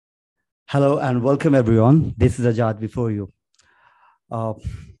Hello and welcome everyone. This is Ajad before you. Uh,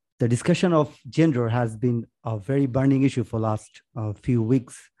 the discussion of gender has been a very burning issue for last few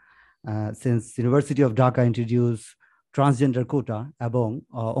weeks since University of Dhaka introduced transgender quota এবং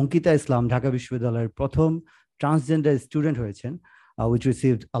অঙ্কিতা ইসলাম ঢাকা বিশ্ববিদ্যালয়ের প্রথম transgender student হয়েছেন which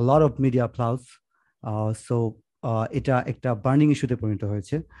received a lot of media applause. So এটা একটা burning ইস্যুতে পরিণত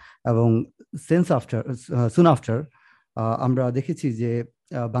হয়েছে এবং soon after আমরা দেখেছি যে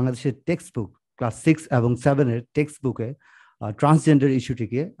বাংলাদেশের টেক্সট বুক ক্লাস 6 এবং 7 এর টেক্সট বুকে ট্রান্সজেন্ডার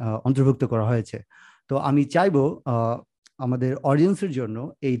ইস্যুটিকে অন্তর্ভুক্ত করা হয়েছে। তো আমি চাইবো আমাদের অডিয়েন্সের জন্য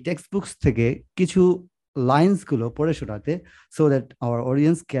এই টেক্সট বুকস থেকে কিছু লাইন্স গুলো পড়ে শোনাতে so that our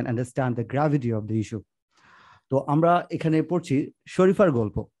audience can understand the gravity of the issue. তো আমরা এখানে পড়ছি শরীফার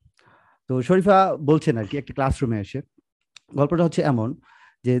গল্প। তো শরীফা বলছেন আর কি একটা ক্লাসরুমে এসে, গল্পটা হচ্ছে এমন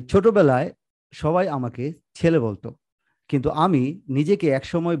যে ছোটবেলায় সবাই আমাকে ছেলে বলতো, কিন্তু আমি নিজেকে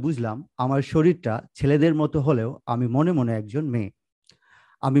একসময় বুঝলাম আমার শরীরটা ছেলেদের মতো হলেও আমি মনে মনে একজন মেয়ে।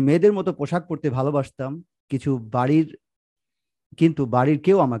 আমি মেয়েদের মতো পোশাক পরতে ভালোবাসতাম, কিন্তু বাড়ির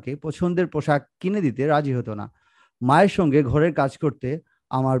কেউ আমাকে পছন্দের পোশাক কিনে দিতে রাজি হতো না। মায়ের সঙ্গে ঘরের কাজ করতে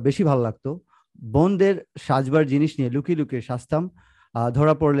আমার বেশি ভালো লাগতো। বোনদের সাজবার জিনিস নিয়ে লুকিয়ে লুকিয়ে সাজতাম।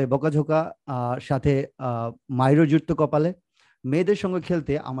 ধরা পড়লে বকাঝোকা, সাথে মায়েরও জুটতো কপালে। মেয়েদের সঙ্গে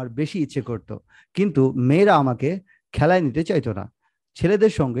খেলতে আমার বেশি ইচ্ছে করতো, কিন্তু মেয়েরা আমাকে খেলায় নিতে চাইতো না।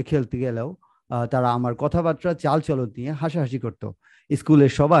 ছেলেদের সঙ্গে খেলতে গেলেও তারা আমার কথাবার্তা চালচলন নিয়ে হাসাহাসি করতো।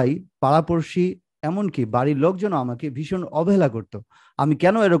 স্কুলের সবাই, পাড়াপড়শি, এমনকি বাড়ির লোকজন আমাকে ভীষণ অবহেলা করতো। আমি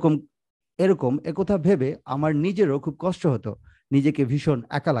কেন এরকম একথা ভেবে আমার নিজেরও খুব কষ্ট হতো, নিজেকে ভীষণ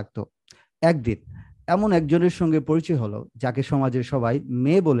একা লাগতো। একদিন এমন একজনের সঙ্গে পরিচয় হলো যাকে সমাজের সবাই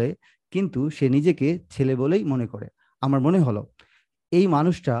মেয়ে বলে, কিন্তু সে নিজেকে ছেলে বলেই মনে করে। আমার মনে হলো এই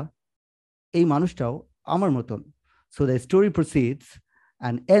মানুষটাও আমার মতন। So the story proceeds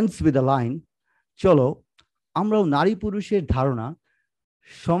and ends with a line, চলো আমরাও নারী পুরুষের ধারণা,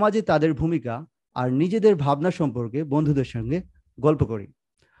 সমাজে তাদের ভূমিকা আর নিজেদের ভাবনা সম্পর্কে বন্ধুদের সঙ্গে গল্প করি।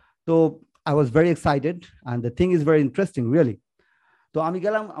 তো I was very excited and the thing is very interesting really. তো আমি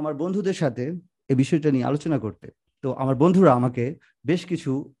গেলাম আমার বন্ধুদের সাথে এই বিষয়টা নিয়ে আলোচনা করতে। তো আমার বন্ধুরা আমাকে বেশ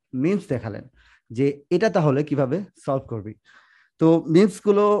কিছু মিমস দেখালেন যে এটা তাহলে কিভাবে সলভ করবি। তো মিমস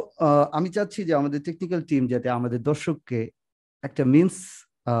গুলো আমি চাচ্ছি যে আমাদের টেকনিক্যাল টিম যাতে আমাদের দর্শককে একটা মিমস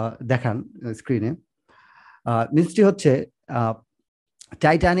দেখান স্ক্রিনে। মিমসটি হচ্ছে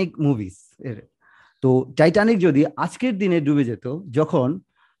টাইটানিক মুভিস এর। তো টাইটানিক যদি আজকের দিনে ডুবে যেত, যখন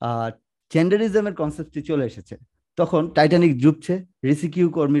জেন্ডারিজমের কনসেপ্টটি চলে এসেছে, তখন টাইটানিক ডুবছে, রেস্কিউ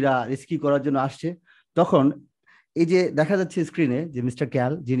কর্মীরা রেস্কিউ করার জন্য আসছে, তখন এই যে দেখা যাচ্ছে স্ক্রিনে যে মিস্টার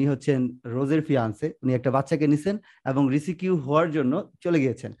ক্যাল, যিনি হচ্ছেন রোজের ফিয়ান্সে, উনি একটা বাচ্চাকে নিছেন এবং রেস্কিউ হওয়ার জন্য চলে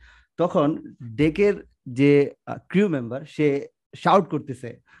গিয়েছেন। তখন ডেকের যে ক্রিউ মেম্বার, সে শাউট করতেছে,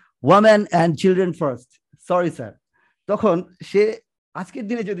 women and children first, sorry sir. তখন সে আজকের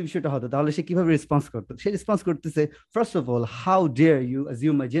দিনে যদি বিষয়টা হতো তাহলে সে কিভাবে রেসপন্স করতো? সে রেসপন্স করতেছে, first of all how dare you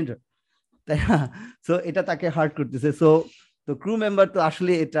assume my gender, তাই না? সো এটা তাকে হার্ট করতেছে। তো ক্রু মেম্বার তো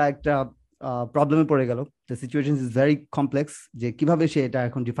আসলে এটা একটা প্রবলেমে পড়ে গেল। The situation is very complex, যে কিভাবে সে এটা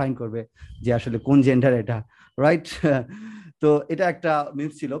এখন ডিফাইন করবে যে আসলে কোন জেন্ডার এটা, রাইট? তো এটা একটা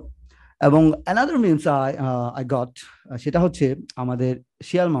মিমস ছিল। এবং অ্যানাদার মিমস আই গট, সেটা হচ্ছে আমাদের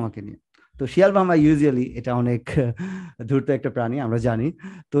শিয়াল মামাকে নিয়ে। তো শিয়াল মামা ইউজুয়ালি এটা অনেক ধূর্ত একটা প্রাণী, আমরা জানি।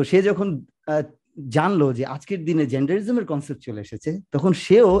 তো সে যখন জানলো যে আজকের দিনে জেন্ডারিজমের কনসেপ্ট চলে এসেছে, তখন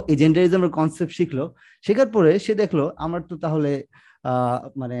সেও এই জেন্ডারিজমের কনসেপ্ট শিখলো। শেখার পরে সে দেখলো আমার তো তাহলে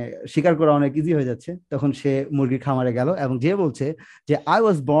মানে শিকার করা অনেক ইজি হয়ে যাচ্ছে। তখন সে মুরগির খামারে গেল এবং যে বলছে যে I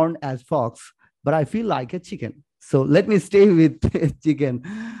was born as fox but I feel like a chicken, so let me stay with chicken.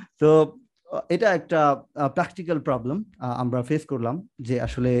 তো এটা একটা প্র্যাকটিক্যাল প্রবলেম আমরা ফেস করলাম, যে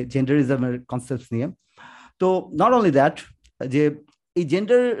আসলে জেন্ডারিজমের কনসেপ্ট নিয়ে। তো নট অনলি দ্যাট, যে এই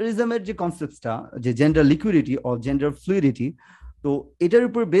জেন্ডারিজমের যে কনসেপ্টটা, যে gender liquidity or gender fluidity, তো এটার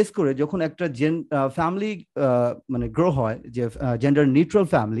উপর বেস করে যখন একটা ফ্যামিলি মানে গ্রো হয়, যে জেন্ডার নিউট্রাল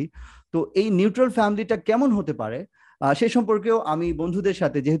ফ্যামিলি, তো এই নিউট্রাল ফ্যামিলিটা কেমন হতে পারে সে সম্পর্কেও আমি বন্ধুদের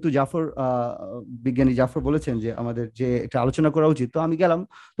সাথে, যেহেতু বিজ্ঞানী জাফর বলেছেন যে আমাদের যে একটা আলোচনা করা উচিত, তো আমি গেলাম।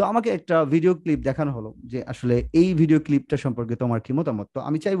 তো আমাকে একটা ভিডিও ক্লিপ দেখানো হলো যে আসলে এই ভিডিও ক্লিপটা সম্পর্কে তোমার কি মতামত। তো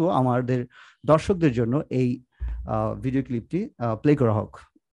আমি চাইবো আমাদের দর্শকদের জন্য এই ভিডিও ক্লিপটি প্লে করা হোক।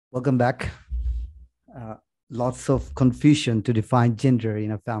 Welcome back. Lots of confusion to define gender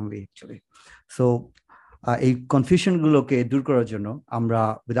in a family actually. So এই কনফিউশন গুলোকে দূর করার জন্য আমরা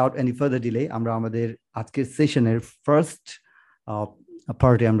উইদাউট এনি ফার্দার ডিলে আমরা আমাদের আজকের সেশনের ফার্স্ট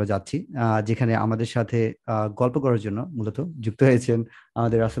পার্টে আমরা যাচ্ছি, যেখানে আমাদের সাথে গল্প করার জন্য মূলত যুক্ত হয়েছেন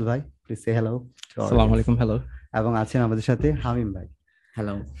আমাদের রাসেল ভাই। Please say hello. আসসালামু আলাইকুম। হ্যালো। এবং আছেন আমাদের সাথে হামিম ভাই।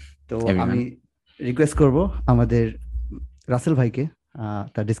 হ্যালো তো এভরিওয়ান। আমি রিকোয়েস্ট করব আমাদের রাসেল ভাইকে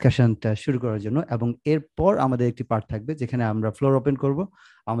তার ডিসকাশনটা শুরু করার জন্য, এবং এরপর আমাদের একটি পার্ট থাকবে যেখানে আমরা ফ্লোর ওপেন করব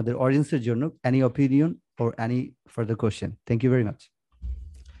আমাদের অডিয়েন্সের জন্য any opinion or any further question. Thank you very much.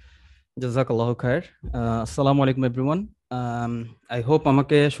 জাজাকাল্লাহু খায়ের। আসসালামু আলাইকুম এভরিওয়ান। আই হোপ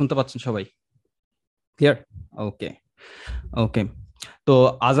আমাকে শুনতে পাচ্ছেন সবাই ক্লিয়ার? ওকে ওকে। তো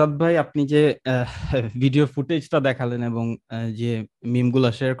আজাদ ভাই, আপনি যে ভিডিও ফুটেজটা দেখালেন এবং যে মিমগুলো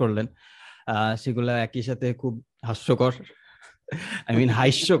শেয়ার করলেন, সেগুলা একই সাথে খুব হাস্যকর, আই মিন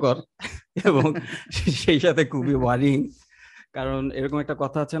হাস্যকর, এবং সেই সাথে খুবই ওয়ারিং। কারণ এরকম একটা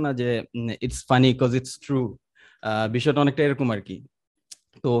কথা আছে না যে it's funny cause it's true. বিষয়টা অনেকটা এরকম আর কি।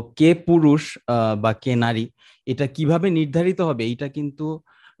 তো কে পুরুষ বা কে নারী, এটা কিভাবে নির্ধারিত হবে, এটা কিন্তু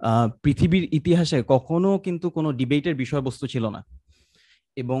পৃথিবীর ইতিহাসে কখনো কিন্তু কোনো ডিবেটের বিষয়বস্তু ছিল না।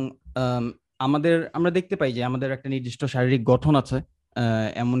 এবং আমরা দেখতে পাই যে আমাদের একটা নির্দিষ্ট শারীরিক গঠন আছে।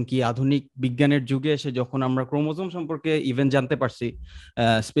 এমনকি আধুনিক বিজ্ঞানের যুগে এসে যখন আমরা ক্রোমোজোম সম্পর্কে ইভেন জানতে পারছি,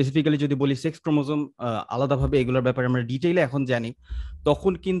 স্পেসিফিক্যালি যদি বলি সেক্স ক্রোমোজোম আলাদাভাবে, এগুলোর ব্যাপারে আমরা ডিটেইলে এখন জানি,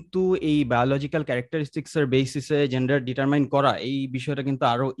 তখন কিন্তু এই বায়োলজিক্যাল ক্যারেক্টারিস্টিক্স এর বেসিসে জেন্ডার ডিটারমাইন করা, এই বিষয়টা কিন্তু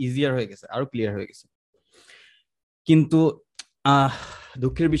আরো ইজিয়ার হয়ে গেছে, আরো ক্লিয়ার হয়ে গেছে। কিন্তু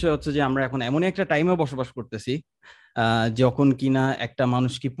দুঃখের বিষয় হচ্ছে যে আমরা এখন এমন একটা টাইমে বসবাস করতেছি যখন কিনা একটা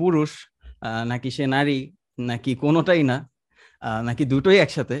মানুষ কি পুরুষ, নাকি সে নারী, নাকি কোনোটাই না, নাকি দুটোই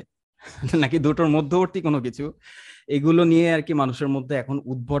একসাথে, নাকি দুটোর মধ্যবর্তী কোনো কিছু, এগুলো নিয়ে আর কি মানুষের মধ্যে এখন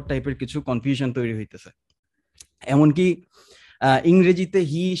উদ্ভট টাইপের কিছু কনফিউশন তৈরি হইতেছে। এমনকি ইংরেজিতে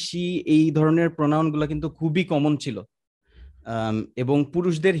হি সি এই ধরনের প্রোনাউন গুলা কিন্তু খুবই কমন ছিল, এবং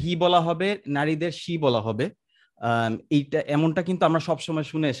পুরুষদের হি বলা হবে, নারীদের সি বলা হবে। এইটা এমনটা কিন্তু আমরা সবসময়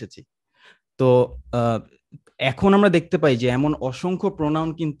শুনে এসেছি। তো এখন আমরা দেখতে পাই যে এমন অসংখ্য প্রোনাউন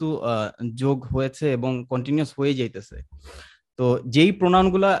কিন্তু যোগ হয়েছে এবং কন্টিনিউয়াস হয়ে যাইতেছে। তো যেই প্রোনাউন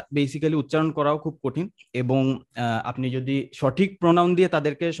গুলা বেসিক্যালি উচ্চারণ করাও খুব কঠিন, এবং আপনি যদি সঠিক প্রোনাউন দিয়ে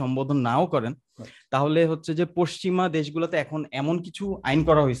তাদেরকে সম্বোধন নাও করেন, তাহলে হচ্ছে যে পশ্চিমা দেশগুলোতে এখন এমন কিছু আইন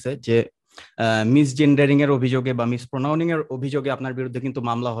করা হয়েছে যে মিস জেন্ডারিং এর অভিযোগে বা মিস প্রোনাউনিং এর অভিযোগে আপনার বিরুদ্ধে কিন্তু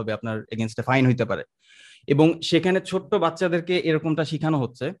মামলা হবে, আপনার এগেনস্টে ফাইন হইতে পারে। এবং সেখানে ছোট্ট বাচ্চাদেরকে এরকমটা শেখানো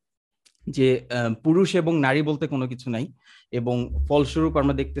হচ্ছে যে পুরুষ এবং নারী বলতে কোনো কিছু নাই, এবং ফলস্বরূপ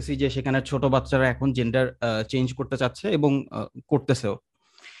আমরা দেখতেছি যে সেখানে ছোট বাচ্চারা এখন জেন্ডার চেঞ্জ করতে চাচ্ছে এবং করতেছেও।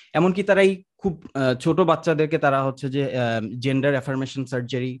 এমনকি তারাই খুব ছোট বাচ্চাদেরকে তারা হচ্ছে যে জেন্ডার অ্যাফার্মেশন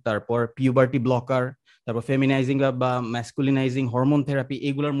সার্জারি, তারপর পিউবার্টি ব্লকার, তারপর ফেমিনাইজিং বা ম্যাসকুলিনাইজিং হরমোন থেরাপি,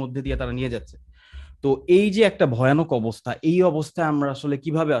 এগুলোর মধ্যে দিয়ে তারা নিয়ে যাচ্ছে। তো এই যে একটা ভয়ানক অবস্থা, এই অবস্থায় আমরা আসলে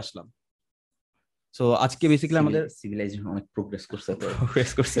কিভাবে আসলাম? তো আজকে বেসিক্যালি আমাদের সিভিলাইজেশন অনেক প্রোগ্রেস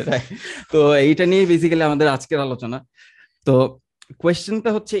করছে তো এইটা নিয়ে বেসিক্যালি আমাদের আজকের আলোচনা। তো কোয়েশ্চেনটা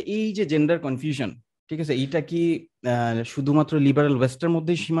হচ্ছে এই যে জেন্ডার কনফিউশন, ঠিক আছে, এইটা কি শুধুমাত্র লিবারাল ওয়েস্টের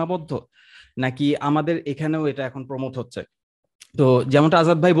মধ্যেই সীমাবদ্ধ, নাকি আমাদের এখানেও এটা এখন প্রমোট হচ্ছে? তো যেমনটা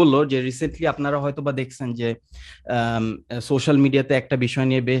আজাদ ভাই বললো যে রিসেন্টলি আপনারা হয়তো বা দেখছেন যে সোশ্যাল মিডিয়াতে একটা বিষয়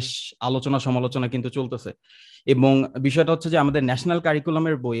নিয়ে বেশ আলোচনা সমালোচনা কিন্তু চলতেছে, এবং বিষয়টা হচ্ছে যে আমাদের ন্যাশনাল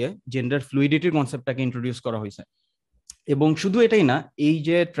কারিকুলামের বইয়ে জেন্ডার ফ্লুইডিটির কনসেপ্টটাকে ইন্ট্রোডিউস করা হয়েছে। এবং শুধু এটাই না, এই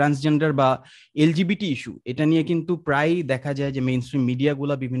যে ট্রান্সজেন্ডার বা এলজিবিটি ইস্যু, এটা নিয়ে কিন্তু প্রায় দেখা যায় যে মেইন স্ট্রিম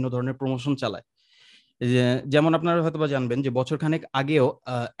মিডিয়াগুলা বিভিন্ন ধরনের প্রমোশন চালায়। যেমন আপনারা হয়তো বা জানবেন যে বছরখানেক আগেও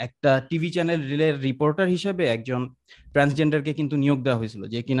একটা টিভি চ্যানেল রিলের রিপোর্টার হিসেবে একজন ট্রান্সজেন্ডারকে কিন্তু নিয়োগ দেওয়া হয়েছিল,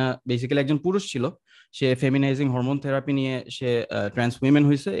 যে কিনা বেসিক্যালি একজন পুরুষ ছিল, সে ফেমিনাইজিং হরমোন থেরাপি নিয়ে সে ট্রান্স উইমেন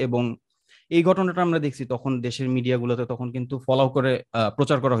হয়েছে। এবং এই ঘটনাটা আমরা দেখছি তখন দেশের মিডিয়াগুলোতে তখন কিন্তু ফলো করে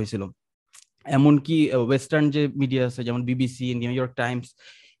প্রচার করা হয়েছিল। এমনকি ওয়েস্টার্ন যে মিডিয়া আছে যেমন বিবিসি, নিউ ইয়র্ক টাইমস,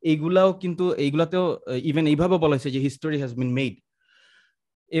 এইগুলাতেও ইভেন এইভাবে বলা হয়েছে যে হিস্টোরি হ্যাজ বিন মেড।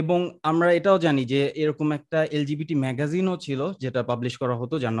 এবং আমরা এটাও জানি যে এরকম একটা এলজিবিটি ম্যাগাজিনও ছিল যেটা পাবলিশ করা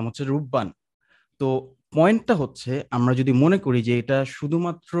হতো, যার নাম হচ্ছে রূপবান। তো পয়েন্টটা হচ্ছে, আমরা যদি মনে করি যে এটা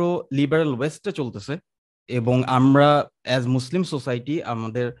শুধুমাত্র লিবারাল ওয়েস্টে চলতেছে এবং আমরা অ্যাজ মুসলিম সোসাইটি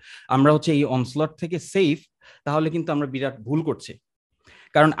আমরা হচ্ছে এই অনস্লট থেকে সেফ, তাহলে কিন্তু আমরা বিরাট ভুল করছি।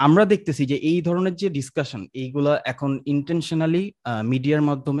 কারণ আমরা দেখতেছি যে এই ধরনের যে ডিসকাশন, এইগুলা এখন ইন্টেনশনালি মিডিয়ার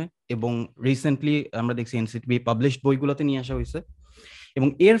মাধ্যমে এবং রিসেন্টলি আমরা দেখছি এনসিটিভি পাবলিশড বইগুলোতে নিয়ে আসা হয়েছে, এবং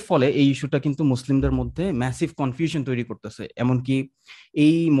এর ফলে এই ইস্যুটা কিন্তু মুসলিমদের মধ্যে ম্যাসিভ কনফিউশন তৈরি করতেছে। এমনকি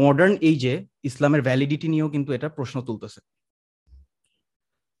এই মডার্ন এইজে ইসলামের ভ্যালিডিটি নিয়েও কিন্তু এটা প্রশ্ন তুলতেছে।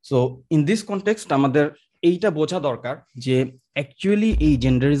 সো ইন দিস কনটেক্সট আমাদের এইটা বোঝা দরকার যে অ্যাকচুয়ালি এই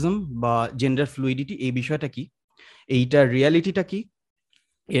জেন্ডারিজম বা জেন্ডার ফ্লুইডিটি এই বিষয়টা কি, এইটার রিয়ালিটিটা কি,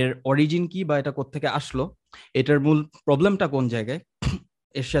 এর অরিজিন কি, বা এটা কোত্থেকে আসলো, এটার মূল প্রবলেমটা কোন জায়গায়,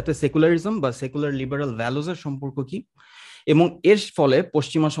 এর সাথে সেকুলারিজম বা সেকুলার লিবারাল ভ্যালুজের সম্পর্ক কি, এবং এর ফলে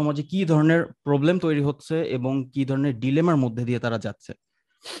পশ্চিমা সমাজে কি ধরনের প্রবলেম তৈরি হচ্ছে এবং কি ধরনের ডিলেমার মধ্যে দিয়ে তারা যাচ্ছে।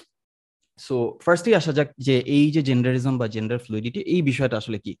 সো ফার্স্টলি আসা যাক যে এই যে জেন্ডারিজম বা জেন্ডার ফ্লুইডিটি এই বিষয়টা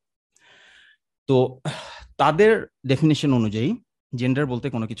আসলে কি। তো তাদের ডেফিনেশন অনুযায়ী জেন্ডার বলতে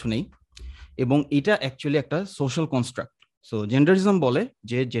কোনো কিছু নেই এবং এটা অ্যাকচুয়ালি একটা সোশ্যাল কনস্ট্রাক্ট। সো জেন্ডারিজম বলে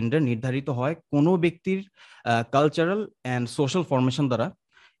যে জেন্ডার নির্ধারিত হয় কোনো ব্যক্তির কালচারাল অ্যান্ড সোশ্যাল ফরমেশন দ্বারা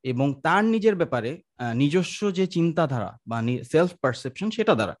এবং তার নিজের ব্যাপারে নিজস্ব যে চিন্তাধারা বা সেলফ পারসেপশন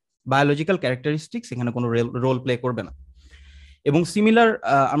সেটা দ্বারা। বায়োলজিক্যাল ক্যারেক্টারিস্টিক্স এখানে কোনো রোল প্লে করবে না। এবং সিমিলার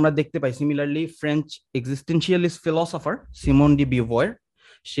আমরা দেখতে পাই similarly French existentialist philosopher Simone de Beauvoir,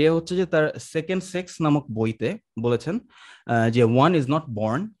 সে হচ্ছে যে তার সেকেন্ড সেক্স নামক বইতে বলেছেন যে one is not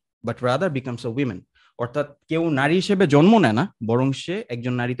born but rather becomes a women, অর্থাৎ কেউ নারী হিসেবে জন্ম নেয় না বরং সে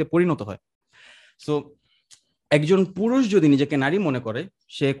একজন নারীতে পরিণত হয়। সো একজন পুরুষ যদি নিজেকে নারী মনে করে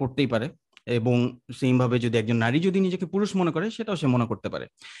সে করতেই পারে এবং সেম ভাবে যদি একজন নারী যদি নিজেকে পুরুষ মনে করে সেটাও সে মনে করতে পারে।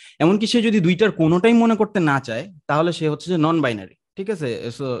 এমনকি সে যদি দুইটার কোনোটাই মনে করতে না চায় তাহলে সে হচ্ছে যে নন বাইনারি, ঠিক আছে।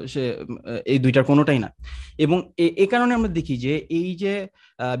 সো সে এই দুইটার কোনোটাই না। এবং এ কারণে আমরা দেখি যে এই যে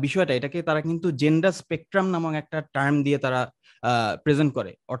বিষয়টা এটাকে তারা কিন্তু জেন্ডার স্পেকট্রাম নামক একটা টার্ম দিয়ে তারা প্রেজেন্ট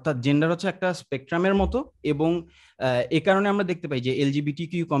করে, অর্থাৎ জেন্ডার হচ্ছে একটা স্পেকট্রামের মতো। এবং এ কারণে আমরা দেখতে পাই যে এলজিবিটি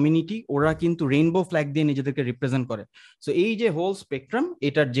কিউ কমিউনিটি ওরা কিন্তু রেইনবো ফ্ল্যাগ দিয়ে নিজেদেরকে রিপ্রেজেন্ট করে। সো এই যে হোল স্পেকট্রাম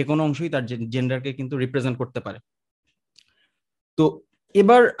এটার যে কোনো অংশই তার জেন্ডারকে কিন্তু রিপ্রেজেন্ট করতে পারে। তো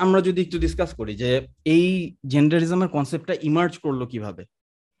এবার আমরা যদি একটু ডিসকাস করি যে এই জেন্ডারিজমের কনসেপ্টটা ইমার্জ করলো কিভাবে।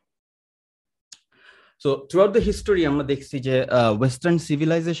 সো থ্রুআউট দ্য হিস্টোরি আমরা দেখছি যে ওয়েস্টার্ন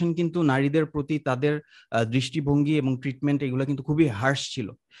সিভিলাইজেশন কিন্তু নারীদের প্রতি তাদের দৃষ্টিভঙ্গি এবং ট্রিটমেন্ট এগুলো কিন্তু খুবই হার্শ ছিল।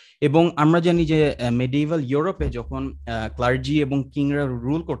 এবং আমরা জানি যে মেডিভাল ইউরোপে যখন ক্লার্জি এবং কিংরা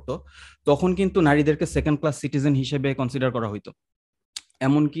রুল করত তখন কিন্তু নারীদেরকে সেকেন্ড ক্লাস সিটিজেন হিসেবে কনসিডার করা হইতো।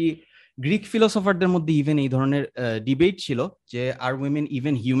 এমনকি গ্রিক ফিলোসফারদের মধ্যে ইভেন এই ধরনের ডিবেট ছিল যে আর উইমেন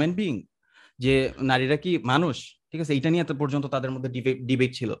ইভেন হিউম্যান বিইং, যে নারীরা কি মানুষ, ঠিক আছে, এটা নিয়ে এত পর্যন্ত তাদের মধ্যে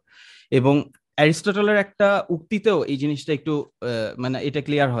ডিবেট ছিল। এবং অ্যারিস্টটলের একটা উক্তিতেও এই জিনিসটা একটু মানে এটা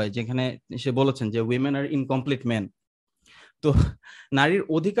ক্লিয়ার হয়, যেখানে সে বলেছেন যে উইমেন আর ইনকমপ্লিট মেন। তো নারীর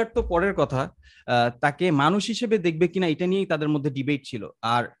অধিকার তো পরের কথা, তাকে মানুষ হিসেবে দেখবে কিনা এটা নিয়েই তাদের মধ্যে ডিবেট ছিল।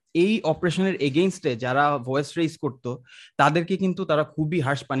 আর এই অপারেশনের এগেইনস্টে যারা ভয়েস রেইজ করতো তাদেরকে কিন্তু তারা খুবই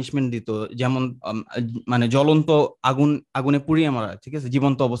হার্শ পানিশমেন্ট দিত, যেমন মানে জ্বলন্ত আগুনে পুড়িয়ে মারা, ঠিক আছে,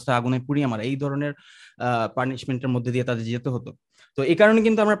 জীবন্ত অবস্থায় আগুনে পুড়িয়ে মারা, এই ধরনের পানিশমেন্টের মধ্যে দিয়ে তাদের যেতে হতো। তো এই কারণে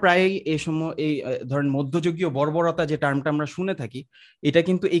কিন্তু আমরা প্রায়ই এই সময় এই ধরেন মধ্যযুগীয় বর্বরতা যে টার্মটা আমরা শুনে থাকি এটা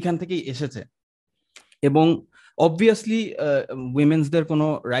কিন্তু এইখান থেকেই এসেছে। এবং অবভিয়াসলি উইমেন্সদের কোনো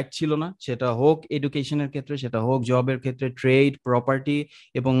রাইট ছিল না, সেটা হোক এডুকেশনের ক্ষেত্রে, সেটা হোক জবের ক্ষেত্রে, ট্রেড, প্রপার্টি,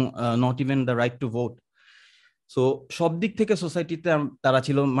 এবং not even the right to vote. So সব দিক থেকে সোসাইটিতে তারা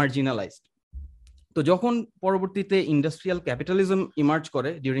ছিল মার্জিনালাইজড। তো যখন পরবর্তীতে ইন্ডাস্ট্রিয়াল ক্যাপিটালিজম ইমার্জ করে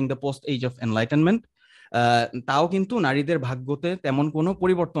during the post age of enlightenment, তাও কিন্তু নারীদের ভাগ্যতে তেমন কোনো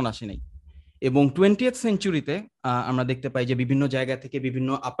পরিবর্তন আসে নাই। এবং 20th সেঞ্চুরিতে আমরা দেখতে পাই যে বিভিন্ন জায়গা থেকে বিভিন্ন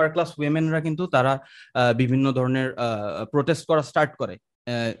আপার ক্লাস উইমেনরা কিন্তু তারা বিভিন্ন ধরনের প্রোটেস্ট করা স্টার্ট করে,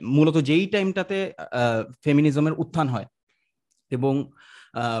 মূলত যেই টাইমটাতে ফেমিনিজমের উত্থান হয়। এবং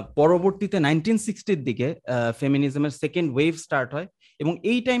পরবর্তীতে 1960-র দিকে ফেমিনিজমের সেকেন্ড ওয়েভ স্টার্ট হয়। এবং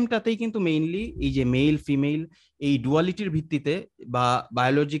এই টাইমটাতেই কিন্তু মেইনলি এই যে মেল ফিমেল এই ডুয়ালিটির ভিত্তিতে বা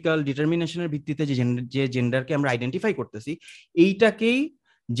বায়োলজিক্যাল ডিটারমিনেশনের ভিত্তিতে যে জেন্ডারকে আমরা আইডেন্টিফাই করতেছি, এইটাকেই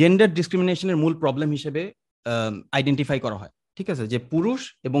জেন্ডার ডিসক্রিমিনেশনের মূল প্রবলেম হিসেবে আইডেন্টিফাই করা হয়। ঠিক আছে, যে পুরুষ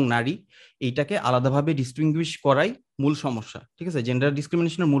এবং নারী এইটাকে আলাদাভাবে ডিস্টিংগুইশ করাই মূল সমস্যা। ঠিক আছে, জেন্ডার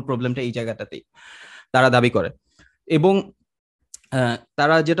ডিসক্রিমিনেশনের মূল প্রবলেমটা এই জায়গাটাতেই তারা দাবি করে। এবং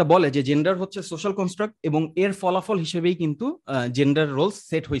তারা যেটা বলে যে জেন্ডার হচ্ছে সোশ্যাল কনস্ট্রাক্ট এবং এর ফলাফল হিসেবেই কিন্তু জেন্ডার রোলস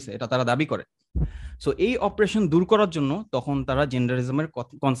সেট হয়েছে, এটা তারা দাবি করে। সো এই অপারেশন দূর করার জন্য তখন তারা জেন্ডারিজমের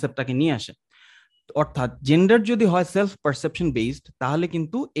কনসেপ্টটাকে নিয়ে আসে। অর্থাৎ জেন্ডার যদি হয় সেলফ পারসেপশন বেসড তাহলে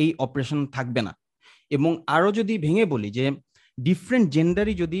কিন্তু এই অপারেশন থাকবে না। এবং আরো যদি ভেঙে বলি যে ডিফারেন্ট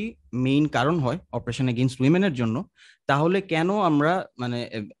জেন্ডারই যদি মেইন কারণ হয় অপারেশন এগেইনস্ট উইমেনের জন্য, তাহলে কেন আমরা মানে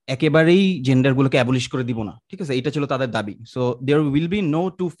একেবারেই জেন্ডার গুলোকে অ্যাবলিশ করে দিব না? ঠিক আছে, এটা ছিল তাদের দাবি। So there will be no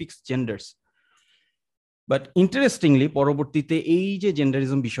two fixed genders. But interestingly পরবর্তীতে এই যে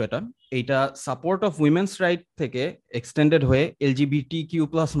জেন্ডারিজম বিষয়টা, এইটা সাপোর্ট অফ উইমেন্স রাইট থেকে এক্সটেন্ডেড হয়ে এলজিবিটি কিউ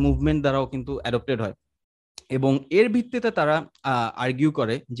প্লাস মুভমেন্ট দ্বারাও কিন্তু অ্যাডপ্টেড হয়। এবং এর ভিত্তিতে তারা আর্গিউ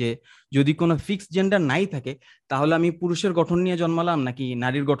করে যে যদি কোনো ফিক্সড জেন্ডার নাই থাকে তাহলে আমি পুরুষের গঠন নিয়ে জন্মালাম নাকি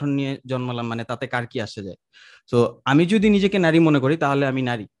নারীর গঠন নিয়ে জন্মালাম, মানে তাতে কার কি আসে যায়। তো আমি যদি নিজেকে নারী মনে করি তাহলে আমি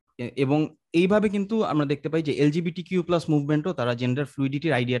নারী। এবং এইভাবে কিন্তু আমরা দেখতে পাই যে এলজিবিটি কিউ প্লাস মুভমেন্টও তারা জেন্ডার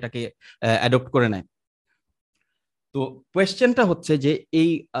ফ্লুইডিটির আইডিয়াটাকে অ্যাডপ্ট করে নেয়। তো কোয়েশ্চেনটা হচ্ছে যে এই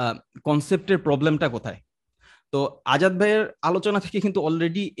কনসেপ্টের প্রবলেমটা কোথায়? তো আজাদ ভাইয়ের আলোচনা থেকে কিন্তু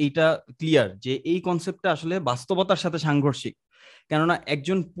অলরেডি এইটা ক্লিয়ার যে এই কনসেপ্টটা আসলে বাস্তবতার সাথে সাংঘর্ষিক। কেননা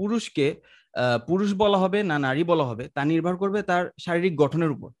একজন পুরুষকে পুরুষ বলা হবে না নারী বলা হবে তা নির্ভর করবে তার শারীরিক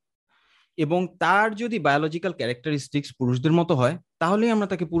গঠনের উপর, এবং তার যদি বায়োলজিক্যাল ক্যারেক্টারিস্টিক্স পুরুষদের মতো হয় তাহলেই আমরা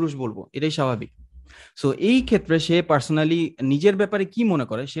তাকে পুরুষ বলবো, এটাই স্বাভাবিক। সো এই ক্ষেত্রে সে পার্সোনালি নিজের ব্যাপারে কি মনে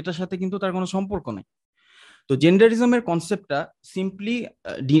করে সেটার সাথে কিন্তু তার কোনো সম্পর্ক নেই। তো জেন্ডারিজমের কনসেপ্টটা সিম্পলি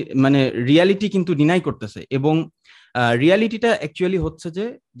মানে রিয়ালিটি কিন্তু ডিনাই করতেছে, এবং রিয়ালিটিটা অ্যাকচুয়ালি হচ্ছে যে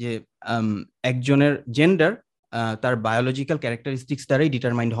যে একজনের জেন্ডার তার বায়োলজিক্যাল ক্যারেক্টারিস্টিক্স দ্বারাই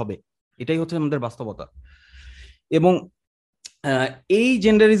ডিটারমাইন্ড হবে, এটাই হচ্ছে আমাদের বাস্তবতা। এবং এই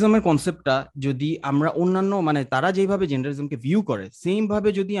জেন্ডারিজমের কনসেপ্টটা যদি আমরা অন্যান্য মানে তারা যেভাবে জেন্ডারিজমকে ভিউ করে সেম ভাবে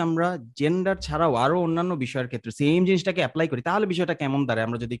যদি আমরা জেন্ডার ছাড়াও আরো অন্যান্য বিষয়ের ক্ষেত্রে সেম জিনিসটাকে অ্যাপ্লাই করি তাহলে বিষয়টা কেমন দাঁড়ায়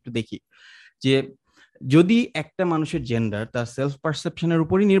আমরা যদি একটু দেখি। যে যদি একটা মানুষের জেন্ডার তার সেলফ পারসেপশনের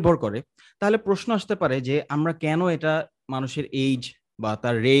উপরই নির্ভর করে তাহলে প্রশ্ন আসতে পারে যে আমরা কেন এটা মানুষের এইজ বা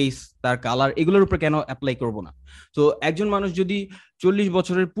তার রেস তার কালার এগুলোর উপর কেন অ্যাপ্লাই করব না। তো একজন মানুষ যদি 40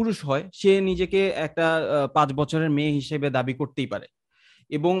 বছরের পুরুষ হয় সে নিজেকে একটা 5 বছরের মেয়ে হিসেবে দাবি করতেই পারে,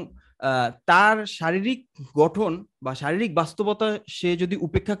 এবং তার শারীরিক গঠন বা শারীরিক বাস্তবতা সে যদি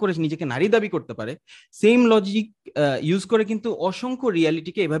উপেক্ষা করে নিজেকে নারী দাবি করতে পারে, সেম লজিক ইউজ করে কিন্তু অসংখ্য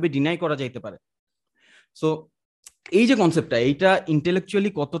রিয়ালিটিকে এভাবে ডিনাই করা যাইতে পারে। সো এই যে কনসেপ্টটা এইটা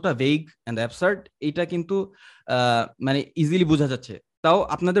ইন্টেলেকচুয়ালি কতটা ভেগ অ্যান্ড অ্যাবসার্ড এটা কিন্তু মানে ইজিলি বোঝা যাচ্ছে। তাও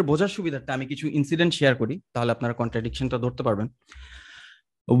আপনাদের বোঝার সুবিধাটা আমি কিছু ইনসিডেন্ট শেয়ার করি তাহলে আপনারা কন্ট্রাডিকশনটা ধরতে পারবেন।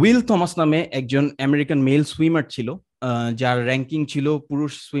 উইল থমাস নামে একজন আমেরিকান মেল সুইমার ছিল, যার র্যাঙ্কিং ছিল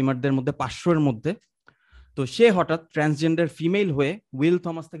পুরুষ সুইমারদের মধ্যে 500-এর মধ্যে। তো সে হঠাৎ ট্রান্সজেন্ডার ফিমেল হয়ে উইল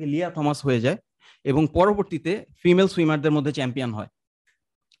থমাস থেকে লিয়া থমাস হয়ে যায় এবং পরবর্তীতে ফিমেল সুইমারদের মধ্যে চ্যাম্পিয়ন হয়।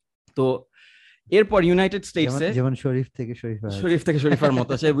 তো এরপর ইউনাইটেড স্টেটসে যেমন শরীফ থেকে শরীফার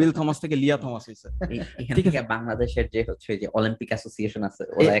মতো সে উইল থমাস থেকে লিয়া থমাস হয়েছে। এখান থেকে বাংলাদেশের যে হচ্ছে যে অলিম্পিক অ্যাসোসিয়েশন আছে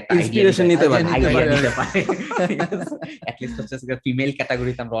ওরা একটা ইন্সপিরেশন নিতে পারে, আইডিয়া নিতে পারে। অ্যাট লিস্ট হচ্ছে ফিমেল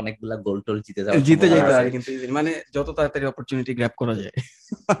ক্যাটাগরিতে আমরা অনেকগুলা গোল্ড টোল জিতে যেতে পারি, কিন্তু মানে যত তাড়াতাড়ি অপরচুনিটি গ্র্যাব করা যায়।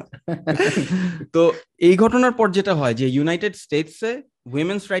 তো এই ঘটনার পর যেটা হয় যে ইউনাইটেড স্টেটসে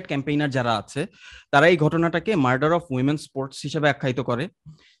উইমেন্স রাইট ক্যাম্পেইনার যারা আছে তারা এই ঘটনাটাকে মার্ডার অফ উইমেন স্পোর্টস হিসেবে আখ্যায়িত করে,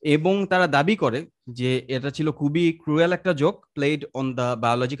 এবং তারা দাবি করে যে এটা ছিল খুবই ক্রুয়েল একটা joke played on the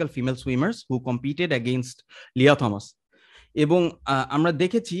biological female swimmers who competed against লিয়া থমাস। এবং আমরা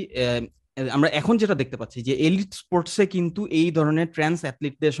দেখেছি আমরা এখন যেটা দেখতে পাচ্ছি যে এলিট স্পোর্টসে কিন্তু এই ধরনের ট্রান্স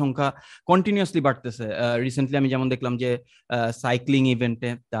অ্যাথলিটদের সংখ্যা কন্টিনিউয়াসলি বাড়তেছে। রিসেন্টলি আমি যেমন দেখলাম যে সাইক্লিং ইভেন্টে,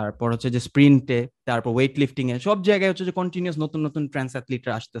 তারপর হচ্ছে যে স্প্রিন্টে, তারপর ওয়েট লিফটিং এ, সব জায়গায় হচ্ছে যে কন্টিনিউয়াস নতুন নতুন ট্রান্স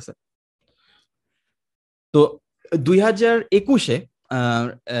অ্যাথলিটরা আসতেছে। তো 2021-এ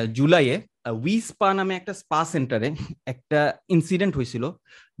জুলাইয়ে উইস্পা নামে একটা স্পা সেন্টারে একটা ইনসিডেন্ট হয়েছিল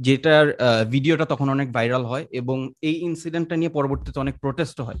যেটার ভিডিওটা তখন অনেক ভাইরাল হয়, এবং এই ইনসিডেন্টটা নিয়ে পরবর্তীতে অনেক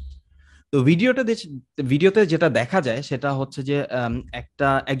প্রোটেস্ট হয়। তো ভিডিওতে যেটা দেখা যায় সেটা হচ্ছে যে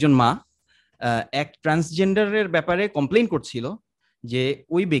একজন মা এক ট্রান্সজেন্ডারের ব্যাপারে কমপ্লেইন করছিল যে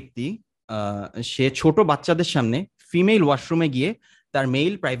ওই ব্যক্তি সে ছোট বাচ্চাদের সামনে ফিমেল ওয়াশরুমে গিয়ে তার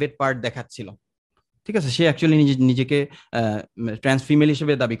মেল প্রাইভেট পার্ট দেখাচ্ছিল। ঠিক আছে, সে অ্যাকচুয়ালি নিজেকে ট্রান্স ফিমেল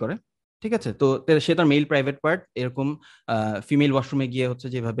হিসেবে দাবি করে। ঠিক আছে, তো সে তার মেল প্রাইভেট পার্ট এরকম ফিমেল ওয়াশরুমে গিয়ে হচ্ছে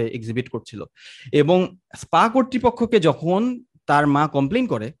যেভাবে এক্সিবিট করছিল, এবং স্পা কর্তৃপক্ষকে যখন তার মা কমপ্লেইন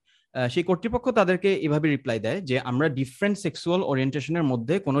করে সেই কর্তৃপক্ষ তাদেরকে এভাবে রিপ্লাই দেয় যে আমরা ডিফারেন্ট সেক্সুয়াল ওরিয়েন্টেশনের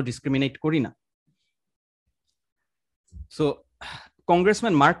মধ্যে কোনো ডিসক্রিমিনেট করি না। সো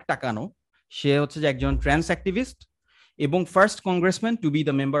কংগ্রেসম্যান মার্ক টাকানো, সে হচ্ছে যে একজন ট্রান্স অ্যাক্টিভিস্ট এবং first congressman two B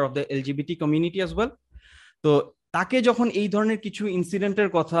the member of the LGBT community as well. তো তাকে যখন এই ধরনের কিছু ইনসিডেন্টের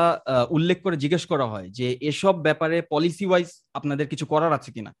কথা উল্লেখ করে জিজ্ঞেস করা হয় যে এসব ব্যাপারে পলিসি ওয়াইজ আপনাদের কিছু করার আছে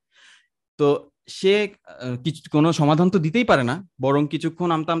কিনা, তো সে কোনো সমাধান তো দিতেই পারে না, বরং কিছুক্ষণ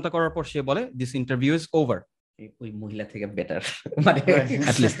আমতা আমতা করার পর সে বলে দিস ইন্টারভিউ ইজ ওভার। ওই মহিলা থেকে বেটার, মানে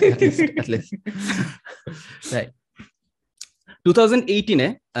at least 2018-এ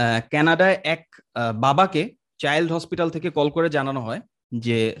কানাডায় এক বাবাকে চাইল্ড হসপিটাল থেকে কল করে জানানো হয়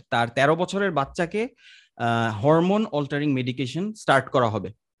যে তার 13 বছরের বাচ্চাকে হরমোন অল্টারিং মেডিকেশন স্টার্ট করা হবে,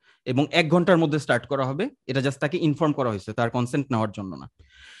 এবং 1 ঘন্টার মধ্যে স্টার্ট করা হবে। এটা জাস্ট তাকে ইনফর্ম করা হয়েছে, তার কনসেন্ট নেওয়ার জন্য না।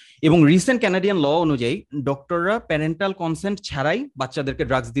 এবং রিসেন্ট ক্যানাডিয়ান ল অনুযায়ী ডক্টররা প্যারেন্টাল কনসেন্ট ছাড়াই বাচ্চাদেরকে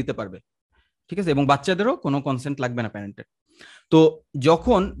ড্রাগস দিতে পারবে। ঠিক আছে, এবং বাচ্চাদেরও কোনো কনসেন্ট লাগবে না প্যারেন্টের। তো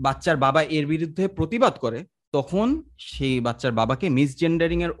যখন বাচ্চার বাবা এর বিরুদ্ধে প্রতিবাদ করে তখন সেই বাচ্চার বাবাকে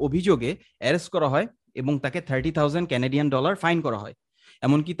মিসজেন্ডারিং এর অভিযোগে অ্যারেস্ট করা হয় এবং তাকে $30,000 কানাডিয়ান ডলার ফাইন করা হয়।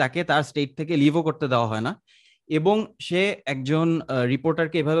 এমনকি তাকে তার স্টেট থেকে লিভও করতে দেওয়া হয় না। এবং সে একজন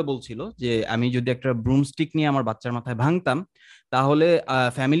রিপোর্টারকে এভাবে বলছিল যে আমি যদি একটা ব্রুমস্টিক নিয়ে আমার বাচ্চার মাথায় ভাঙতাম তাহলে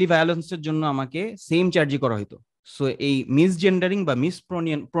ফ্যামিলি ভায়োলেন্সের জন্য আমাকে সেম চার্জই করা হতো। সো এই মিসজেন্ডারিং বা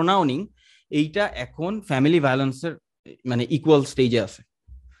প্রোনাউনিং এইটা এখন ফ্যামিলি ভায়োলেন্সের মানে ইকুয়াল স্টেজে আছে।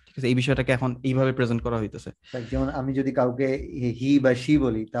 ঠিক আছে, এই বিষয়টাকে এখন এইভাবে প্রেজেন্ট করা হইতেছে। যেমন আমি যদি কাউকে হি বা শি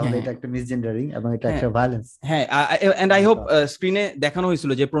বলি তাহলে এটা একটা মিসজেন্ডারিং এবং এটা একটা ভায়োলেন্স। হ্যাঁ, এন্ড আই হোপ স্ক্রিনে দেখানো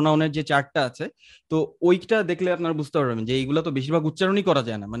হয়েছিল যে প্রোনাউনের যে চার্টটা আছে, তো ওইটা দেখলে আপনারা বুঝতে পারবেন যে এইগুলো তো বেশিরভাগ উচ্চারণই করা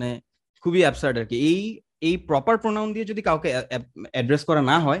যায় না, মানে খুবই অ্যাবসার্ড আর কি। এই প্রপার প্রোনাউন দিয়ে যদি কাউকে অ্যাড্রেস করা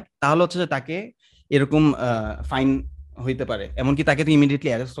না হয় তাহলে হচ্ছে যে তাকে এরকম ফাইন হইতে পারে, এমনকি তাকে তো ইমিডিয়েটলি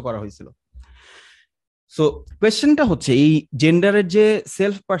অ্যারেস্ট করা হয়েছিল। সো কোয়েশ্চেনটা হচ্ছে এই জেন্ডারের যে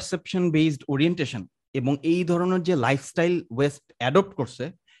সেলফ পারসেপশন বেসড ওরিয়েন্টেশন এবং এই ধরনের যে লাইফস্টাইল ওয়েস্ট অ্যাডপ্ট করছে,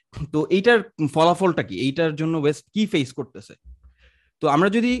 তো এইটার ফলাফলটা কি, এইটার জন্য ওয়েস্ট কি ফেস করতেছে। তো আমরা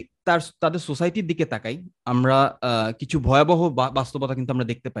যদি তাদের সোসাইটির দিকে তাকাই, আমরা কিছু ভয়াবহ বাস্তবতা কিন্তু আমরা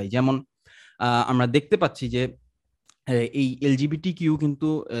দেখতে পাই। যেমন আমরা দেখতে পাচ্ছি যে এই এলজিবিটি কিউ কিন্তু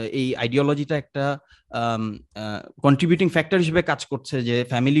এই আইডিওলজিটা একটা কন্ট্রিবিউটিং ফ্যাক্টর হিসেবে কাজ করছে যে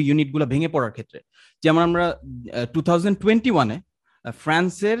ফ্যামিলি ইউনিটগুলো ভেঙে পড়ার ক্ষেত্রে। যেমন আমরা 2021-এ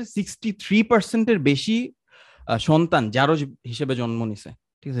ফ্রান্সের 63%-এর বেশি সন্তান জারজ হিসেবে জন্ম নিছে।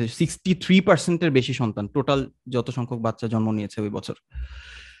 ঠিক আছে, 63%-এর বেশি সন্তান টোটাল যত সংখ্যক বাচ্চা জন্ম নিয়েছে ওই বছর।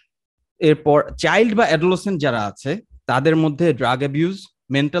 এরপর চাইল্ড বা অ্যাডোলেসেন্ট যারা আছে তাদের মধ্যে drug abuse,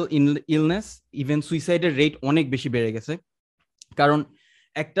 mental illness, even সুইসাইডের rate অনেক বেশি বেড়ে গেছে। কারণ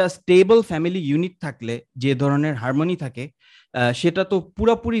একটা স্টেবল ফ্যামিলি ইউনিট থাকলে যে ধরনের হারমোনি থাকে সেটা তো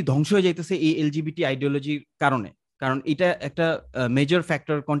পুরোপুরি ধ্বংস হয়ে যাইতেছে এই এলজিবিটি আইডিওলজির কারণে। কারণ এটা একটা মেজর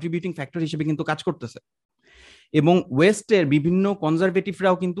ফ্যাক্টর, কন্ট্রিবিউটিং ফ্যাক্টর হিসেবে কিন্তু কাজ করতেছে। এবং ওয়েস্টের বিভিন্ন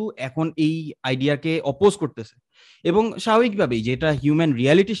কনজারভেটিভরাও কিন্তু এখন এই আইডিয়াকে অপোজ করতেছে। এবং স্বাভাবিকভাবেই যেটা হিউম্যান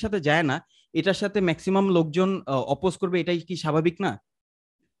রিয়ালিটির সাথে যায় না, এটার সাথে ম্যাক্সিমাম লোকজন অপোজ করবে, এটাই কি স্বাভাবিক না?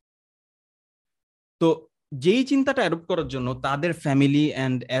 তো যেই চিন্তাটা অ্যাডপ্ট করার জন্য তাদের family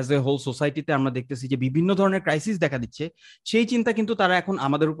and as a whole সোসাইটিতে আমরা দেখতেছি যে বিভিন্ন ধরনের ক্রাইসিস দেখা দিচ্ছে, সেই চিন্তা কিন্তু তারা এখন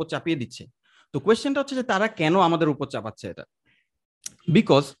আমাদের উপর চাপিয়ে দিচ্ছে। তো কোয়েশ্চেনটা হচ্ছে যে তারা কেন আমাদের উপর চাপাচ্ছে এটা?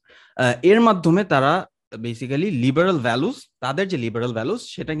 বিকজ এর মাধ্যমে তারা বেসিক্যালি লিবারাল ভ্যালুস, তাদের যে লিবারাল ভ্যালুস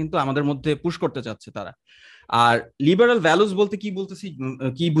সেটা কিন্তু আমাদের মধ্যে পুশ করতে চাচ্ছে তারা। আর লিবারাল ভ্যালুস বলতে কি বলতেছি,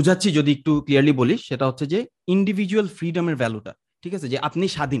 কি বুঝাচ্ছি যদি একটু ক্লিয়ারলি বলি, সেটা হচ্ছে যে ইন্ডিভিজুয়াল ফ্রিডমের ভ্যালুটা। ঠিক আছে, যে আপনি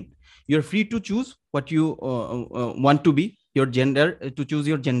স্বাধীন, you are free to choose what you want to be, your gender, to choose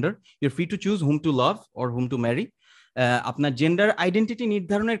your gender, you are free to choose whom to love or whom to marry. আপনার জেন্ডার আইডেন্টিটি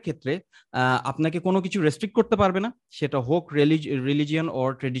নির্ধারণের ক্ষেত্রে আপনাকে কোনো কিছু রেস্ট্রিক্ট করতে পারবে না, সেটা হোক religion or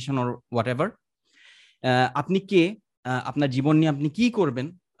tradition or whatever. আপনি কে, আপনার জীবন নিয়ে আপনি কি করবেন,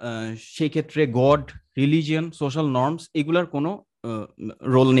 সেই ক্ষেত্রে গড, রিলিজিয়ন, সোশ্যাল নর্মস এগুলার কোনো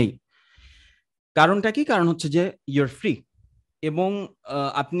রোল নেই। কারণটা কি? কারণ হচ্ছে যে ইউর ফ্রি, এবং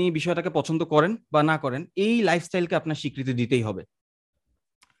আপনি বিষয়টাকে পছন্দ করেন বা না করেন, এই লাইফস্টাইলকে আপনার স্বীকৃতি দিতেই হবে।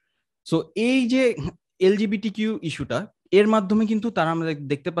 সো এই যে এলজিবিটি কিউ ইস্যুটা, এর মাধ্যমে কিন্তু তারা আমরা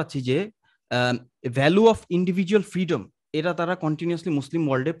দেখতে পাচ্ছি যে ভ্যালু অফ ইন্ডিভিজুয়াল ফ্রিডম এটা তারা কন্টিনিউয়াসলি মুসলিম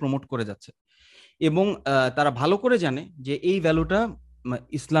ওয়ার্ল্ডে প্রমোট করে যাচ্ছে। এবং তারা ভালো করে জানে যে এই ভ্যালুটা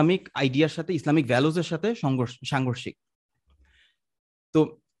ইসলামিক আইডিয়ার সাথে, ইসলামিক ভ্যালুজের সাথে সাংঘর্ষিক। তো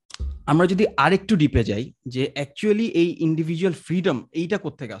আমরা যদি আরেকটু ডিপে যাই যে অ্যাকচুয়ালি এই ইন্ডিভিজুয়াল ফ্রিডম এইটা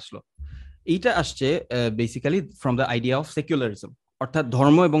কোত্থেকে আসলো, এইটা আসছে basically from the idea of secularism. অর্থাৎ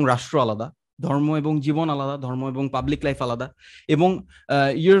ধর্ম এবং রাষ্ট্র আলাদা, ধর্ম এবং জীবন আলাদা, ধর্ম এবং পাবলিক লাইফ আলাদা, এবং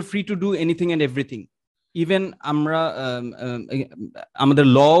you are free to do anything and everything. Even আমরা আমাদের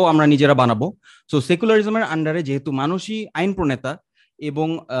ল আমরা নিজেরা বানাবো। সো সেকুলারিজমের আন্ডারে যেহেতু মানুষই আইন প্রণেতা, এবং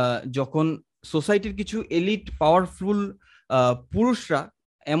যখন সোসাইটির কিছু এলিট পাওয়ারফুল পুরুষরা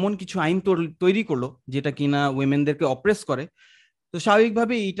এমন কিছু আইন তৈরি করলো যেটা কিনা উইমেনদেরকে অপ্রেস করে, তো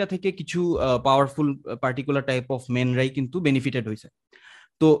স্বাভাবিকভাবে এইটা থেকে কিছু পাওয়ারফুল পার্টিকুলার টাইপ অফ মেনরাই কিন্তু বেনিফিটেড হয়েছে।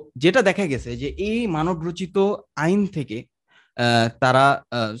 তো যেটা দেখা গেছে যে এই মানবরচিত আইন থেকে তারা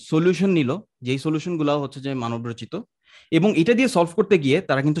সলিউশন নিল, যেই সলিউশন গুলো হচ্ছে যে মানবরচিত, এবং এটা দিয়ে সলভ করতে গিয়ে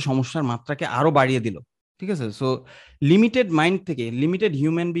তারা কিন্তু সমস্যার মাত্রাকে আরো বাড়িয়ে দিল। ঠিক আছে, সো লিমিটেড মাইন্ড থেকে, লিমিটেড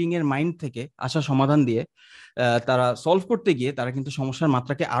হিউম্যান বিইং এর মাইন্ড থেকে আসা সমাধান দিয়ে তারা সলভ করতে গিয়ে তারা কিন্তু সমস্যার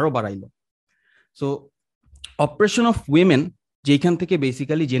মাত্রাকে আরো বাড়াইলো। সো অপারেশন অফ উইমেন যেখান থেকে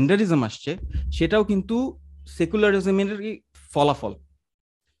বেসিক্যালি জেন্ডারিজম আসছে, সেটাও কিন্তু সেকুলারিজমের ফলাফল।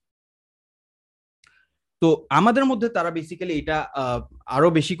 তো আমাদের মধ্যে তারা বেসিক্যালি এটা আরো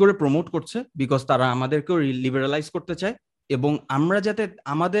বেশি করে প্রমোট করছে, বিকজ তারা আমাদেরকেও লিবারালাইজ করতে চায়, এবং আমরা যাতে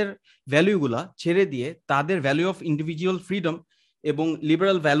আমাদের ভ্যালুগুলা ছেড়ে দিয়ে তাদের ভ্যালু অফ ইন্ডিভিজুয়াল ফ্রিডম এবং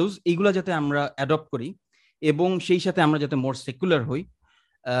লিবারাল ভ্যালুজ এইগুলা যাতে আমরা অ্যাডপ্ট করি, এবং সেই সাথে আমরা যাতে মোর সেকুলার হই,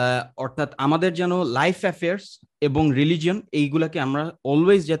 অর্থাৎ আমাদের যেন লাইফ অ্যাফেয়ার্স এবং রিলিজিয়ন এইগুলাকে আমরা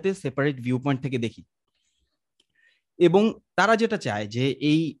অলওয়েজ যাতে সেপারেট ভিউ পয়েন্ট থেকে দেখি। এবং তারা যেটা চায় যে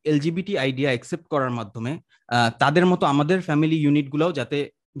এই এলজিবিটি আইডিয়া অ্যাকসেপ্ট করার মাধ্যমে তাদের মতো আমাদের ফ্যামিলি ইউনিটগুলোও যাতে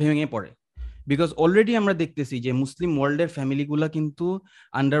ভেঙে পড়ে। বিকজ অলরেডি আমরা দেখতেছি যে মুসলিম ওয়ার্ল্ডের ফ্যামিলিগুলো কিন্তু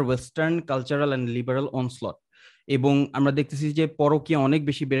under western cultural and liberal অনস্লট, এবং আমরা দেখতেছি যে পরকীয়া অনেক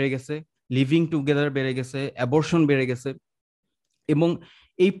বেশি বেড়ে গেছে, লিভিং টুগেদার বেড়ে গেছে, অ্যাবর্শন বেড়ে গেছে, এবং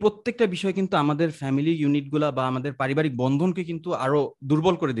এই প্রত্যেকটা বিষয় কিন্তু আমাদের ফ্যামিলি ইউনিটগুলা বা আমাদের পারিবারিক বন্ধনকে কিন্তু আরো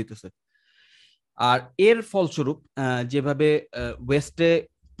দুর্বল করে দিতেছে। আর এর ফলস্বরূপ যেভাবে ওয়েস্টে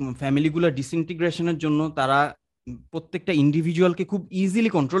ফ্যামিলিগুলো ডিসইন্টিগ্রেশনের জন্য তারা প্রত্যেকটা ইন্ডিভিজুয়ালকে খুব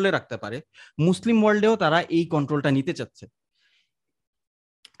ইজিলি কন্ট্রোলে রাখতে পারে, মুসলিম ওয়ার্ল্ডেও তারা এই কন্ট্রোলটা নিতে চাচ্ছে।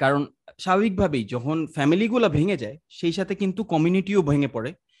 কারণ স্বাভাবিকভাবেই যখন ফ্যামিলিগুলো ভেঙে যায় সেই সাথে কিন্তু কমিউনিটিও ভেঙে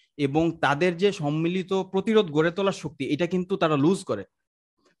পড়ে, এবং তাদের যে সম্মিলিত প্রতিরোধ গড়ে তোলার শক্তি এটা কিন্তু তারা লুজ করে।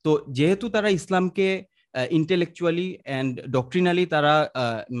 তো যেহেতু তারা ইসলামকে ইন্টেলেকচুয়ালি অ্যান্ড ডক্ট্রিনালি তারা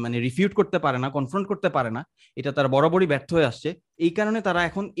মানে রিফিউট করতে পারে না, কনফ্রন্ট করতে পারে না, এটা তারা বরাবরই ব্যর্থ হয়ে আসছে, এই কারণে তারা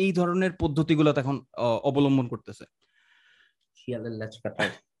এখন এই ধরনের পদ্ধতিগুলো এখন অবলম্বন করতেছে।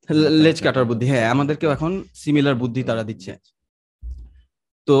 লেজ কাটার বুদ্ধি, হ্যাঁ, আমাদেরকেও এখন সিমিলার বুদ্ধি তারা দিচ্ছে।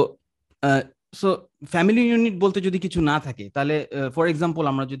 তো সো ফ্যামিলি ইউনিট বলতে যদি কিছু না থাকে, তাহলে ফর এক্সাম্পল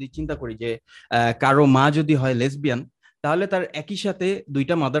আমরা যদি চিন্তা করি যে কারো মা যদি হয় লেসবিয়ান, তাহলে তার একই সাথে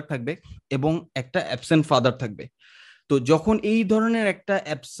দুইটা মাদার থাকবে এবং একটা অ্যাবসেন্ট ফাদার থাকবে। তো যখন এই ধরনের একটা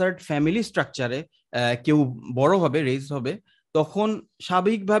অ্যাবসার্ড ফ্যামিলি স্ট্রাকচারে কেউ বড় হবে, রেজ হবে, তখন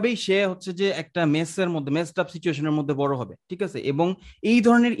স্বাভাবিকভাবেই সে হচ্ছে যে একটা মেসের মধ্যে, মেসড আপ সিচুয়েশনের মধ্যে বড় হবে, ঠিক আছে? এবং এই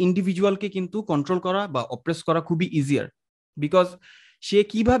ধরনের ইন্ডিভিজুয়ালকে কিন্তু কন্ট্রোল করা বা অপ্রেস করা খুবই ইজিয়ার, বিকজ সে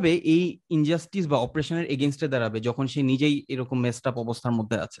কিভাবে এই ইনজাস্টিস বা অপারেশনের এগেইনস্টে দাঁড়াবে যখন সে নিজেই এরকম মেসড আপ অবস্থার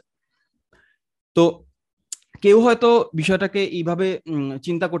মধ্যে আছে। তো কেউ হয়তো বিষয়টাকে এইভাবে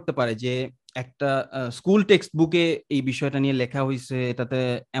চিন্তা করতে পারে যে একটা স্কুল টেক্সট বুকে এই বিষয়টা নিয়ে লেখা হয়েছে, এটাতে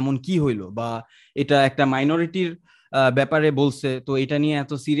এমন কি হইলো, বা এটা একটা মাইনরিটির ব্যাপারে বলছে, তো এটা নিয়ে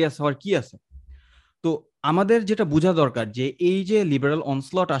এত সিরিয়াস হওয়ার কি আছে? তো আমাদের যেটা বোঝা দরকার যে এই যে লিবারাল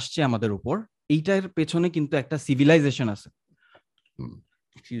অনস্লট আসছে আমাদের উপর, এইটার পেছনে কিন্তু একটা সিভিলাইজেশন আছে।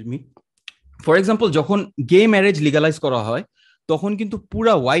 Excuse me. ফর এক্সাম্পল, যখন গে ম্যারেজ লিগালাইজ করা হয় তখন কিন্তু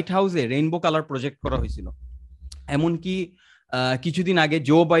পুরা হোয়াইট হাউসে রেইনবো কালার প্রজেক্ট করা হয়েছিল। এমনকি কিছুদিন আগে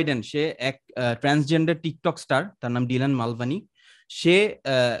জো বাইডেন, সে এক ট্রান্সজেন্ডার টিকটক স্টার, তার নাম ডিলান মালভানি, সে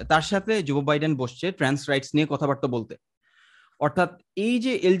তার সাথে জো বাইডেন বসছে ট্রান্স রাইটস নিয়ে কথাবার্তা বলতে। অর্থাৎ এই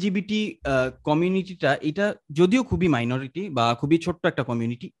যে এলজিবিটি কমিউনিটিটা, এটা যদিও খুবই মাইনরিটি বা খুবই ছোট্ট একটা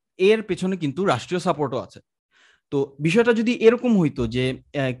কমিউনিটি, এর পেছনে কিন্তু রাষ্ট্রীয় সাপোর্টও আছে। তো বিষয়টা যদি এরকম হইতো যে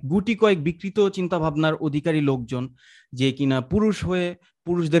গুটি কয়েক বিকৃত চিন্তা ভাবনার অধিকারী লোকজন যে কিনা পুরুষ হয়ে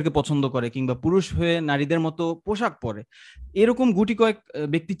পুরুষদেরকে পছন্দ করে কিংবা পুরুষ হয়ে নারীদের মতো পোশাক পরে, এরকম গুটি কয়েক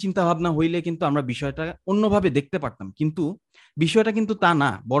ব্যক্তির চিন্তা ভাবনা হইলে কিন্তু আমরা বিষয়টা অন্যভাবে দেখতে পারতাম। কিন্তু বিষয়টা কিন্তু তা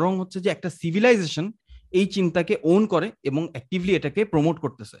না, বরং হচ্ছে যে একটা সিভিলাইজেশন এই চিন্তাকে ওন করে এবং অ্যাক্টিভলি এটাকে প্রমোট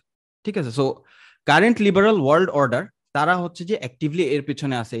করতেছে, ঠিক আছে? So current liberal world order, তারা হচ্ছে যে অ্যাক্টিভলি এর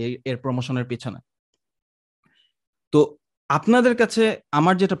পিছনে আছে, এর প্রমোশনের পিছনে। তো আপনাদের কাছে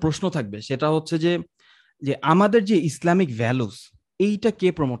আমার যেটা প্রশ্ন থাকবে সেটা হচ্ছে যে যে আমাদের যে ইসলামিক ভ্যালুস, এইটা কে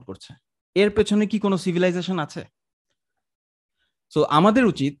প্রমোট করছে? এর পেছনে কি কোনো সিভিলাইজেশন আছে? সো আমাদের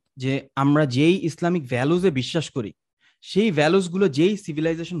উচিত যে আমরা যেই ইসলামিক ভ্যালুজে বিশ্বাস করি, সেই ভ্যালুসগুলো যেই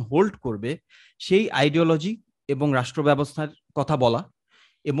সিভিলাইজেশন হোল্ড করবে, সেই আইডিওলজি এবং রাষ্ট্র ব্যবস্থার কথা বলা,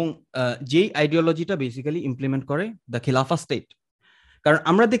 এবং যেই আইডিওলজিটা বেসিক্যালি ইমপ্লিমেন্ট করে দ্য খিলাফা স্টেট। কারণ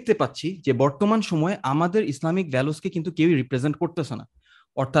আমরা দেখতে পাচ্ছি যে বর্তমান সময়ে আমাদের ইসলামিক ভ্যালুসকে কিন্তু কেউই রিপ্রেজেন্ট করতেছে না।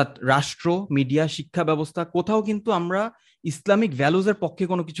 অর্থাৎ রাষ্ট্র, মিডিয়া, শিক্ষা ব্যবস্থা, কোথাও কিন্তু আমরা ইসলামিক ভ্যালুসের পক্ষে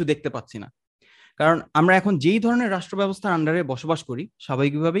কোনো কিছু দেখতে পাচ্ছি না। কারণ আমরা এখন যেই ধরনের রাষ্ট্র ব্যবস্থার আন্ডারে বসবাস করি,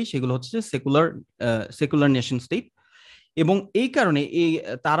 স্বাভাবিকভাবেই সেগুলো হচ্ছে সেকুলার নেশন স্টেট, এবং এই কারণে এই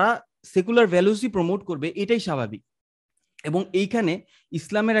তারা সেকুলার ভ্যালুসই প্রমোট করবে, এটাই স্বাভাবিক। এবং এইখানে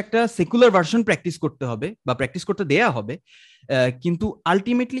ইসলামের একটা সেকুলার ভার্সন প্র্যাকটিস করতে হবে বা প্র্যাকটিস করতে দেয়া হবে, কিন্তু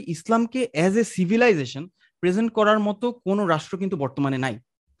আলটিমেটলি ইসলামকে অ্যাজ এ সিভিলাইজেশন প্রেজেন্ট করার মতো কোনো রাষ্ট্র কিন্তু বর্তমানে নাই।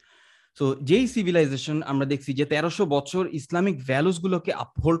 সো যেই সিভিলাইজেশন আমরা দেখছি যে 1300 বছর ইসলামিক ভ্যালুস গুলোকে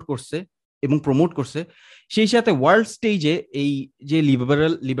আপহোল্ড করছে এবং প্রমোট করছে, সেই সাথে ওয়ার্ল্ড স্টেজে এই যে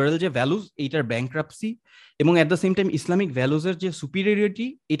লিবারাল যে ভ্যালুস, এইটার ব্যাংক্রাপসি এবং at the same time Islamic ভ্যালুসের যে সুপিরিয়রিটি,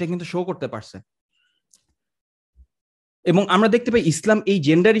 এটা কিন্তু শো করতে পারছে। এবং আমরা দেখতে পাই ইসলাম এই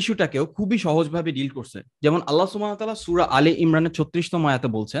জেন্ডার ইস্যুটাকেও খুবই সহজভাবে ডিল করছে। যেমন আল্লাহ সুবহানাহু ওয়া তাআলা সূরা আলে ইমরানের 36তম আয়াতে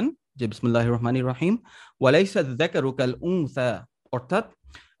বলছেন যে বিসমিল্লাহির রহমানির রহিম, ওয়ালাইসা যাকারু কাল উনসা, অর্থাৎ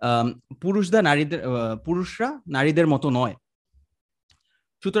পুরুষরা নারীদের মতো নয়।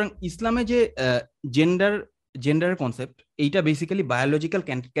 সুতরাং ইসলামে যে জেন্ডার জেন্ডারের কনসেপ্ট এইটা বেসিক্যালি বায়োলজিক্যাল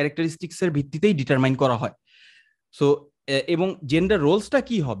ক্যারেক্টারিস্টিক্স এর ভিত্তিতেই ডিটারমাইন করা হয়। সো এবং জেন্ডার রোলসটা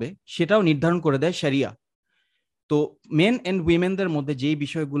কি হবে সেটাও নির্ধারণ করে দেয় শরিয়া। তো মেন এন্ড উইমেনদের মধ্যে যেই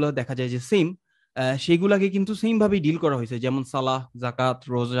বিষয়গুলো দেখা যায় যে সেম, সেগুলাকে কিন্তু সেম ভাবেই ডিল করা হয়েছে, যেমন সালাহ, জাকাত,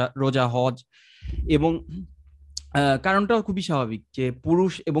 রোজা, হজ। এবং কারণটাও খুবই স্বাভাবিক যে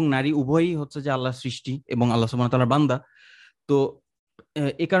পুরুষ এবং নারী উভয়ই হচ্ছে যে আল্লাহর সৃষ্টি এবং আল্লাহ সুবহানাহু ওয়া তাআলার বান্দা। তো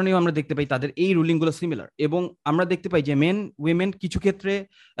এই কারণেও আমরা দেখতে পাই তাদের এই রুলিং গুলো সিমিলার, এবং আমরা দেখতে পাই যে মেন উইমেন কিছু ক্ষেত্রে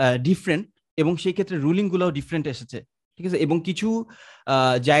ডিফারেন্ট, এবং সেই ক্ষেত্রে রুলিং গুলোও ডিফারেন্ট এসেছে, ঠিক আছে। এবং কিছু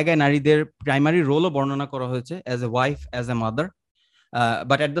জায়গায় নারীদের প্রাইমারি রোলও বর্ণনা করা হয়েছে as a wife, as a mother,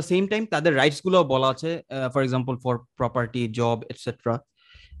 but at the same time তাদের রাইটস গুলো বলা আছে, for example for property, job, etcetera.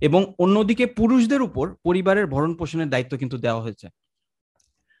 এবং অন্যদিকে পুরুষদের উপর পরিবারের ভরণ পোষণের দায়িত্ব কিন্তু দেওয়া হয়েছে।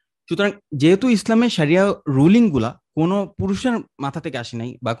 সুতরাং যেহেতু ইসলামের শরিয়া রুলিং গুলা কোনো পুরুষের মাথা থেকে আসে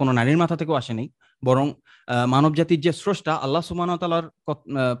নাই বা কোনো নারীর মাথা থেকেও আসে নাই, বরং মানব জাতির যে স্রষ্টা আল্লাহ সুবহানাহু ওয়া তাআলার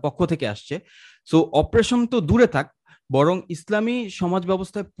পক্ষ থেকে আসছে। সো অপারেশন তো দূরে থাক, বরং ইসলামী সমাজ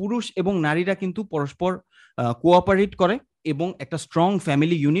ব্যবস্থায় পুরুষ এবং নারীরা কিন্তু পরস্পর কোঅপারেট করে এবং একটা স্ট্রং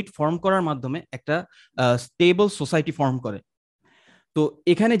ফ্যামিলি ইউনিট ফর্ম করার মাধ্যমে একটা স্টেবল সোসাইটি ফর্ম করে। তো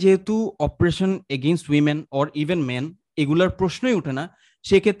এখানে যেহেতু oppression against women or even men এগুলার প্রশ্নই ওঠে না,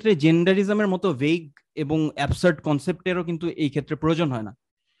 সেক্ষেত্রে জেন্ডারিজমের মতো ভেগ এবং অ্যাবসার্ড কনসেপ্টেরও কিন্তু এই ক্ষেত্রে প্রয়োজন হয় না।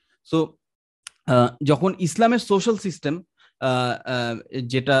 সো যখন ইসলামের সোশ্যাল সিস্টেম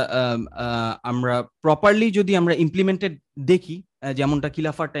যেটা আমরা প্রপারলি যদি আমরা ইমপ্লিমেন্টেড দেখি, যেমনটা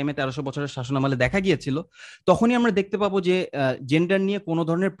খিলাফার টাইমে 1300 বছরের শাসনামলে দেখা গিয়েছিল, তখনই আমরা দেখতে পাবো যে জেন্ডার নিয়ে কোনো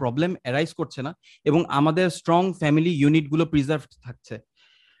ধরনের প্রবলেম অ্যারাইজ করছে না এবং আমাদের স্ট্রং ফ্যামিলি ইউনিটগুলো প্রিজার্ভ থাকছে।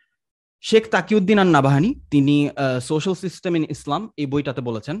 শেখ তাকিউদ্দিন আন নাবাহানি তিনি সোশ্যাল সিস্টেম ইন ইসলাম এই বইটাতে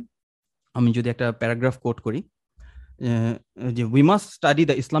বলেছেন, আমি যদি একটা প্যারাগ্রাফ কোট করি, যে we must study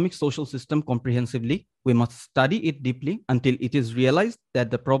the Islamic social system comprehensively. We must study it deeply until it is realized that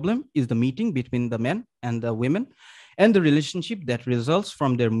the problem is the meeting between the men and the women and the relationship that results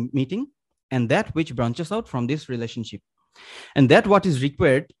from their meeting and that which branches out from this relationship. And that what is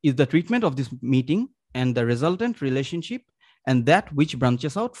required is the treatment of this meeting and the resultant relationship and that which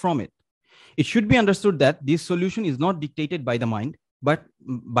branches out from it. It should be understood that this solution is not dictated by the mind, but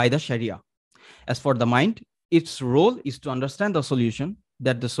by the Sharia. As for the mind, its role is to understand the solution,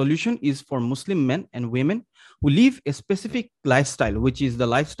 that the solution is for Muslim men and women who live a specific lifestyle, which is the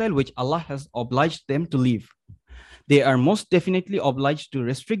lifestyle which Allah has obliged them to live. They are most definitely obliged to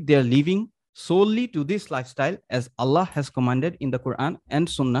restrict their living solely to this lifestyle as Allah has commanded in the Quran and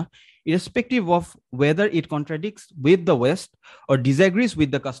Sunnah, irrespective of whether it contradicts with the West or disagrees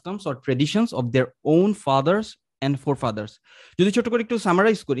with the customs or traditions of their own fathers and forefathers. যদি ছোট করে একটু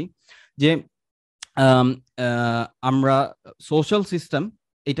summarize করি যে আমরা social system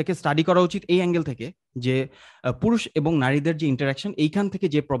এটাকে study করা উচিত এই অ্যাঙ্গেল থেকে যে পুরুষ এবং নারীদের যে ইন্টারাকশন এইখান থেকে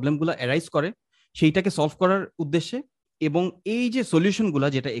যে প্রবলেমগুলো অ্যারাইজ করে সেইটাকে সলভ করার উদ্দেশ্যে, এবং এই যে সলিউশনগুলো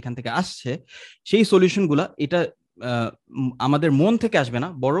যেটা এখান থেকে আসছে সেই সলিউশনগুলো এটা আমাদের মন থেকে আসবে না,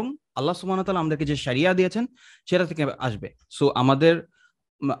 বরং আল্লাহ সুবহানাহু ওয়া তাআলা আমাদেরকে যে শরিয়া দিয়েছেন সেটা থেকে আসবে। সো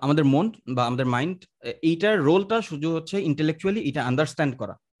আমাদের মন বা আমাদের মাইন্ড এইটার রোলটা শুধু হচ্ছে ইন্টেলেকচুয়ালি এটা আন্ডারস্ট্যান্ড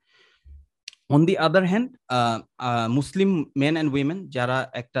করা। On the other hand Muslim men and women যারা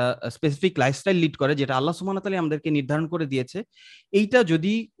একটা স্পেসিফিক লাইফস্টাইল লিড করে যেটা আল্লাহ সুবহানাহু ওয়া তাআলা আমাদেরকে নির্ধারণ করে দিয়েছে, এইটা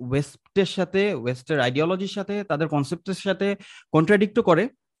যদি ওয়েস্টের সাথে, ওয়েস্টের আইডিওলজির সাথে, তাদের কনসেপ্টের সাথে কন্ট্রাডিক্ট করে,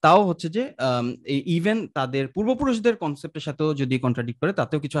 তাও হচ্ছে যে ইভেন তাদের পূর্বপুরুষদের কনসেপ্টের সাথেও যদি কন্ট্রাডিক্ট করে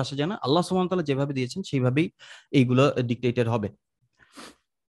তাতেও কিছু আসে যায় না। আল্লাহ সুবহানাহু ওয়া তাআলা যেভাবে দিয়েছেন সেইভাবেই এইগুলো ডিক্টেটেড হবে।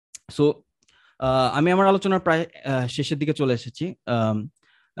 সো আমি আমার আলোচনার প্রায় শেষের দিকে চলে এসেছি।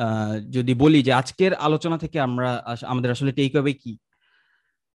 যদি বলি যে আজকের আলোচনা থেকে আমাদের আসলে টেক অ্যাওয়ে কি,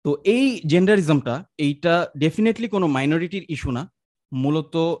 তো এই জেন্ডারিজমটা এইটা ডেফিনেটলি কোনো মাইনরিটির ইস্যু না,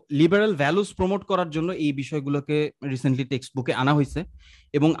 মূলত লিবারাল ভ্যালুস প্রমোট করার জন্য এই বিষয়গুলোকে রিসেন্টলি টেক্সট বুকে আনা হয়েছে।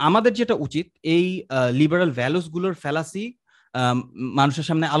 এবং আমাদের যেটা উচিত এই লিবারাল ভ্যালুস গুলোর ফ্যালাসি মানুষের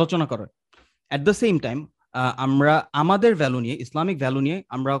সামনে আলোচনা করা। অ্যাট দ্য সেম টাইম আমরা আমাদের ভ্যালু নিয়ে, ইসলামিক ভ্যালু নিয়ে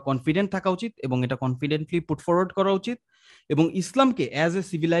আমরা কনফিডেন্ট থাকা উচিত এবং এটা কনফিডেন্টলি পুট ফরওয়ার্ড করা উচিত, এবং ইসলামকে as a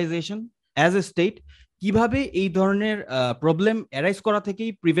civilization, as a state কিভাবে এই ধরনের প্রবলেম অ্যারাইজ করা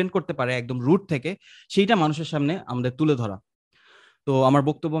থেকেই প্রিভেন্ট করতে পারে একদম রুট থেকে, সেইটা মানুষের সামনে আমাদের তুলে ধরা। তো আমার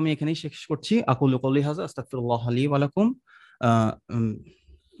বক্তব্য আমি এখানেই শেষ করছি। আকুলু কওলি হাযা আস্তাগফিরুল্লাহ লি ওয়া লাকুম,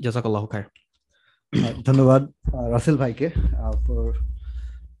 জাযাকাল্লাহু খায়র। ধন্যবাদ রাসেল ভাইকে ফর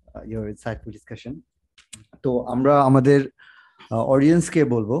ইওর ইনসাইটফুল ডিসকাশন। তো আমরা আমাদের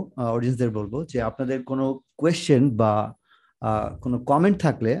অডিয়েন্সদের বলবো যে আপনাদের কোনো কোয়েশ্চেন বা কোনো কমেন্ট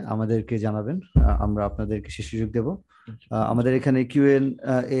থাকলে আমাদেরকে জানাবেন, আমরা আপনাদেরকে সে সুযোগ দেব। আমাদের এখানে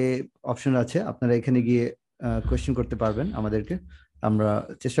কিউএনএ অপশন আছে, আপনারা এখানে গিয়ে কোয়েশ্চেন করতে পারবেন আমাদেরকে, আমরা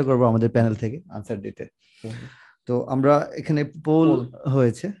চেষ্টা করব আমাদের প্যানেল থেকে আনসার দিতে। তো আমরা এখানে পোল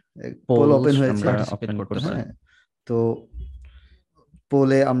হয়েছে, পোল ওপেন হয়েছে, হ্যাঁ, তো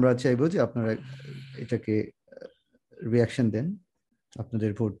পোলে আমরা চাইবো যে আপনারা এটাকে রিয়াকশন দেন আপনাদের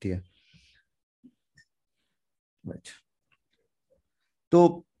ভোট দিয়ে। তো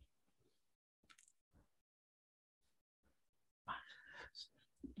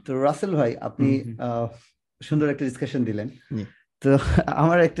তো রাসেল ভাই, আপনি সুন্দর একটা ডিসকাশন দিলেন। তো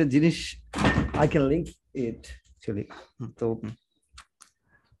আমার একটা জিনিস, I can link it actually. তো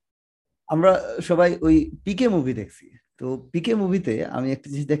আমরা সবাই ওই পিকে মুভি দেখছি, তো পিকে মুভিতে আমি একটা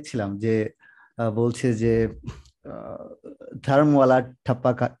জিনিস দেখছিলাম যে বলছে যে ধর্মওয়ালা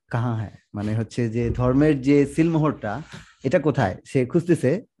ঠাপ্পা কাহা হ্যায়, মানে হচ্ছে যে ধর্মের যে সিলমোহরটা এটা কোথায় সে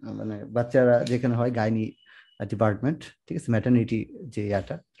খুঁজতেছে, মানে বাচ্চারা যেখানে হয় গাইনি ডিপার্টমেন্ট, ঠিক আছে, ম্যাটারনিটি যে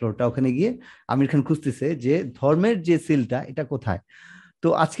ইয়াটা ফ্লোরটা, ওখানে গিয়ে আমির খান খুঁজতেছে যে ধর্মের যে সিলটা এটা কোথায়। তো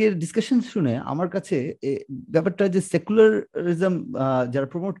আজকের ডিসকাশন শুনে আমার কাছে ব্যাপারটা যে সেকুলারিজম যারা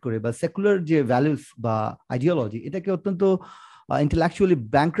প্রমোট করে বা সেকুলার যে ভ্যালুস বা আইডিওলজি, এটাকে অত্যন্ত intellectually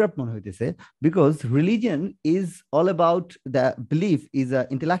bankrupt মনে হইতেছে, because religion is all about the belief is a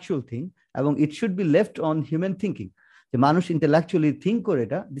intellectual thing, এবং it should be left on human thinking, যে মানুষ ইন্টেলেকচুয়ালি থিঙ্ক করে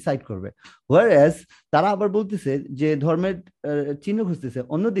এটা ডিসাইড করবে। হোয়ারএজ তারা আবার বলতেছে যে ধর্মের চিহ্ন খুঁজতেছে,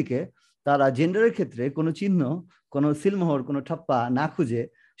 অন্যদিকে তারা জেন্ডারের ক্ষেত্রে কোনো চিহ্ন, কোনো সিলমোহর, কোনো ঠাপ্পা না খুঁজে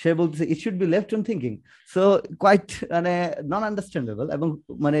সে বলতেছে it should be left on thinking. So quite মানে নন আন্ডারস্ট্যান্ডেবল, এবং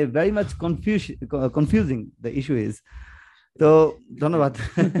মানে very much confusing the issue is. তো ধন্যবাদ।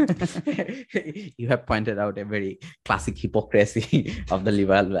 You have pointed out a very classic hypocrisy of the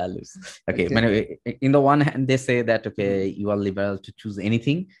liberal values. Okay, in the one hand they say that okay, you are liberal to choose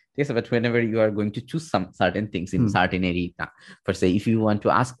anything, yes, but whenever you are going to choose some certain things in certain area, for say if you want to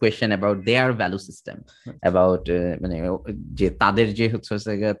ask question about their value system, about মানে যে তাদের যে হচ্ছে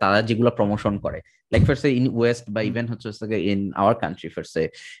তারা যেগুলো promotion করে, like for say in west বা even হচ্ছে in our country, for say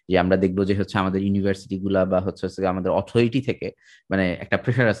যে আমরা দেখবো যে হচ্ছে আমাদের ইউনিভার্সিটি গুলা বা হচ্ছে আমাদের অথরিটি থেকে মানে একটা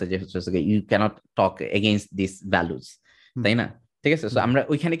প্রেশার আছে যে হচ্ছে you can't talk against this values, তাই না? ঠিক আছে, সো আমরা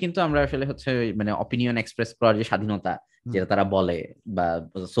ওইখানে কিন্তু আমরা আসলে হচ্ছে মানে অপিনিয়ন এক্সপ্রেস করার যে স্বাধীনতা যেটা তারা বলে বা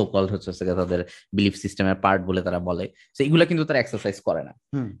সো কল্ড হচ্ছে তাদের বিলিফ সিস্টেমের পার্ট বলে তারা বলে, সো এগুলা কিন্তু তারা এক্সারসাইজ করে না।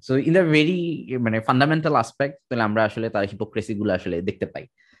 সো ইন দ্য ভেরি মানে ফান্ডামেন্টাল আসপেক্ট তাহলে আমরা আসলে তার হিপোক্রেসি গুলো আসলে দেখতে পাই।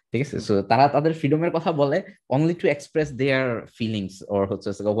 ঠিক আছে, সো তারা তাদের ফ্রিডমের কথা বলে only to express their feelings or হচ্ছে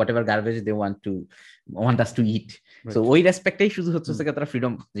whatever garbage they want us to eat. So ওই রেসপেক্টেই শুধু হচ্ছে তারা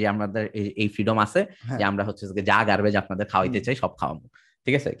ফ্রিডম, যে আমাদের এই ফ্রিডম আছে যে আমরা হচ্ছে যা গার্বেজ আপনাদের খাওয়াইতে চাই সব খাওয়াবো,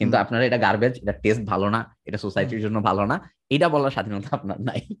 ঠিক আছে, কিন্তু আপনারা এটা গার্বেজ, এটা টেস্ট ভালো না, এটা সোসাইটির জন্য ভালো না, এটা বলার স্বাধীনতা আপনার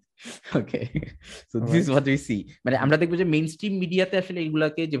নাই। Okay, so this is what we see. মানে আমরা দেখবো যে মেইন স্ট্রিম মিডিয়াতে আসলে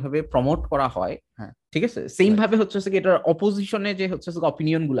এগুলাকে যেভাবে প্রমোট করা হয়, ঠিক আছে, সেম ভাবে হচ্ছে এটার অপোজিশনে যে হচ্ছে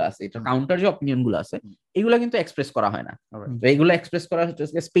অপিনিয়ন গুলো আছে, এটা কাউন্টার যে অপিনিয়ন গুলো আছে, এগুলা কিন্তু এক্সপ্রেস করা হয় না, এগুলো এক্সপ্রেস করা হচ্ছে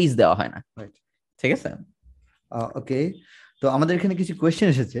স্পেস দেওয়া হয় না। ঠিক আছে, ওকে, তো আমাদের এখানে কিছু কোয়েশ্চেন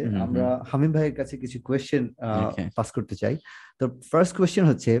এসেছে, আমরা হামিম ভাইয়ের কাছে কিছু কোয়েশ্চেন পাস করতে চাই। তো ফার্স্ট কোয়েশ্চেন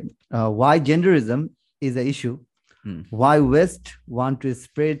হচ্ছে, why genderism is a issue, why West want to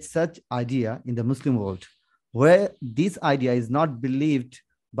spread such idea in the Muslim world where this idea is not believed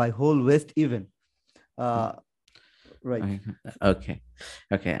by whole West even. Right. Okay.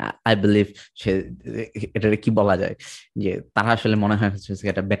 I believe এটা কি বলা যায় যে তারা আসলে মনে হয় হচ্ছে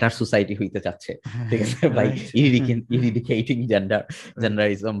একটা বেটার সোসাইটি হইতে চাচ্ছে, ঠিক আছে, বাই ইরিডিকেটিং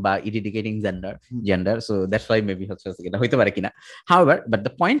জেন্ডারিজম বা eradicating gender, so that's why maybe হচ্ছে এটা হইতে পারে কিনা। However but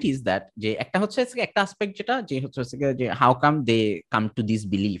the point is that যে একটা হচ্ছে একটা অ্যাসপেক্ট যেটা যে হচ্ছে যে how come they come to this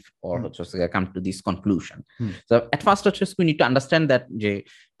belief or হচ্ছে come to this conclusion. So at first হচ্ছে we need to understand that যে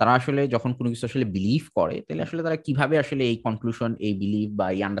তারা আসলে যখন কোনো কিছু আসলে বিলিভ করে তাহলে আসলে তারা কিভাবে আসলে এই কনক্লুশন, এই বিলিভ বা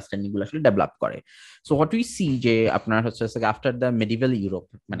এই আন্ডারস্ট্যান্ডিং গুলো আসলে ডেভেলপ করে। সো হোয়াট উই সি যে আপনার হচ্ছে আফটার দ্য মেডিভেল ইউরোপ,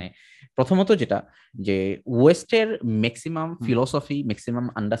 মানে প্রথমত যেটা যে ওয়েস্টের maximum philosophy, maximum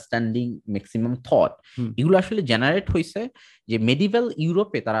understanding, maximum thought এগুলো আসলে জেনারেট হয়েছে যে মেডিভেল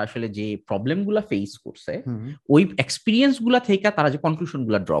ইউরোপে তারা আসলে যে প্রবলেম গুলা ফেস করছে ওই এক্সপিরিয়েন্স গুলা থেকে তারা যে কনক্লুশন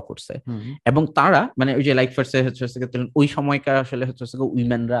গুলা ড্র করছে, এবং তারা মানে ওই যে লাইক ফার্স্ট হচ্ছে ওই সময়কার আসলে হচ্ছে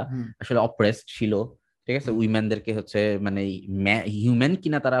উইমেনরা আসলে অপ্রেসড ছিল, ঠিক আছে, উইমেনদেরকে হচ্ছে মানে হিউম্যান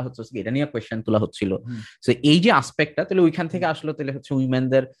কিনা তারা হচ্ছে এটা নিয়ে কোয়েশ্চেন তোলা হচ্ছিল। সো এই যে আসপেক্টটা তাহলে ওইখান থেকে আসলে তাহলে হচ্ছে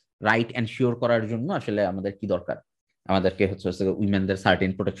উইমেনদের রাইট এনশিওর করার জন্য আসলে আমাদের কি দরকার, আমাদেরকে হচ্ছে উইমেনদের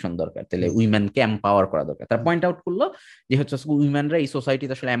সার্টেন প্রোটেকশন দরকার, তাহলে উইমেনকে এম্পাওয়ার করা দরকার। তারা পয়েন্ট আউট করলো যে হচ্ছে উইমেনরা এই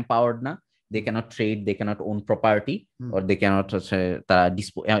সোসাইটিতে আসলে এম্পাওয়ার্ড না, they cannot trade, they cannot own property, or they cannot তারা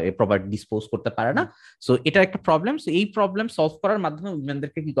প্রপার্টি ডিসপোজ করতে পারে না। সো এটা একটা প্রবলেম। সো এই প্রবলেম সলভ করার মাধ্যমে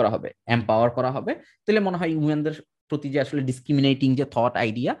উইমেনদেরকে কি করা হবে, এম্পাওয়ার করা হবে। তাহলে মনে হয় উইমেনদের প্রতি যে আসলে ডিসক্রিমিনেটিং যে থট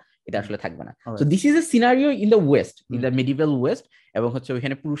আইডিয়া এটা আসলে থাকবে না। So this is A scenario in the West, in the medieval West. এবং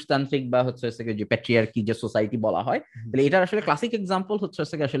ওইখানে পুরুষতান্ত্রিক বা যে প্যাট্রিয়ার্কি যে সোসাইটি বলা হয়, তাহলে এটার আসলে ক্লাসিক এক্সাম্পল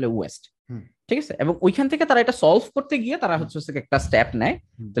আসলে ওয়েস্ট। ঠিক আছে, এবং ওইখান থেকে তারা এটা সলভ করতে গিয়ে তারা একটা স্টেপ নেয়,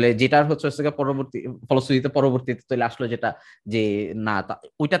 তাহলে যেটার পরবর্তীতে তাহলে আসলে যেটা যে না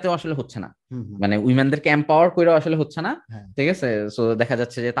ওইটাতেও আসলে হচ্ছে না, মানে উইমেনদেরকে এম্পাওয়ার করেও আসলে হচ্ছে না। ঠিক আছে, সো দেখা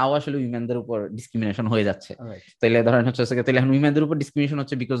যাচ্ছে যে তাও আসলে উইমেনদের উপর ডিসক্রিমিনেশন হয়ে যাচ্ছে। তাহলে ধরেন তাহলে এখন উইমেনদের উপর ডিসক্রিমিনেশন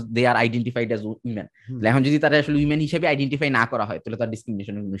হচ্ছে because they R identified as women. তাহলে এখন যদি তারা আসলে উইমেন হিসেবে আইডেন্টিফাই না করা হয় তাহলে তার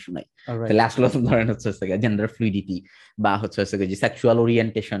ডিসক্রিমিনেশনের কোনো ইস্যু নাই। তাহলে আসলে ধরেন জেন্ডার ফ্লুইডিটি বা যে সেক্সুয়াল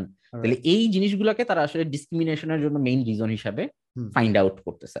ওরিয়েন্টেশন, তাহলে এই জিনিসগুলোকে তারা আসলে ডিসক্রিমিনেশনের জন্য মেইন রিজন হিসাবে ফাইন্ড আউট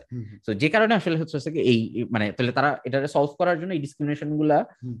করতেছে। তো যে কারণে আসলে এই মানে তাহলে তারা এটা সলভ করার জন্য এই ডিসক্রিমিনেশন গুলা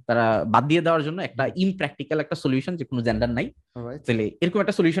তারা বাদ দিয়ে দেওয়ার জন্য একটা ইমপ্র্যাকটিক্যাল একটা সলিউশন, যে কোনো জেন্ডার নাই, তাহলে এরকম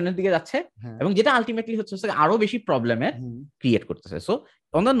একটা সলিউশনের দিকে যাচ্ছে, এবং যেটা আলটিমেটলি আরো বেশি প্রবলেমের ক্রিয়েট করতেছে। সো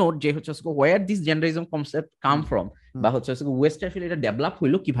অন দ্য নোট যে where this genderism concept come from, বা ওয়েস্টে আসলে এটা ডেভেলপ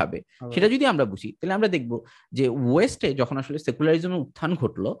হইলো কিভাবে, সেটা যদি আমরা বুঝি তাহলে আমরা দেখবো যে ওয়েস্টে যখন আসলে সেকুলারিজমের উত্থান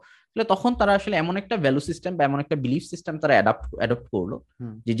ঘটলো, তাহলে তখন তারা আসলে এমন একটা ভ্যালু সিস্টেম বা এমন একটা বিলিফ সিস্টেম তারা অ্যাডপ্ট করলো,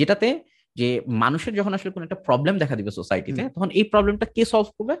 যে যেটাতে যে মানুষের যখন আসলে কোনো একটা প্রবলেম দেখা দিবে সোসাইটিতে, তখন এই প্রবলেমটা কে সলভ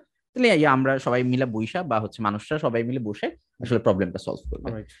করবে, তাহলে আমরা সবাই মিলে বইসা বা মানুষরা সবাই মিলে বসে আসলে প্রবলেমটা সলভ করবে।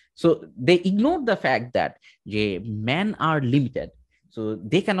 So they ignore the fact that যে man R limited, so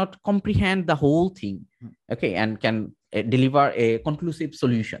they cannot comprehend the whole thing, okay, and can deliver a conclusive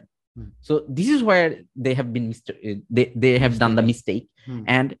solution. So this is where they have been they have done the mistake.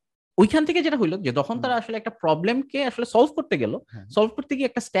 And ওইখান থেকে যেটা হইলো যে তখন তারা আসলে একটা প্রবলেমকে আসলে সলভ করতে গেল, সলভ করতে গিয়ে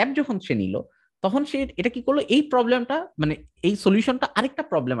একটা স্টেপ যখন সে নিল, তখন সে এটা কি করলো, এই প্রবলেমটা মানে এই সলিউশনটা আরেকটা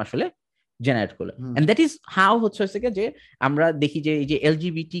প্রবলেম আসলে জেনারেট করলো। এন্ড দ্যাট ইজ হাউ যে আমরা দেখি যে এই যে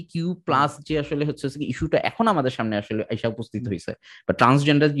LGBTQ+ যে আসলে ইস্যুটা এখন আমাদের সামনে আসলে এসে উপস্থিত হয়েছে, বা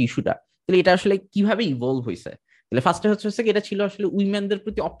ট্রান্সজেন্ডার যে ইস্যুটা, তাহলে এটা আসলে কিভাবে ইভলভ হয়েছে। তাহলে ফার্স্টে এটা ছিল আসলে উইমেনদের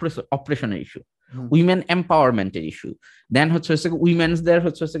প্রতি অপারেশনের ইস্যু, উইমেন এম্পাওয়ারমেন্টের ইস্যু, দেন উইমেনসদের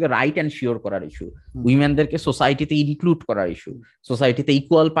রাইট এনশিওর করার ইস্যু, উইমেনদেরকে সোসাইটিতে ইনক্লুড করার ইস্যু, সোসাইটিতে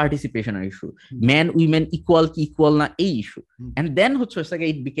equal পার্টিসিপেশনের issue, man women equal কি ইকুয়াল না এই issue. And then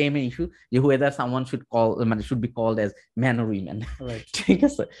it became A issue যে whether someone should be called as man or women, ঠিক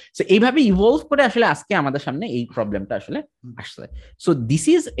আছে। সো এইভাবে ইভলভ করে আসলে আজকে আমাদের সামনে এই প্রবলেমটা আসলে আসছে। So this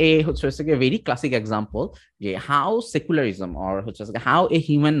is a very classic example যে how secularism or how a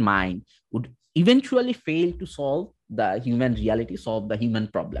human mind would eventually fail to solve the human reality, solve the human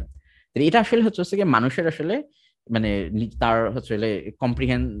problem. এটা আসলে মানুষের আসলে মানে তার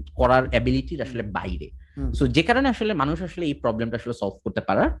কম্প্রিহেন্ড করার অ্যাবিলিটির আসলে বাইরে। সো যে কারণে আসলে মানুষ আসলে এই প্রবলেমটা আসলে সলভ করতে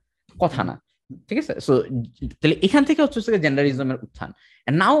পারার কথা না, ঠিক আছে। সো তাহলে এখান থেকে জেন্ডারিজমের উত্থান।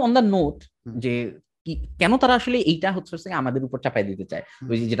 And now on the note যে কেন তারা আসলে এইটা আমাদের উপর চাপাই দিতে চায়,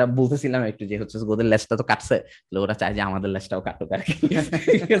 ওই যেটা বলতেছিলাম একটু যে ওদের লেজটা তো কাটছে, ওরা চায় যে আমাদের লেজটাও কাটুক আর কি,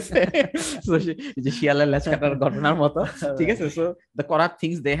 ঠিক আছে, যে শিয়ালের লেজ কাটার ঘটনার মতো, ঠিক আছে। So the corrupt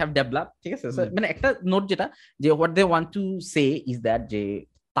things they have develop, ঠিক আছে। মানে একটা নোট যেটা যে what they want to say is that যে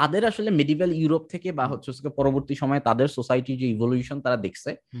তাদের আসলে মেডিভেল ইউরোপ থেকে বা পরবর্তী সময়ে তাদের সোসাইটির যে ইভলিউশন তারা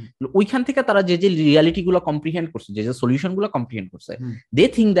দেখছে, ওইখান থেকে তারা যে রিয়ালিটি গুলো কম্প্রিহেন্ড করছে, যে সলিউশন গুলো কম্প্রিহেন্ড করছে, they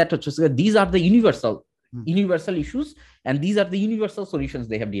think that these are the universal issues and these are the universal solutions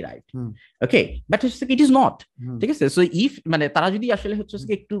they have derived. Okay, but it is not, ঠিক আছে। সো ইফ মানে তারা যদি আসলে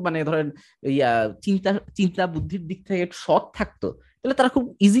একটু মানে ধরেন চিন্তা বুদ্ধির দিক থেকে একটু সৎ থাকতো, তাহলে তারা খুব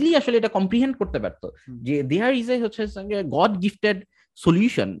ইজিলি আসলে এটা কম্প্রিহেন্ড করতে পারতো যে there is a god gifted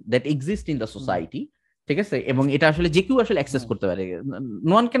solution that exists in the society, ঠিক আছে, এবং এটা আসলে যে কেউ আসলে অ্যাক্সেস করতে পারে।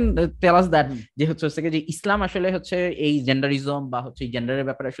 No one can tell us that যে যে ইসলাম আসলে এই জেন্ডারিজম বা এই জেন্ডারের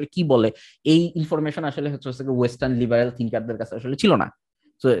ব্যাপারে আসলে কি বলে, এই ইনফরমেশন আসলে ওয়েস্টার্ন লিবারেল থিঙ্কারদের কাছে আসলে ছিল না।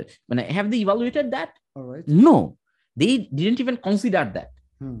 সো মানে have they evaluated that? No, they didn't even consider that,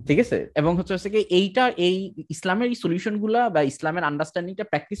 ঠিক আছে। এবং এইটা এই ইসলামের এই সলিউশন গুলা বা ইসলামের আন্ডারস্ট্যান্ডিংটা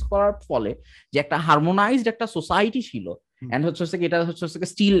প্র্যাকটিস করার ফলে যে একটা হারমোনাইজড একটা সোসাইটি ছিল, এন্ড এটা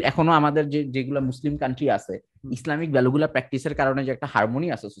স্টিল এখনো আমাদের যেগুলো মুসলিম কান্ট্রি আছে, ইসলামিক ভ্যালুগুলা প্র্যাকটিসের কারণে যে একটা হারমোনি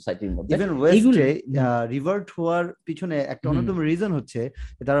আছে সোসাইটির মধ্যে, ইভেন ওয়েস্টে রিভার্ট হওয়ার পিছনে একটা অন্যতম রিজন হচ্ছে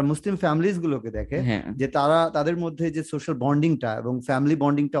তারা মুসলিম ফ্যামিলিজ গুলোকে দেখে যে তাদের মধ্যে যে সোশ্যাল বন্ডিংটা এবং ফ্যামিলি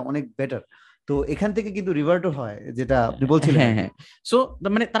বন্ডিংটা অনেক বেটার। তো এখান থেকে কিন্তু রিভার্টও হয়, যেটা আপনি বলছিলেন। হ্যাঁ, সো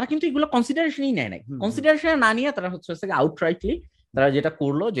মানে তারা কিন্তু এগুলো কনসিডারেশনই নেয় নাই। কনসিডারেশন না নিয়ে তারা আউটরাইটলি তারা যেটা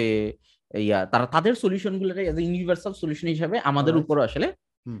করলো যে তারা তাদের সলিউশন গুলোকে ইউনিভার্সাল সলিউশন হিসেবে আমাদের উপর আসলে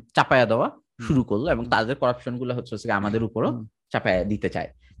চাপায়া দেওয়া শুরু করলো এবং তাদের করাপশন গুলো হচ্ছে আমাদের উপরও চাপায়া দিতে চায়,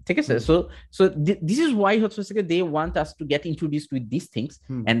 ঠিক আছে? সো দিস ইজ ওয়াই হচ্ছে দে want us to get introduced with this things,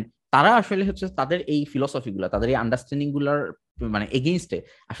 and তারা আসলে হচ্ছে তাদের এই ফিলসফি গুলা, তাদের এই আন্ডারস্ট্যান্ডিং গুলার মানে এগেইনস্টে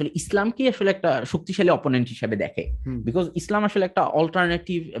আসলে ইসলামকে আসলে একটা শক্তিশালী অপোনেন্ট হিসেবে দেখে, বিকজ ইসলাম আসলে একটা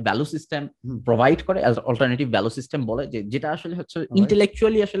অল্টারনেটিভ ভ্যালু সিস্টেম প্রোভাইড করে, অল্টারনেটিভ ভ্যালু সিস্টেম বলে যেটা আসলে হচ্ছে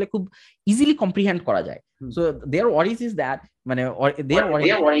ইন্টেলেকচুয়ালি আসলে খুব ইজিলি কম্প্রিহেন্ড করা যায়। So there worries is that মানে দেয়ার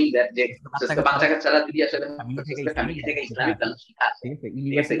ওয়ারিং দ্যাট যে বাচ্চা-কাচ্চারা যদি আসলে ফ্যামিলি থেকে ইসলামিক ভ্যালু শিখা আছে,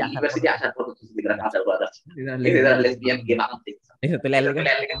 ইউনিভার্সিটি আসার পর হচ্ছে যেটা কালচার করা যাচ্ছে, এরা লেসবিয়ান গে বানান থেকে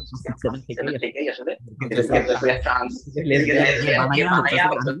থেকেই আসলে ট্রান্স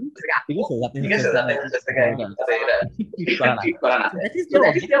ঠিক করা না,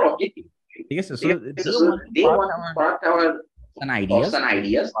 ঠিক আছে? So they want part our ideas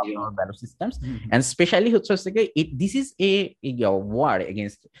our value systems, and especially হচ্ছে this is a war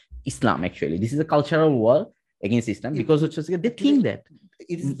against Islam. Actually this is a cultural war against Islam, because হচ্ছে they think that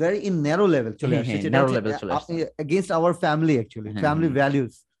it is very in narrow level চলে আসছে, narrow level চলে আসছে against our family, actually family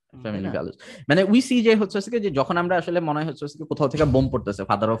values, family values. মানে we see যে হচ্ছে যে যখন আমরা আসলে মনে হয় হচ্ছে কোথাও থেকে বোম পড়তেছে,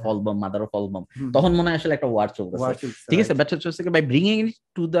 father of all bomb, mother of all bomb, তখন মনে হয় আসলে একটা ওয়ার চলতেছে, ঠিক আছে? বাট হচ্ছে by bringing it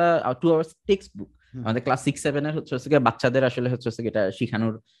to our textbook, আমাদের ক্লাস 6-7 এর হচ্ছে বাচ্চাদের আসলে হচ্ছে এটা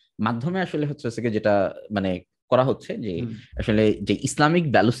শিখানোর মাধ্যমে আসলে হচ্ছে যেটা মানে করা হচ্ছে যে আসলে যে ইসলামিক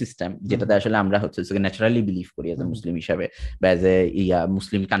ভ্যালু সিস্টেম, যেটাতে আসলে আমরা হচ্ছে ন্যাচারালি বিলিভ করি এজ এ মুসলিম হিসাবে, বা এজ এ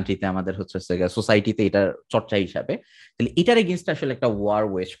মুসলিম কান্ট্রিতে আমাদের হচ্ছে সোসাইটিতে এটার চর্চা হিসাবে, তাহলে এটার এগেইনস্ট আসলে একটা ওয়ার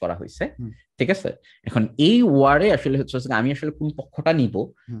ওয়েজ করা হয়েছে, ঠিক আছে? এখন এই ওয়ারে আসলে হচ্ছে আমি আসলে কোন পক্ষটা নিব,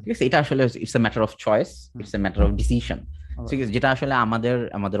 ঠিক আছে, এটা আসলে it's a matter of choice, it's a matter of decision, ঠিক আছে? যেটা আসলে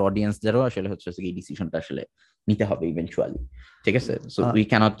আমাদের অডিয়েন্সদেরও আসলে হচ্ছে এই ডিসিশনটা আসলে নিতে হবে ইভেন্চুয়ালি, ঠিক আছে? So we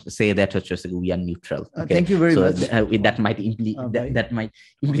can't say that হচ্ছে we are neutral. Thank you very much. that might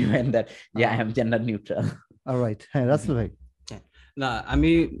imply that I am gender neutral. Alright, হ্যাঁ রাসেল ভাই। না,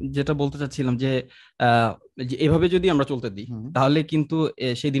 আমি যেটা বলতে চাচ্ছিলাম যে এভাবে যদি আমরা চলতে দিই তাহলে কিন্তু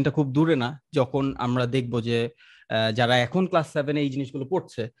সেই দিনটা খুব দূরে না যখন আমরা দেখবো যে যারা এখন ক্লাস 7 এই জিনিসগুলো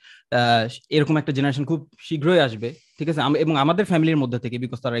পড়ছে, এরকম একটা জেনারেশন খুব শীঘ্রই আসবে, ঠিক আছে? এবং আমাদের ফ্যামিলির মধ্যে থেকে,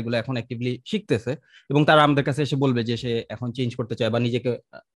 বিকজ তারা এগুলো এখন অ্যাক্টিভলি শিখতেছে, এবং তারা আমাদের কাছে এসে বলবে যে সে এখন চেঞ্জ করতে চায় বা নিজেকে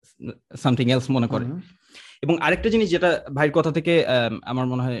সামথিং এলস মনে করে। এবং আরেকটা জিনিস যেটা ভাইয়ের কথা থেকে আমার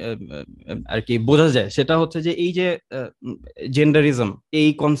মনে হয় আর কি বোঝা যায়, সেটা হচ্ছে যে এই যে জেন্ডারিজম এই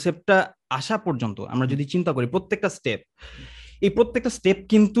কনসেপ্টটা আসা পর্যন্ত আমরা যদি চিন্তা করি প্রত্যেকটা স্টেপ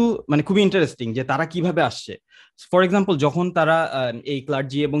কিন্তু মানে খুবই ইন্টারেস্টিং যে তারা কিভাবে আসছে। ফর এক্সাম্পল, যখন তারা এই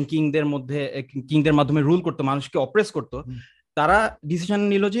ক্লার্জি এবং কিংদের মাধ্যমে রুল করতো, মানুষকে অপ্রেস করতো, তারা ডিসিশন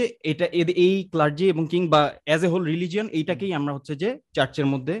নিল যে এটা এই ক্লার্জি এবং কিং বা অ্যাজ এ হোল রিলিজিয়ন এইটাকেই আমরা হচ্ছে যে চার্চের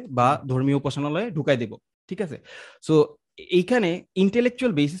মধ্যে বা ধর্মীয় উপাসনালয়ে ঢুকাই দেব, ঠিক আছে? সো এইখানে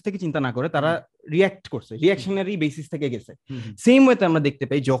ইন্টেলেকচুয়াল বেসিস থেকে চিন্তা না করে তারা রিয়াক্ট করছে, রিয়াকশনারি বেসিস থেকে গেছে। সেম ওয়েতে আমরা দেখতে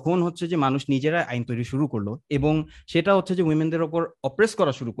পাই যখন হচ্ছে যে মানুষ নিজেরা আইন তৈরি শুরু করলো এবং সেটা হচ্ছে যে উইমেনদের ওপর অপ্রেস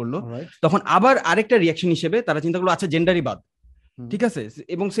করা শুরু করলো, তখন আবার আরেকটা রিয়াকশন হিসেবে তারা চিন্তা করলো আচ্ছা জেন্ডারই বাদ, ঠিক আছে?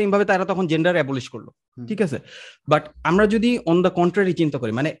 এবং সেম ভাবে তারা তখন জেন্ডার অ্যাবলিশ করলো, ঠিক আছে? বাট আমরা যদি অন দ্য কন্ট্রারি চিন্তা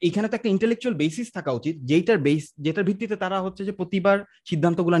করি, মানে এখানে তো একটা ইন্টেলেকচুয়াল বেসিস থাকা উচিত যেটার ভিত্তিতে তারা হচ্ছে যে প্রতিবার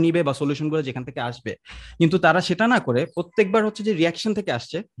সিদ্ধান্তগুলো নিবে বা সলিউশনগুলো যেখান থেকে আসবে, কিন্তু তারা সেটা না করে প্রত্যেকবার হচ্ছে যে রিয়াকশন থেকে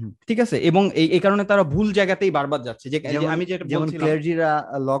আসছে, ঠিক আছে? এবং এই কারণে তারা ভুল জায়গাতেই বারবার যাচ্ছে। যে আমি যেটা যেমন ক্লেয়ার্জিরা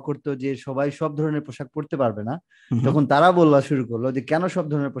ল করতো যে সবাই সব ধরনের পোশাক পরতে পারবে না, তখন তারা বলা শুরু করলো যে কেন সব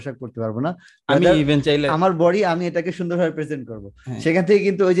ধরনের পোশাক পরতে পারবো না, আমি ইভেন চাইলে আমার বডি আমি এটাকে সুন্দরভাবে প্রেজেন্ট করবো। সেখান থেকে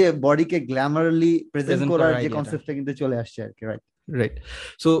কিন্তু ওই যে বডিকে গ্ল্যামারলি প্রেজেন্ট করার যে কনসেপ্টটা কিন্তু চলে আসছে আর কি, রাইট?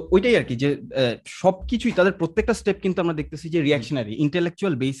 সো ওইটাই আর কি, যে সবকিছুই তাদের প্রত্যেকটা স্টেপ কিন্তু আমরা দেখতেছি যে রিয়াকশনারি,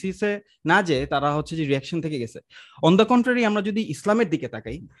 ইন্টেলেকচুয়াল বেসিসে না যে তারা হচ্ছে যে রিয়াকশন থেকে গেছে। অন দ্য কন্ট্রারি আমরা যদি ইসলামের দিকে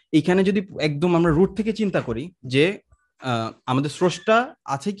তাকাই, এইখানে যদি একদম আমরা রুট থেকে চিন্তা করি যে আমাদের স্রষ্টা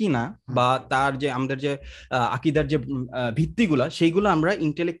আছে কি না, বা তার যে আমাদের যে আকীদার যে ভিত্তিগুলা সেইগুলো আমরা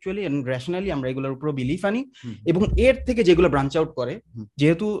ইন্টেলেকচুয়ালি এন্ড রেশনালি আমরা এগুলোর উপর বিলিফ আনি, এবং এর থেকে যেগুলো ব্রাঞ্চ আউট করে,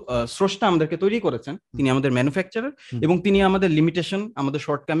 যেহেতু স্রষ্টা আমাদেরকে তৈরি করেছেন, তিনি আমাদের ম্যানুফ্যাকচারার এবং তিনি আমাদের লিমিটেশন, আমাদের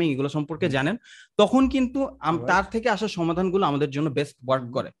শর্টকামিং এগুলো সম্পর্কে জানেন, তখন কিন্তু তার থেকে আসা সমাধানগুলো আমাদের জন্য বেস্ট ওয়ার্ক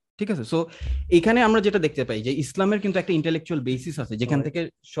করে, ঠিক আছে? সো এখানে আমরা যেটা দেখতে পাই যে ইসলামের কিন্তু একটা ইন্টেলেকচুয়াল বেসিস আছে যেখান থেকে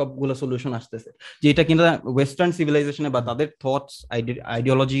সবগুলো সলিউশন আসতেছে, যে এটা কিন্তু ওয়েস্টার্ন সিভিলাইজেশনে বা তাদের থটস,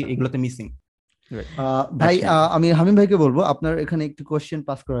 আইডিওলজি এগুলোতে মিসিং। ভাই আমি হামিম ভাইকে বলবো, আপনার এখানে একটু কোশ্চেন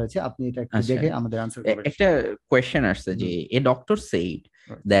পাস করা আছে, আপনি এটা একটু দেখে আমাদের আনসার করবেন। একটা কোশ্চেন আসছে যে a doctor said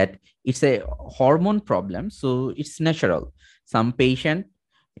that it's a hormone problem, so it's natural, some patient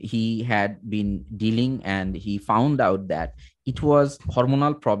he had been dealing, and he found out that it was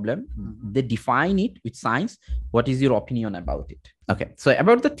hormonal problem. They define it with science. What is your opinion about it? Okay, so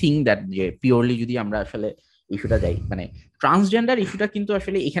about the thing that purely যদি আমরা আসলে ইস্যুটা যাই, মানে transgender ইস্যুটা কিন্তু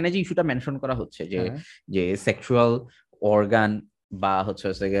আসলে এখানে যে ইস্যুটা মেনশন করা হচ্ছে যে যে সেক্সুয়াল অর্গান বা হচ্ছে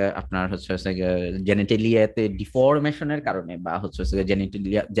আপনার হচ্ছে জেনেটেলিয়াতে ডিফরমেশনের কারণে বা হচ্ছে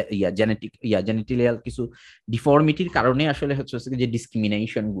জেনেটিলিয়াল কিছু ডিফর্মিটির কারণে আসলে হচ্ছে যে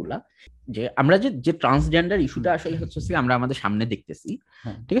ডিসক্রিমিনেশন গুলা, যে আমরা যে ট্রান্সজেন্ডার ইস্যুটা আসলে হচ্ছে আমরা আমাদের সামনে দেখতেছি,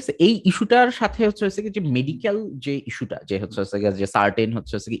 ঠিক আছে, এই ইস্যুটার সাথে হচ্ছে যে মেডিকেল যে ইস্যুটা যে হচ্ছে যে সার্টেন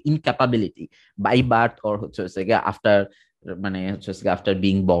হচ্ছে ইনক্যাপাবিলিটি বাই বার্থ অর হচ্ছে আফটার, মানে হচ্ছে আফটার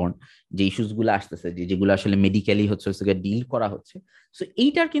বিং বর্ন যে ইস্যুস গুলো আসতেছে, যেগুলো আসলে মেডিকেলি হচ্ছে ডিল করা হচ্ছে, সো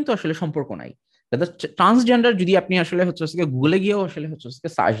এইটার কিন্তু আসলে সম্পর্ক নাই। ট্রান্সজেন্ডার যদি আপনি আসলে হচ্ছে গুগলে গিয়েও আসলে হচ্ছে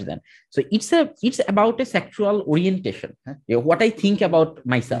search then, so it's about a sexual orientation, what I think about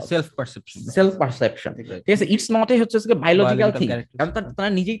myself, self perception, ঠিক আছে, ইটস নট এ হচ্ছে বায়োলজিক্যাল থিং, কারণ তারা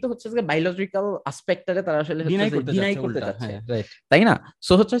নিজেই তো হচ্ছে বায়োলজিক্যাল অ্যাসপেক্টটারে তারা আসলে ডিনাই করতে চাচ্ছে, তাই না?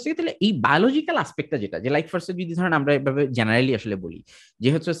 সো হচ্ছে তাহলে এই বায়োলজিক্যাল অ্যাসপেক্টটা যেটা, যে লাইক ফার্স্ট যদি ধরেন আমরা এভাবে জেনারেলি আসলে বলি যে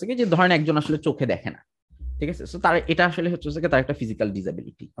হচ্ছে যে ধরেন একজন আসলে চোখে দেখে না, ঠিক আছে, সো তার এটা আসলে হচ্ছে তার একটা ফিজিক্যাল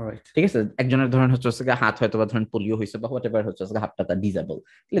ডিসেবিলিটি, ঠিক আছে, একজনের ধরেন হচ্ছে হাত হয়তো বা ধরেন পোলিও হয়েছে বা হোয়াটএভার হচ্ছে হাতটা তার ডিসেবল,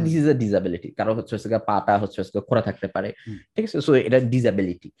 তাহলে দিস ইজ আ ডিসেবিলিটি। কারো হচ্ছে পাটা হচ্ছে খোড়া থাকতে পারে, ঠিক আছে, সো এটা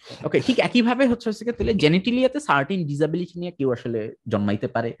ডিসেবিলিটি। ওকে, ঠিক একইভাবে হচ্ছে তাহলে জেনেটিলিয়াতে সার্টেন ডিসেবিলিটি নিয়ে কেউ আসলে জন্মাইতে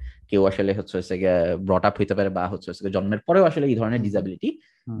পারে, কেউ আসলে হচ্ছে ব্রট আপ হইতে পারে, বা হচ্ছে জন্মের পরেও আসলে এই ধরনের ডিসেবিলিটি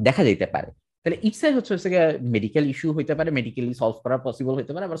দেখা যেতে পারে। তাহলে ইটসে হচ্ছে মেডিকেল ইস্যু হইতে পারে, মেডিকেলি সলভ করা পসিবল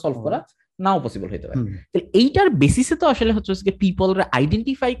হইতে পারে, আবার সলভ করা নাও পসিবল হইতে পারে। তাহলে এইটার বেসিসে তো আসলে হচ্ছে পিপলরা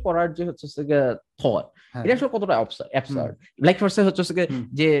আইডেন্টিফাই করার যে হচ্ছে থট, এটা আসলে কতটা অ্যাবসার্ড। লাইক ফার্স্টে হচ্ছে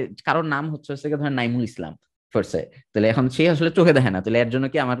যে কারোর নাম হচ্ছে ধরেন নাইমুল ইসলাম ফার্স্টে, তাহলে এখন সে আসলে চোখে দেখে না, তাহলে এর জন্য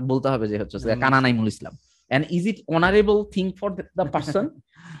কি আমার বলতে হবে যে হচ্ছে কানা Naimul Islam? And is it honorable thing for the person?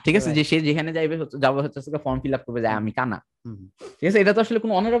 ঠিক আছে, যে সে যেখানে যাবে হচ্ছে ফর্ম ফিল আপ করবে যে আমি কানা, ঠিক আছে, এটা তো আসলে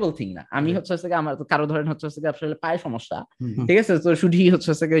কোনো অনারেবল থিং না। আমি হচ্ছে আমার কারো ধরেন হচ্ছে আসলে পায়ে সমস্যা, ঠিক আছে, তো শুড হি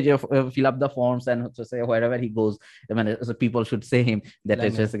হচ্ছে যে fill up the forms and হচ্ছে wherever he goes, মানে people should say him that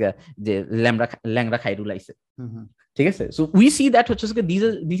হচ্ছে যে ল্যাংড়া খাইরুল আইছে, ঠিক আছে। সো উই সি দ্যাট হচ্ছে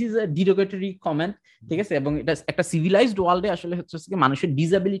দিস ইজ আ ডিরোগেটরি কমেন্ট, ঠিক আছে, এবং এটা একটা সিভিলাইজড ওয়ার্ল্ডে আসলে হচ্ছে মানুষের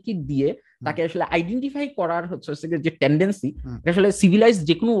ডিসএবিলিটি দিয়ে তাকে আসলে আইডেন্টিফাই করার হচ্ছে যে টেন্ডেন্সি, আসলে সিভিলাইজড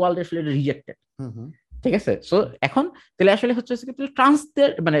যে কোনো ওয়ার্ল্ডে আসলে রিজেক্টেড, ঠিক আছে। সো এখন তাহলে আসলে হচ্ছে ট্রান্সদের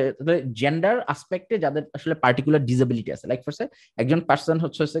মানে জেন্ডার আসপেক্টে যাদের আসলে পার্টিকুলার ডিসএবিলিটি আছে, লাইক ফার্স্ট একজন পার্সন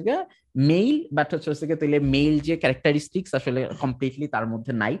হচ্ছে মেল, বাট হচ্ছে তাহলে মেল যে ক্যারেক্টারিস্টিক্স আসলে কমপ্লিটলি তার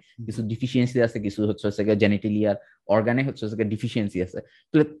মধ্যে নাই, কিছু ডিফিসিয়েন্সি আছে, কিছু হচ্ছে জেনেটিলিয়ার অর্গানে হচ্ছে ডিফিসিয়েন্সি আছে,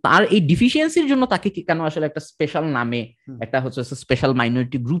 তাহলে তার এই ডিফিসিয়েন্সির জন্য তাকে কেন আসলে একটা স্পেশাল নামে একটা হচ্ছে স্পেশাল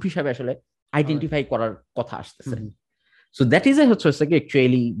মাইনরিটি গ্রুপ হিসাবে আসলে আইডেন্টিফাই করার কথা আসতেছে। So that is a হচ্ছে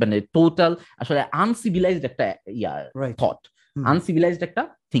actually মানে টোটাল আসলে আনসিভিলাইজড একটা থট, আনসিভিলাইজড একটা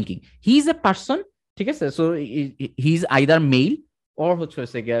thinking. He is a person, ঠিক আছে, so he is either male or হচ্ছে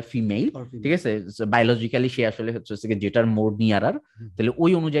ফিমেল, ঠিক আছে, বায়োলজিক্যালি সে আসলে হচ্ছে যেটার মোর নিয়ারার, তাহলে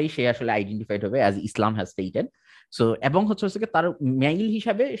ওই অনুযায়ী সে আসলে আইডেন্টিফাইড হবে as Islam has stated. So এবং হচ্ছে তার মেইল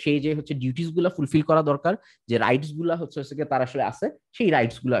হিসাবে সেই যে হচ্ছে ডিউটিস গুলা ফুলফিল করা দরকার, যে রাইটস গুলা হচ্ছে তার আসলে আছে, সেই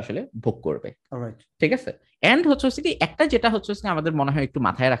রাইটস গুলো আসলে ভোগ করবে, ঠিক আছে। এন্ড হচ্ছে একটা যেটা হচ্ছে আমাদের মনে হয় একটু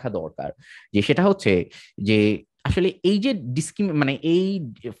মাথায় রাখা দরকার, যে সেটা হচ্ছে যে আসলে এই যে মানে এই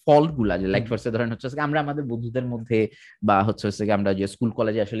ফল্ট গুলা, যে লাইক ফার্স্টে ধরেন হচ্ছে আমরা আমাদের বন্ধুদের মধ্যে বা হচ্ছে আমরা যে স্কুল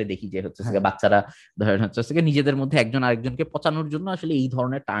কলেজে আসলে দেখি যে হচ্ছে বাচ্চারা ধরেন হচ্ছে নিজেদের মধ্যে একজন আরেকজনকে পচানোর জন্য আসলে এই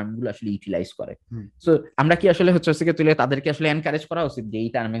ধরনের টার্ম গুলো আসলে ইউটিলাইজ করে। সো আমরা কি আসলে হচ্ছে তুলে তাদেরকে আসলে এনকারেজ করা উচিত যে এই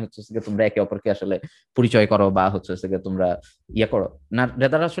টার্মে হচ্ছে তোমরা একে অপরকে আসলে পরিচয় করো বা হচ্ছে তোমরা করো না,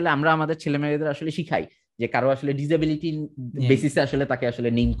 রেদার আসলে আমরা আমাদের ছেলে মেয়েদের আসলে শিখাই যে কারো আসলে ডিসেবিলিটি বেসিসে আসলে তাকে আসলে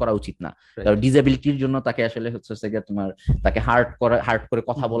নেম করা উচিত না, কারণ ডিসেবিলিটির জন্য তাকে আসলে হচ্ছে তোমার তাকে হার্ট করে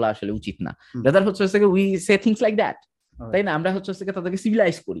কথা বলা আসলে উচিত না। রেদার হচ্ছে we say things like that, তাই না? আমরা হচ্ছে তাদেরকে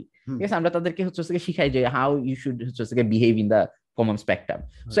সিভিলাইজ করি, ঠিক আছে, আমরা তাদেরকে হচ্ছে শিখাই যে হাউ ইউ শুড হচ্ছে behave in the common spectrum.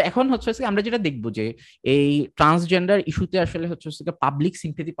 So এখন হচ্ছে আমরা যেটা দেখবো যে এই ট্রান্সজেন্ডার ইস্যুতে আসলে হচ্ছে পাবলিক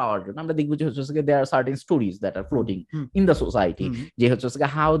সিম্পেথি পাওয়ার জন্য আমরা দেখবো যে হচ্ছে there are certain stories that are floating in the society, যে হচ্ছে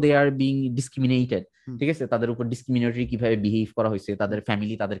how they are being discriminated, ঠিক আছে, তাদের উপর ডিসক্রিমিনেটরি কিভাবে বিহেভ করা হয়েছে, তাদের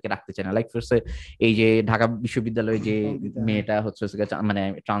ফ্যামিলি তাদেরকে রাখতে চায় না। লাইক ফার্স্ট এই যে ঢাকা বিশ্ববিদ্যালয়ে যে মেয়েটা হচ্ছে মানে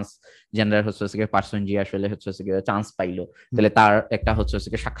ট্রান্সজেন্ডার হচ্ছে পার্সন যে আসলে হচ্ছে চান্স পাইলো, তাহলে তার একটা হচ্ছে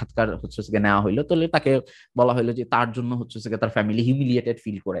সাক্ষাৎকার হচ্ছে নেওয়া হইলো, তাহলে তাকে বলা হইলো যে তার জন্য হচ্ছে তার ফ্যামিলি ফ্যামিলি হিউমিলিয়েটেড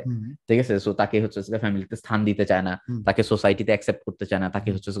ফিল করে, ঠিক আছে, সো তাকে হচ্ছে ফ্যামিলিতে স্থান দিতে চায় না, তাকে সোসাইটিতে অ্যাকসেপ্ট করতে চায় না, তাকে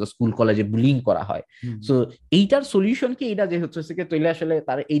হচ্ছে স্কুল কলেজে বুলিং করা হয়। সো এইটার সলিউশন কি এটা যে হচ্ছে তৈলে আসলে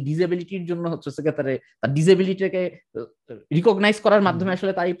তার এই ডিসেবিলিটির জন্য হচ্ছে তার ডিসেবিলিটিকে রিকগনাইজ করার মাধ্যমে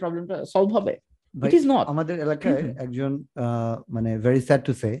আসলে তার এই প্রবলেমটা সলভ হবে? It is not. আমাদের এলাকায় একজন মানে ভেরি স্যাড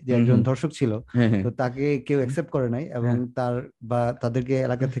টু সে যে একজন ধর্ষক ছিল, তো তাকে কেউ অ্যাকসেপ্ট করে নাই এবং তাদেরকে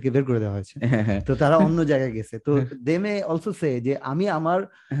এলাকা থেকে বের করে দেওয়া হয়েছে, তো তারা অন্য জায়গায় গেছে। তো দে মে অলসো সে যে আমি আমার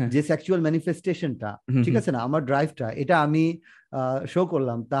যে সেক্সুয়াল ম্যানিফেস্টেশনটা, ঠিক আছে না, আমার ড্রাইভটা, এটা আমি শো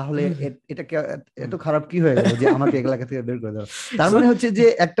করলাম, তাহলে এটা এত খারাপ কি হয়ে গেল যে আমাকে এলাকা থেকে বের করে দেওয়া? তার মানে হচ্ছে যে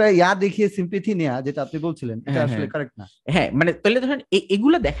একটা দেখিয়ে সিম্পেথি নেওয়া, যেটা আপনি বলছিলেন, এটা আসলে কারেক্ট না। হ্যাঁ, মানে তাহলে ধরেন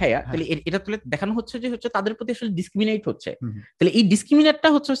এগুলা দেখায়, তাহলে এটা তাহলে দেখানো হচ্ছে যে তাদের প্রতি আসলে ডিসক্রিমিনেট হচ্ছে। তাহলে এই ডিসক্রিমিনেটটা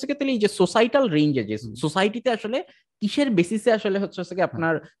হচ্ছে তাহলে এই যে সোসাইটাল রেঞ্জে, যে সোসাইটিতে আসলে কিসের বেসিসে আসলে হচ্ছে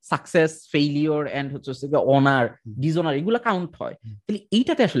আপনার সাকসেস, ফেইলিওর এন্ড হচ্ছে অনার, ডিসঅনার, এগুলা কাউন্ট হয়, তাহলে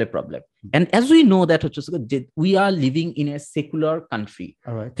এইটাতে আসলে problem. And as we know that we are living in a secular country,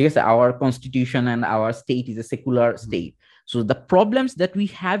 ঠিক আছে, our constitution and our state is a secular state. So the problems that we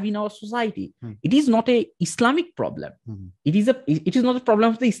have in our society, it is not a Islamic problem. It is not a problem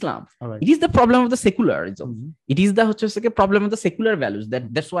of the Islam. It is the problem of the secularism. It is the problem of the secular values.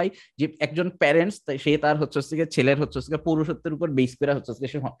 That's why যে একজন parents সে তার ছেলের পৌরুষত্বের উপর base করে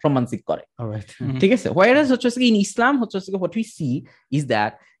সে সম্মান sick করে, ঠিক আছে। Whereas in Islam what we see is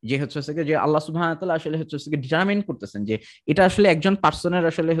that যে যে আল্লাহ সুবহানাহু ওয়া তাআলা আসলে ডিটারমাইন করতেছেন যে এটা আসলে একজন পার্সনের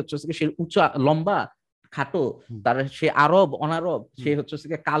আসলে সে উঁচা লম্বা খাটো, তার সে আরব অনারব, সে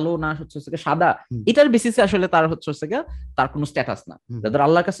কালো না সাদা, এটার বেসিসে আসলে তার তার কোনো স্ট্যাটাস না।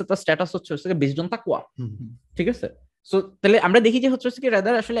 আল্লাহর কাছে তার স্ট্যাটাস বেসড অন তাকওয়া, ঠিক আছে। সো তাহলে আমরা দেখি যে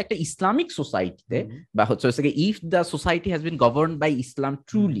রাদার আসলে একটা ইসলামিক সোসাইটিতে বা if the society has been governed by Islam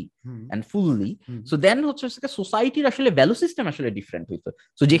truly and fully, so then সোসাইটির আসলে ভ্যালু সিস্টেম আসলে ডিফারেন্ট হইতো।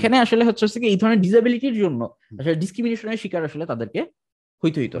 সো যেখানে আসলে এই ধরনের ডিসেবিলিটির জন্য আসলে ডিসক্রিমিনেশনের শিকার আসলে তাদেরকে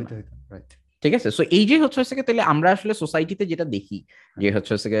হইতো না, ঠিক আছে। সো এই যে তাহলে আমরা আসলে সোসাইটিতে যেটা দেখি যে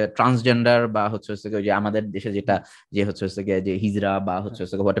ট্রান্সজেন্ডার বা যে আমাদের দেশে যেটা যে যে হিজরা বা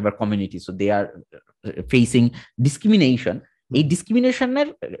whatever community, so they are facing discrimination. এই ডিসক্রিমিনেশনের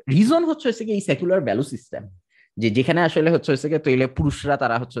রিজন এই সেকুলার ভ্যালু সিস্টেম, যে যেখানে আসলে তৈলে পুরুষরা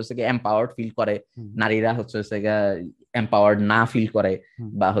তারা এম্পাওয়ার্ড ফিল করে, নারীরা এম্পাওয়ার্ড না ফিল করে,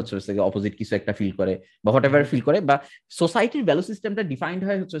 বা অপোজিট কিছু একটা ফিল করে, বা হোয়াট এভার ফিল করে, বা সোসাইটির ভ্যালু সিস্টেমটা ডিফাইন্ড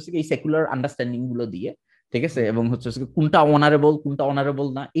হয় এই সেকুলার আন্ডারস্ট্যান্ডিং গুলো দিয়ে, ঠিক আছে। এবং কোনটা অনারেবল কোনটা অনারেবল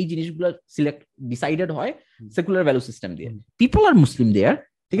না, এই জিনিসগুলো ডিসাইডেড হয় সেকুলার ভ্যালু সিস্টেম দিয়ে। পিপল আর মুসলিম দেয়ার,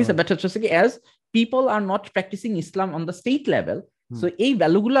 ঠিক আছে, but as people are not practising Islam on the state level, so এই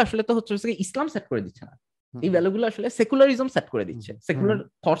ভ্যালুগুলো আসলে তো ইসলাম সেট করে দিচ্ছে না, এই ভ্যালুগুলো আসলে সেকুলারিজম সেট করে দিচ্ছে, সেকুলার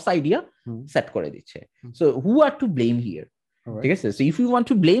থটস আইডিয়া সেট করে দিচ্ছে। So who R to blame here, ঠিক আছে। So if you want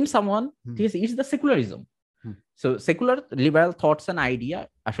to blame someone, ঠিক আছে, it's the secularism. So secular liberal thoughts and idea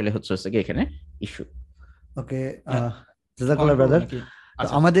আসলে এখানে ইস্যু। ওকে, জাযাকাল্লাহ ব্রাদার।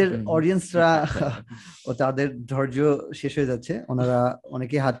 আমাদের অডিয়েন্সরা ও তাদের ধৈর্য শেষ হয়ে যাচ্ছে, ওনারা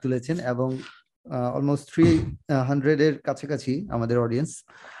অনেকেই হাত তুলেছেন এবং অলমোস্ট 300 এর কাছাকাছি আমাদের অডিয়েন্স,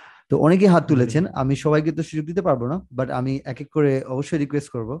 তো অনেকেই হাত তুলেছেন। আমি সবাইকে তো সুযোগ দিতে পারবো না, বাট আমি এক এক করে অবশ্যই রিকোয়েস্ট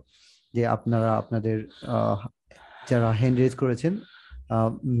করব যে আপনারা আপনাদের যারা হ্যান্ড রেজ করেছেন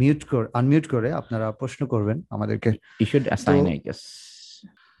আনমিউট করে আপনারা প্রশ্ন করবেন আমাদেরকে।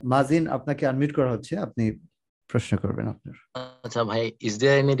 মাজিন, আপনাকে আনমিউট করা হচ্ছে, আপনি প্রশ্ন করবেন আপনার। আচ্ছা ভাই, is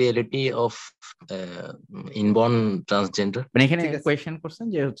there any reality of inborn transgender? মানে এখানে কোয়েশ্চেন করছেন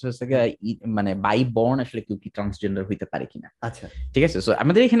যে মানে বাই বর্ন আসলে কেউ কি ট্রান্সজেন্ডার হইতে পারে কিনা। আচ্ছা, ঠিক আছে। সো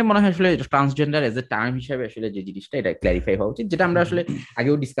আমাদের এখানে মনে হয় আসলে ট্রান্সজেন্ডার এজ এ টার্ম হিসেবে আসলে যে জিনিসটা, এটা ক্ল্যারিফাই হওয়া উচিত, যেটা আমরা আসলে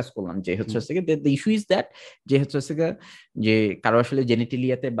আগেও ডিসকাস করলাম, যে দ্য ইস্যু ইজ দ্যাট যে যে কারো আসলে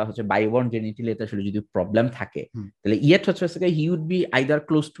জেনিটালিয়াতে বা বাই বর্ন জেনিটালিয়াতে আসলে যদি প্রবলেম থাকে, তাহলে yet he would be either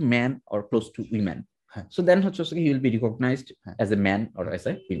close to man or close two women. So then he will be recognized as a man or as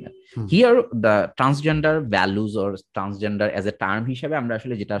a female. Here the transgender values or transgender as a term হিসেবে আমরা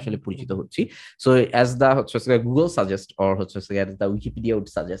আসলে যেটা আসলে পরিচিত হচ্ছি, so as the Google suggest or as the Wikipedia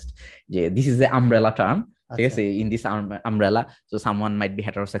would suggest, যে this is the umbrella term. ঠিক আছে, in this umbrella, so someone might be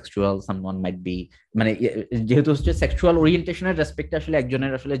heterosexual, someone might be, মানে যেহেতু সেক্সুয়াল ওরিয়েন্টেশনের রেসপেক্টে আসলে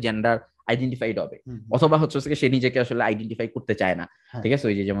একজনের আসলে জেন্ডার আইডেন্টিফাইড হবে, অথবা সে নিজেকে আসলে আইডেন্টিফাই করতে চায় না। ঠিক আছে,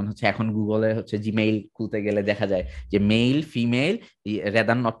 ওই যে যেমন এখন গুগলে জিমেইল খুলতে গেলে দেখা যায় যে male female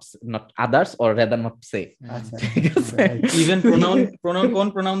rather not others or rather not সে। ঠিক আছে, ইভেন প্রোনাউন কোন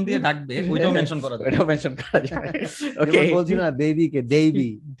প্রোনাউন দিয়ে ডাকবে ওইটাও মেনশন করা যায়, ওইটাও মেনশন করা যায়। ওকে, বলছি না বেবি কে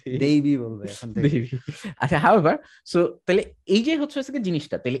দেবি বলবে এখন থেকে। আচ্ছা, হাউএভার, সো তাহলে এই যে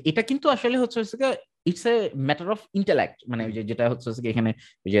জিনিসটা, তাহলে এটা কিন্তু আসলে it's a matter of intellect, মানে যেটা হচ্ছে এখানে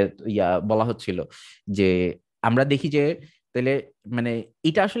যে বলা হচ্ছিল যে আমরা দেখি যে তাহলে মানে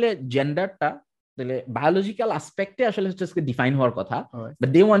এটা আসলে জেন্ডারটা তাহলে বায়োলজিক্যাল আসপেক্টে আসলে হচ্ছে ডিফাইন হওয়ার কথা, but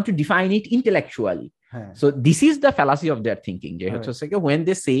they want to define it intellectually. So this is the fallacy of their thinking, যে হচ্ছে when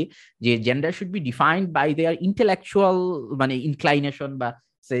they say যে gender should be defined by their intellectual মানে inclination বা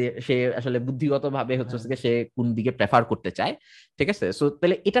সে আসলে বুদ্ধিগতভাবে হচ্ছে সে কোন দিকে প্রেফার করতে চায়, ঠিক আছে। সো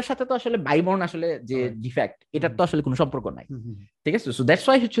তাহলে এটার সাথে তো আসলে বাইবর্ন আসলে যে ডিফেক্ট এটার তো আসলে কোনো সম্পর্ক নাই, ঠিক আছে। সো দ্যাটস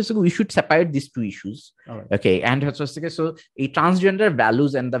ওয়াই হচ্ছে we should separate this two issues, okay. And হচ্ছে সো এই transgender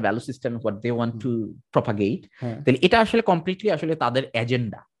values and the value system what they want to propagate, তাহলে এটা আসলে কমপ্লিটলি আসলে তাদের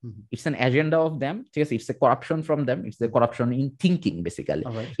agenda. It's an agenda of them. Yes, it's a corruption from them. It's a corruption in thinking, basically.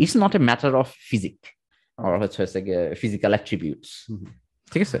 It's not a matter of physics or physical attributes.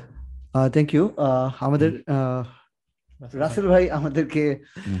 ঠিক আছে, thank you. আমাদের রাসেল ভাই আমাদেরকে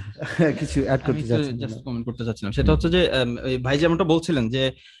কিছু অ্যাড করতে চাচ্ছেন? জাস্ট কমেন্ট করতে চাচ্ছিলাম, সেটা হচ্ছে যে ভাই যেমনটা বলছিলেন যে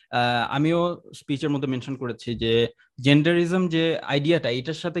আমিও স্পিচের মধ্যে মেনশন করেছি যে জেন্ডারিজম যে আইডিয়াটা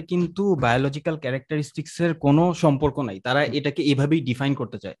এটার সাথে কিন্তু বায়োলজিক্যাল ক্যারেক্টারিস্টিক্স এর কোনো সম্পর্ক নাই, তারা এটাকে এভাবেই ডিফাইন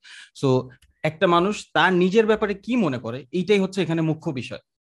করতে চায়। সো একটা মানুষ তার নিজের ব্যাপারে কি মনে করে এইটাই হচ্ছে এখানে মুখ্য বিষয়,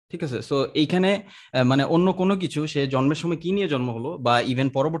 ঠিক আছে। সো এইখানে মানে অন্য কোনো কিছু সে জন্মের সময় কি নিয়ে জন্ম হলো বা ইভেন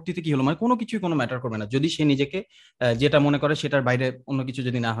পরবর্তীতে কি হলো, মানে কোনো কিছুই কোনো ম্যাটার করবে না যদি সে নিজেকে যেটা মনে করে সেটার বাইরে অন্য কিছু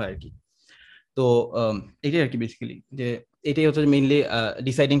যদি না হয় আর কি। তো এটাই আর কি বেসিক্যালি, যে এটাই হচ্ছে মেইনলি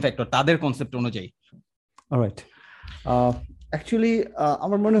ডিসাইডিং ফ্যাক্টর তাদের কনসেপ্ট অনুযায়ী। অলরাইট, অ্যাকচুয়ালি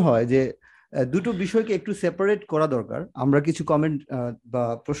আমার মনে হয় যে দুটো বিষয়কে একটু সেপারেট করা দরকার। আমরা কিছু কমেন্ট বা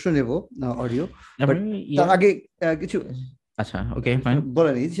প্রশ্ন নেব অডিও, তার আগে কিছু আচ্ছা ওকে ফাইন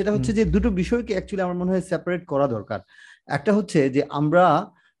বলে নিই। সেটা হচ্ছে যে দুটো বিষয়কে অ্যাকচুয়ালি আমার মনে হয় সেপারেট করা দরকার। একটা হচ্ছে যে আমরা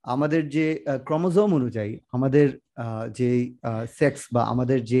আমাদের যে ক্রোমোজোম অনুযায়ী আমাদের যে সেক্স বা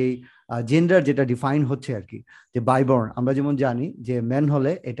আমাদের যে জেন্ডার যেটা ডিফাইন হচ্ছে আর কি, যে বাইবর্ন, আমরা যেমন জানি যে ম্যান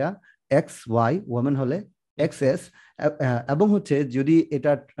হলে এটা এক্স ওয়াই, ওমেন হলে এক্স এস, এবং হচ্ছে যদি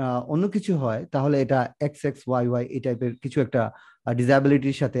এটা অন্য কিছু হয় তাহলে এটা এক্স এক্স ওয়াই ওয়াই এই টাইপের কিছু একটা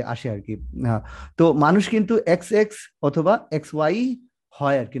ডিসএবিলিটির সাথে আসে আর কি। তো মানুষ কিন্তু এক্স এক্স অথবা এক্স ওয়াই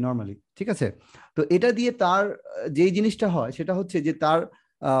হয় আর কি নর্মালি, ঠিক আছে। তো এটা দিয়ে তার যেই জিনিসটা হয় সেটা হচ্ছে যে তার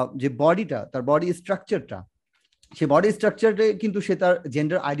যে বডিটা, তার বডি স্ট্রাকচারটা, সে বডি স্ট্রাকচারে কিন্তু সে তার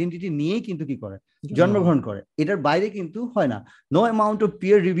জেন্ডার আইডেন্টিটি নিয়েই কিন্তু কি করে, জন্মগ্রহণ করে। এটার বাইরে কিন্তু হয় না। No amount of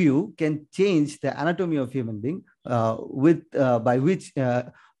peer review can change the anatomy of human being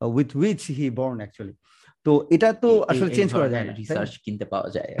with which he born actually. তো এটা তো আসলে চেঞ্জ করা যায় না, রিসার্চ কিনতে পাওয়া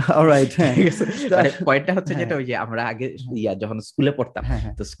যায়। অলরাইট, হ্যাঁ। পয়েন্টটা হচ্ছে যেটা ওই যে আমরা আগে যখন স্কুলে পড়তাম,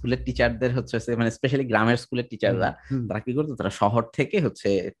 তো স্কুলের টিচারদের হচ্ছে মানে স্পেশালি গ্রামের স্কুলের টিচাররা তারা কি করতো, তারা শহর থেকে হচ্ছে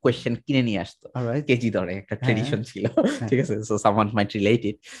কোয়েশ্চেন কিনে নিয়ে আসতো কেজি দরে, একটা ট্রেডিশন ছিল, ঠিক আছে। সো সামওয়ান মাইট রিলেট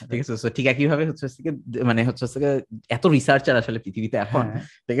ইট, ঠিক আছে। সো ঠিক একইভাবে হচ্ছে মানে হচ্ছে এত রিসার্চার আসলে পৃথিবীতে এখন,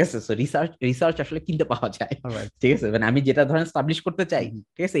 ঠিক আছে। সো রিসার্চ আসলে কিনতে পাওয়া যায়, ঠিক আছে। মানে আমি যেটা ধরেন এস্টাবলিশ করতে চাই,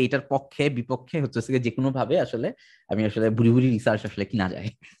 ঠিক আছে, এটার পক্ষে বিপক্ষে হচ্ছে যে কোনো ভাবে আসলে আমি আসলে বুড়ি বুড়ি রিসার্চ আসলে কিনা যায়।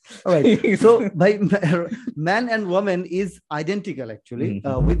 So by man and woman is identical actually,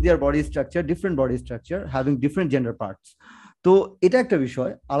 with their body structure, different body structure, having different gender parts. তো এটা একটা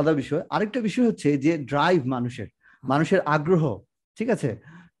বিষয়, আলাদা বিষয়। আরেকটা বিষয় হচ্ছে যে ড্রাইভ, মানুষের আগ্রহ, ঠিক আছে।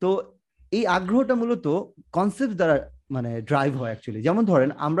 তো এই আগ্রহটা মূলত কনসেপ্ট দ্বারা মানে ড্রাইভ হয় অ্যাকচুয়ালি। যেমন ধরেন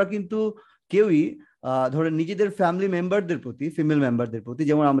আমরা কিন্তু কেউই ধরেন নিজেদের ফ্যামিলি মেম্বারদের প্রতি, ফিমেল মেম্বারদের প্রতি,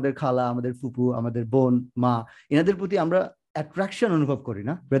 যেমন আমাদের খালা, আমাদের ফুপু, আমাদের বোন, মা, এনাদের প্রতি আমরা অ্যাট্রাকশন অনুভব করি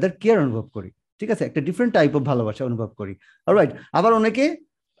না, ব্রাদার কেয়ার অনুভব করি, ঠিক আছে। একটা ডিফারেন্ট টাইপ অফ ভালোবাসা অনুভব করি, অলরাইট। আবার অনেকে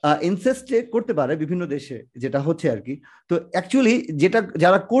ইনসেস্টে করতে পারে বিভিন্ন দেশে, যেটা হচ্ছে আর কি। তো অ্যাকচুয়ালি যেটা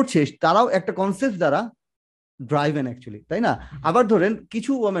যারা করছে তারাও একটা কনসেপ্ট দ্বারা ড্রাইভেন অ্যাকচুয়ালি, তাই না? আবার ধরেন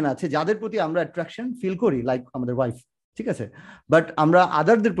কিছু ওমেন আছে যাদের প্রতি আমরা অ্যাট্রাকশন ফিল করি, লাইক আমাদের ওয়াইফ, ঠিক আছে, বাট আমরা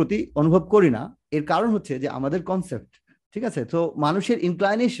আদারদের প্রতি অনুভব করি না। এর কারণ হচ্ছে যে আমাদের কনসেপ্ট, ঠিক আছে। তো মানুষের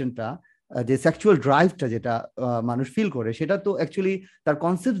ইনক্লাইনেশনটা, যে সেক্সুয়াল ড্রাইভটা যেটা মানুষ ফিল করে, সেটা তো অ্যাকচুয়ালি তার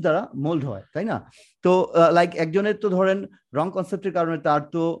কনসেপ্ট দ্বারা মোল্ড হয়, তাই না? তো লাইক একজনের তো ধরেন রং কনসেপ্টের কারণে তার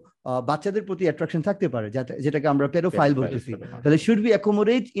তো বাচ্চাদের প্রতি অ্যাট্রাকশন থাকতে পারে, যেটাকে আমরা পেডোফাইল বলতেছি। তাহলে should be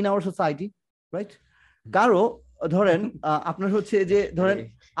accommodate in our society, right? কারো ধরেন আপনার হচ্ছে যে ধরেন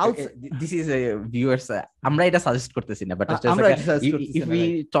this is a viewers আমরা এটা সাজেস্ট করতেছি না, but if we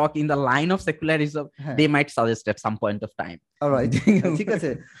talk in the line of secularism, they might suggest at some point of time, alright, ঠিক আছে।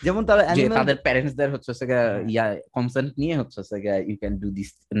 যেমন তারা অ্যানিমাল, তাদের প্যারেন্টস দের হচ্ছে কনসেন্ট নিয়ে হচ্ছে you can do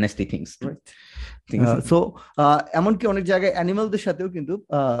these nasty things, so এমনকি অনেক জায়গায় অ্যানিমালদের সাথেও কিন্তু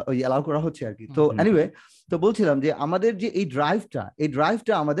ওই অ্যালাউ করা হচ্ছে আর কি। তো এনিওয়ে, তো বলছিলাম যে আমাদের যে এই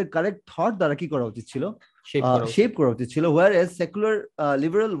ড্রাইভটা আমাদের কারেক্ট থট দ্বারা কি করা উচিত ছিল, শেপ করা উচিত ছিল, whereas secular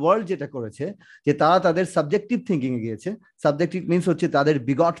liberal world যেটা করেছে যে তারা তাদের সাবজেক্টিভ থিঙ্কিং এ গিয়েছে। সাবজেক্টিভ মিনস হচ্ছে তাদের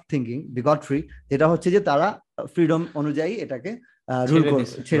বিগট্রি, যেটা হচ্ছে যে তারা ফ্রিডম অনুযায়ী এটাকে রুল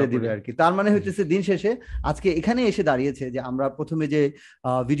ছেড়ে দিবে আর কি। তার মানে হইতেছে দিন শেষে আজকে এখানে এসে দাঁড়িয়েছে যে আমরা প্রথমে যে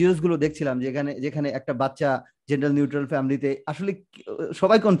ভিডিওস গুলো দেখছিলাম যেখানে একটা বাচ্চা জেন্ডার নিউট্রাল ফ্যামিলিতে, আসলে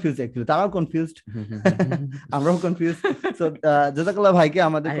সবাই কনফিউজ, অ্যাকচুয়ালি তারাও কনফিউজড, আমরাও কনফিউজড। সো জাযাকাল্লাহ ভাইকে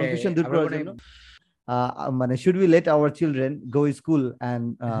আমাদের কনফিউশন দূর করার জন্য মানে should we late our children go school and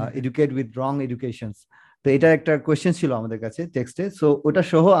educate with wrong educations, তো এটা একটা কোয়েশ্চেন ছিল আমাদের কাছে টেক্সটে। সো ওটা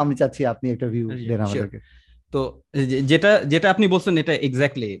সহ আমি চাচ্ছি আপনি একটা ভিউ দেন আমাদেরকে। তো যেটা আপনি বলছেন এটা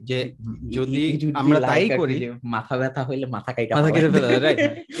এক্স্যাক্টলি, যে যদি আমরা তাই করি, মাথা ব্যথা হইলে মাথা কেটে ফেলা, রাইট।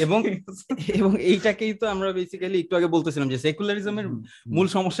 এবং এইটাকেই তো আমরা বেসিক্যালি একটু আগে বলতেছিলাম যে সেকুলারিজমের মূল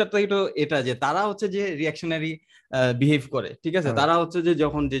সমস্যাটাই তো এটা, যে তারা হচ্ছে যে রিঅ্যাকশনারি বিহেভ করে, ঠিক আছে। তারা হচ্ছে যে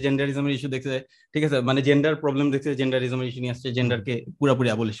যখন যে জেন্ডারিজমের ইস্যু দেখছে, ঠিক আছে, মানে জেন্ডার প্রবলেম দেখছে, জেন্ডারিজমের ইস্যু নিয়ে আসছে, জেন্ডারকে পুরোপুরি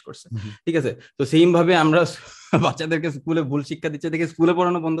অ্যাবলিশ করছে, ঠিক আছে। তো সেম ভাবে আমরা বাচ্চাদেরকে স্কুলে ভুল শিক্ষা দিচ্ছে দেখে স্কুলে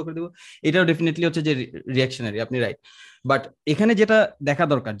পড়ানো বন্ধ করে দেবো, এটাও ডেফিনেটলি হচ্ছে যে রিঅ্যাকশনারি, আপনি রাইট। বাট এখানে যেটা দেখা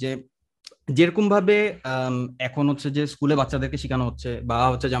দরকার যে যেরকম ভাবে এখন হচ্ছে যে স্কুলে বাচ্চাদেরকে শেখানো হচ্ছে, বা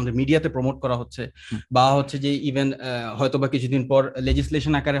হচ্ছে যে আমাদের মিডিয়াতে প্রমোট করা হচ্ছে, বা হচ্ছে যে ইভেন হয়তো বা কিছুদিন পর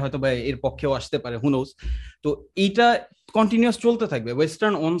লেজিসলেশন আকারে হয়তো বা এর পক্ষেও আসতে পারে, হু নোস। তো এইটা কন্টিনিউয়াস চলতে থাকবে,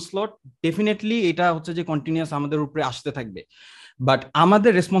 ওয়েস্টার্ন অনস্লট ডেফিনেটলি এটা হচ্ছে যে কন্টিনিউয়াস আমাদের উপরে আসতে থাকবে। বাট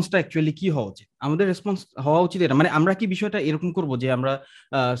আমাদের রেসপন্সটা অ্যাকচুয়ালি কি হওয়া উচিত? আমাদের রেসপন্স হওয়া উচিত এটা, মানে আমরা কি বিষয়টা এরকম করবো যে আমরা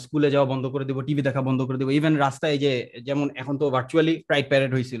স্কুলে যাওয়া বন্ধ করে দেবো, টিভি দেখা বন্ধ করে দেবো, ইভেন রাস্তায় যে যেমন এখন তো ভার্চুয়ালি প্রাইড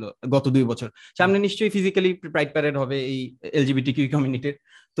প্যারেড হয়েছিল গত 2 বছর, সামনে নিশ্চয়ই ফিজিক্যালি প্রাইড প্যারেড হবে এই এলজিবিটিকিউ কমিউনিটির।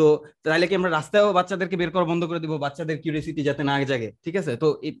 তো তাহলে কি আমরা রাস্তায়ও বাচ্চাদেরকে বের করা বন্ধ করে দিব, বাচ্চাদের কিউরিওসিটি যাতে না জাগে, ঠিক আছে? তো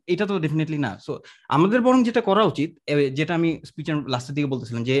এটা তো ডেফিনেটলি না। সো আমাদের বরং যেটা করা উচিত, যেটা আমি স্পিচের লাস্টের দিকে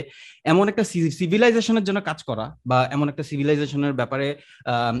বলতেছিলাম, যে এমন একটা সিভিলাইজেশনের জন্য কাজ করা, বা এমন একটা সিভিলাইজেশনের ব্যাপারে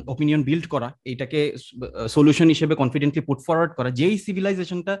অপিনিয়ন বিল্ড করা, এইটাকে সলিউশন হিসেবে কনফিডেন্টলি পুট ফরওয়ার্ড করা, যেই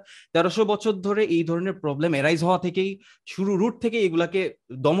সিভিলাইজেশনটা 1300 বছর ধরে এই ধরনের প্রবলেম এরাইজ হওয়া থেকেই রুট থেকে এগুলাকে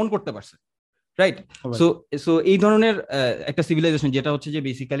দমন করতে পারছে, রাইট? সো এই ধরনের একটা সিভিলাইজেশন যেটা হচ্ছে যে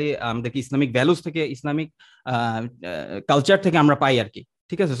বেসিক্যালি আমাদেরকে ইসলামিক ভ্যালুস থেকে, ইসলামিক কালচার থেকে আমরা পাই আর কি,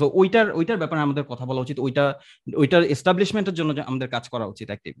 ঠিক আছে। সো ওইটার ব্যাপারে আমাদের কথা বলা উচিত, ওইটার এস্টাবলিশমেন্টের জন্য আমাদের কাজ করা উচিত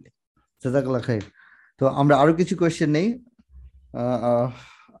অ্যাক্টিভলি। জাযাকাল্লাহ খাইর। তো আমরা আরো কিছু কোয়েশ্চেন নেই,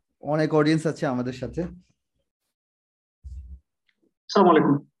 অনেক অডিয়েন্স আছে আমাদের সাথে। আসসালামু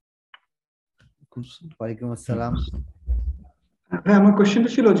আলাইকুম। ওয়ালাইকুম আসসালাম। হ্যাঁ, আমার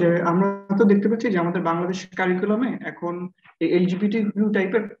কোশ্চেনটা ছিল যে আমরা তো দেখতে পাচ্ছি যে আমাদের বাংলাদেশ কারিকুলামে এখন এলজিবিটি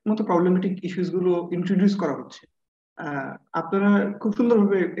টাইপের মতো প্রবলেমেটিক ইস্যুস গুলো ইন্ট্রোডিউস করা হচ্ছে। আপনারা খুব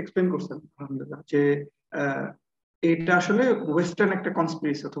সুন্দরভাবে এক্সপ্লেন করছেন আলহামদুলিল্লাহ যে এটা আসলে ওয়েস্টার্ন একটা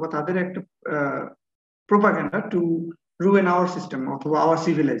কনস্পিরেসি অথবা তাদের একটা propaganda to ruin our system অথবা আওয়ার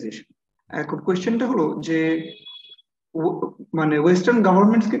সিভিলাইজেশন। এখন কোয়েশ্চেনটা হলো যে মানে ওয়েস্টার্ন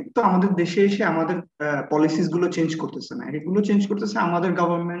গভর্নমেন্টস তো আমাদের দেশে এসে আমাদের পলিসিস গুলো চেঞ্জ করতেছে না, এগুলো চেঞ্জ করতেছে আমাদের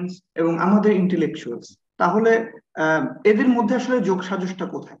গভর্নমেন্টস এবং আমাদের ইন্টেলেকচুয়ালস। তাহলে এদের মধ্যে আসলে যোগ সাজসটা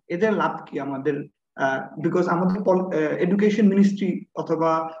কোথায়? এদের লাভ কি আমাদের? বিকজ আমাদের এডুকেশন মিনিস্ট্রি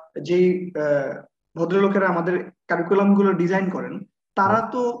অথবা যে ভদ্রলোকেরা আমাদের কারিকুলাম গুলো ডিজাইন করেন, তারা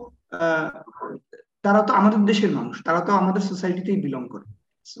তো আমাদের দেশের মানুষ, তারা তো আমাদের সোসাইটিতেই বিলং করে।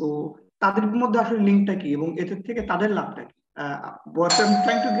 সো তাদের মধ্যে আসলে লিঙ্কটা কি এবং এদের থেকে তাদের লাভটা কি? what I'm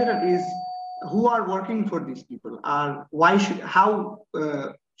trying to get at is who are working for these people or why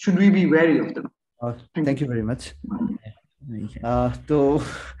should we be wary of them? Thank you very much. তো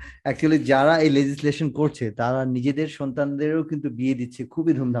অ্যাকচুয়ালি যারা এই লেজিসলেশন করছে তারা নিজেদের সন্তানদেরও কিন্তু বিয়ে দিচ্ছে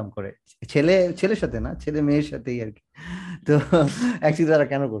খুবই ধুমধাম করে, ছেলের সাথে না, ছেলে মেয়ের সাথেই আর কি। তো অ্যাকচুয়ালি তারা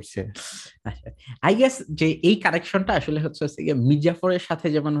কেন করছে? আই গেস যে এই কানেকশনটা আসলে হচ্ছে মির্জাফরের সাথে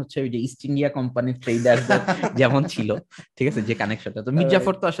যেমন হচ্ছে ওই যে ইস্ট ইন্ডিয়া কোম্পানির ট্রেডার যেমন ছিল, ঠিক আছে, যে কানেকশনটা। তো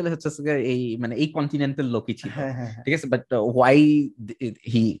মির্জাফর তো আসলে হচ্ছে এই মানে এই কন্টিনেন্টাল লোকই ছিল, ঠিক আছে। But why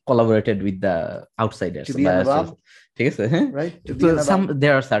he collaborated with the outsiders, ঠিক আছে, হ্যাঁ। So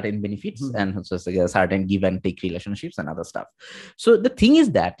there are certain benefits and certain give and take relationships and other stuff. So the thing is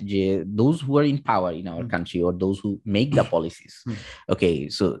that those who are in power in our country or those who make the policies, okay,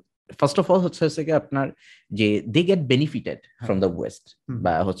 so first of all হচ্ছে আপনার যে they get benefited from the west,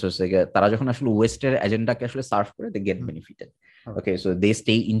 বা হচ্ছে তারা যখন আসলে ওয়েস্টের এজেন্ডাকে আসলে serve করে they get benefited, okay, so they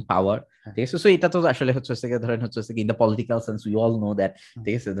stay in power, ঠিক আছে। সো এটা তো আসলে হচ্ছে ধরেন হচ্ছে in the political sense we all know that,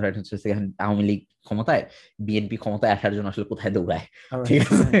 ঠিক আছে, ধরেন হচ্ছে আওয়ামী লীগ ক্ষমতায়, বিএনপি ক্ষমতায় আসার জন্য আসলে কোথায় দৌড়ায়, ঠিক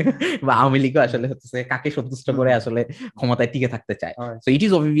আছে, বা আওয়ামী লীগও আসলে হচ্ছে কাকে সন্তুষ্ট করে আসলে ক্ষমতায় টিকে থাকতে চায়। So it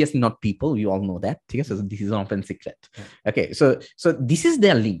is obviously not people, we all know that, ঠিক আছে। So this is an open secret, okay, so this is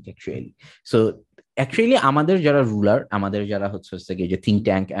their link actually. So actually আমাদের যারা রুলার, আমাদের যারা হচ্ছে যে থিঙ্ক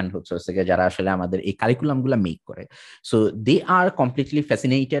ট্যাঙ্ক অ্যান্ড হচ্ছে যারা আসলে আমাদের এই কারিকুলাম গুলা মেক করে, so they are completely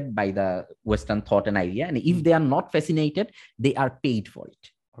fascinated by the western thought and idea, and if they are not fascinated, they are paid for it.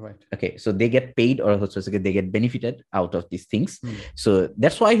 Right. Okay, so they get paid, or they get benefited out of these things. So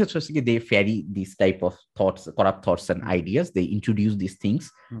that's why they ferry these type of thoughts, corrupt thoughts and ideas. They introduce these things.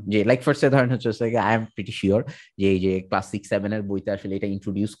 Like for say, I am pretty sure class 6-7 এর বইতে আসলে এটা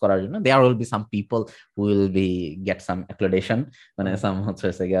introduce করার জন্য there will be some people who will be get some accreditation, মানে some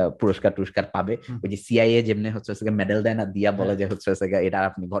পুরস্কার পাবে। ওই যে CIA যেমনি মেডেল দেয় না, দিয়া বলে যে এটা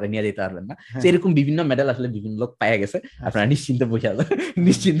আপনি ঘরে নিয়ে যেতে পারবেন না, এরকম বিভিন্ন মেডেল আসলে বিভিন্ন লোক পাওয়া গেছে। আপনারা নিশ্চিন্তে বসে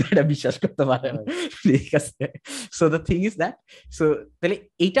নিশ্চিন্তে এটা বিশ্বাস করতে পারেন, ঠিক আছে? So the thing is that, so তাহলে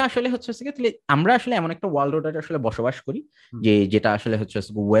এইটা আসলে তাহলে আমরা আসলে এমন একটা ওয়ার্ল্ড অর্ডারে আসলে বসবাস করি যেটা আসলে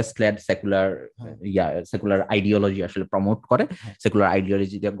ওয়েস্ট লেড সেকুলার আইডিওলজি আসলে প্রমোট করে, সেকুলার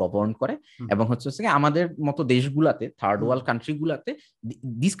আইডিওলজি দিয়ে গভর্ন করে, এবং আমাদের মতো দেশগুলাতে, থার্ড ওয়ার্ল্ড কান্ট্রি গুলাতে,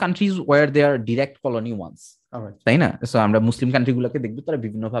 this countries war they R direct colony once, তাই না? সো আমরা মুসলিম কান্ট্রি গুলোকে দেখবো তারা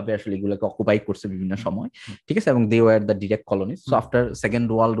বিভিন্ন ভাবে আসলে এগুলোকে অকুপাই করছে বিভিন্ন সময়, ঠিক আছে, এবং they were the direct colonies. So after second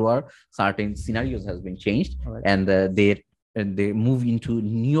world war certain scenarios has been changed and they move into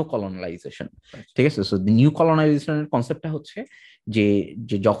neo-colonization, ঠিক আছে? সো নিউ কলোনাইজেশনের কনসেপ্টটা হচ্ছে যে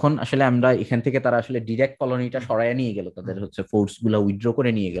যখন আসলে আমরা এখান থেকে তারা আসলে ডিরেক্ট কলোনিটা সরায় নিয়ে গেল, তাদের ফোর্স গুলা উইথড্র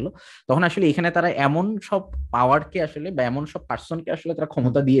করে নিয়ে গেল, তখন আসলে এখানে তারা এমন সব পাওয়ারকে আসলে বা এমন সব পার্সনকে আসলে তারা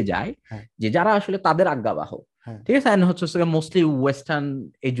ক্ষমতা দিয়ে যায় যে যারা আসলে তাদের আজ্ঞাবাহ, ঠিক আছে, and mostly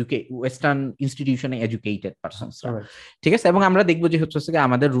western ইনস্টিটিউশনে educated persons, ঠিক আছে? এবং আমরা দেখবো যে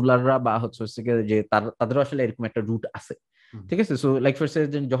আমাদের রুলাররা বা যে তাদেরও আসলে এরকম একটা রুট আছে, ঠিক আছে? সো লাইক ফার্স্ট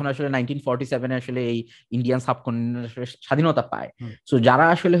যখন আসলে 1947 আসলে এই ইন্ডিয়ান সাবকন্টিনেন্ট স্বাধীনতা পায়, সো যারা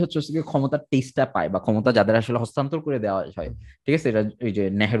আসলে ক্ষমতার টেস্টটা পায় বা ক্ষমতা যাদের আসলে হস্তান্তর করে দেওয়া হয়, ঠিক আছে, এটা ওই যে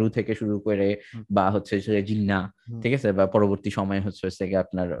নেহেরু থেকে শুরু করে বা জিন্না, ঠিক আছে, বা পরবর্তী সময়ে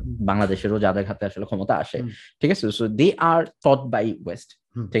আপনার বাংলাদেশেরও যাদের হাতে আসলে ক্ষমতা আসে, ঠিক আছে, so they R taught by West,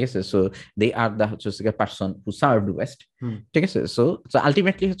 ঠিক আছে, so they are the person who served West, ঠিক আছে? সো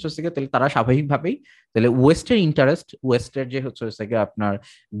আলটিমেটলি তাহলে তারা স্বাভাবিকভাবেই তাহলে ওয়েস্টের ইন্টারেস্ট, ওয়েস্টের যে আপনার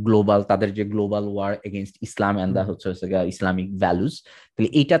গ্লোবাল, তাদের যে global war against Islam and the Islamic values, তাহলে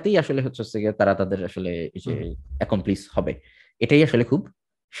এইটাতেই আসলে তারা তাদের আসলে যে অ্যাকমপ্লিস হবে, এটাই আসলে খুব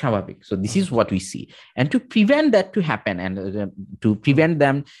স্বাভাবিক। So this is what we see, and to prevent that to happen, and to prevent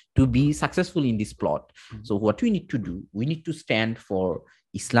them to be successful in this plot, so what we need to do, we need to stand for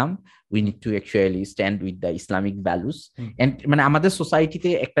Islam, we need to actually stand with the Islamic values, and মানে আমাদের সোসাইটিতে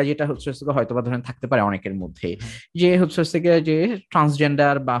একটা যেটা হয়তো বা ধরেন থাকতে পারে অনেকের মধ্যে, যে যে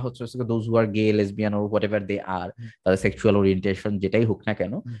ট্রান্সজেন্ডার বা those who are gay, lesbian or whatever they are, তাদের সেক্সুয়াল ওরিয়েন্টেশন যেটাই হোক না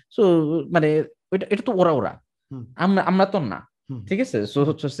কেন, সো মানে এটা তো ওরা আমরা তো না, ঠিক আছে? সো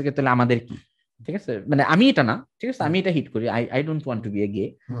তাহলে আমাদের কি, ঠিক আছে, মানে আমি এটা না, ঠিক আছে, আমি এটা হিট করি, I don't want to be a gay,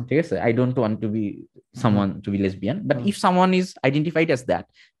 ঠিক আছে, I don't want to be someone to be lesbian, but if someone is identified as that,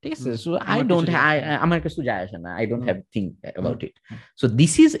 ঠিক আছে, সো আমার কিছু যায় আসে না, I don't have think about it. So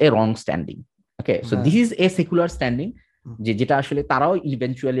this is a wrong standing, okay, so this is a secular standing, যেটা আসলে তারাও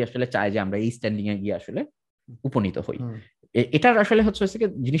ইভেন্চুয়ালি আসলে চায় যে আমরা এই স্ট্যান্ডিং এ গিয়ে আসলে উপনীত হই। এটার আসলে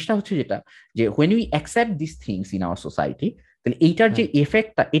জিনিসটা হচ্ছে যেটা, যে when we accept these things in our society, তাহলে এইটার যে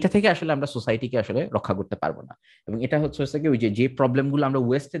এফেক্টটা, এটা থেকে আসলে আমরা সোসাইটিকে আসলে রক্ষা করতে পারবো না, এবং এটা হচ্ছে ওই যে প্রবলেম গুলো আমরা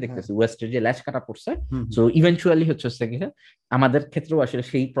ওয়েস্টে দেখতেছি, ওয়েস্টের যে ল্যাশ কাটা পড়ছে, সো ইভেন্চুয়ালি আমাদের ক্ষেত্রেও আসলে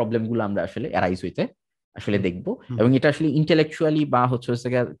সেই প্রবলেম গুলো আমরা আসলে অ্যারাইজ হইতে আসলে দেখবো, এবং এটা আসলে ইন্টেলেকচুয়ালি বা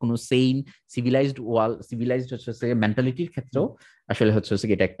কোনো সেইন সিভিলাইজড মেন্টালিটির ক্ষেত্রেও আসলে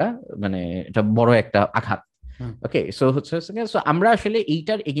এটা একটা মানে এটা বড় একটা আঘাত। ওকে, সো সো আমরা আসলে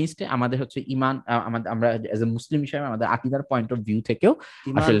এইটার এগেইনস্টে আমাদের ঈমান, আমরা এজ এ মুসলিম হিসেবে আমাদের আকীদার পয়েন্ট অফ ভিউ থেকেও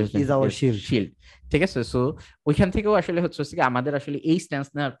আসলে শিল্ড, ঠিক আছে, সো ওইখান থেকেও আসলে আমাদের আসলে এই স্ট্যান্স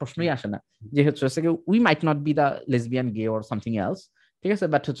নেওয়ার প্রশ্নই আসে না যে we might not be the lesbian gay or something else, ঠিক আছে,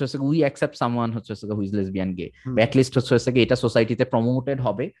 but we accept someone who is lesbian gay, at least এটা সোসাইটিতে প্রমোটেড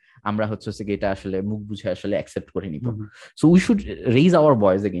হবে, আমরা এটা আসলে মুখ বুঝে আসলে অ্যাকসেপ্ট করে নিব। So we should raise hour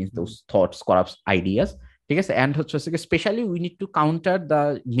voice against those thoughts, corrupt ideas, ঠিক আছে, and specially we need two counter the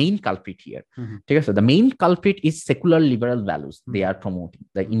main culprit here, ঠিক আছে, the main culprit is secular liberal values they R promoting,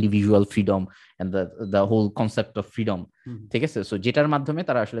 the individual freedom and the whole concept of freedom, ঠিক আছে, so যেটার মাধ্যমে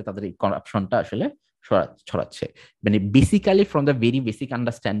তারা আসলে তাদের এই করাপশনটা আসলে ছড়াচ্ছে, মানে basically from the very basic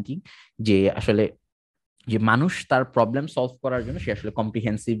understanding যে আসলে যে মানুষ তার প্রবলেম সলভ করার জন্য সে আসলে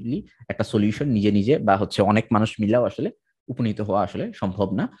কম্প্রিহেন্সিভলি একটা সলিউশন নিজে বা অনেক মানুষ মিলেও আসলে উপনীত হওয়া আসলে সম্ভব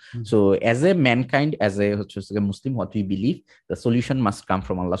না। So as a mankind, as a Muslim, what we believe, the solution must come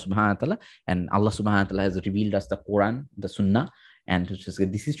from আল্লাহ সুবহানাহু ওয়া তাআলা, এন্ড আল্লাহ সুবহানাহু ওয়া তাআলা has revealed us the Quran, the Sunnah, and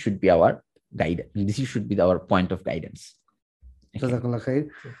this is should be hour guide. This should be our point of guidance. জাযাকাল্লাহ Khair.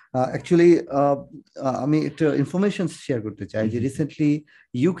 Actually আমি একটা information share করতে চাই যে রিসেন্টলি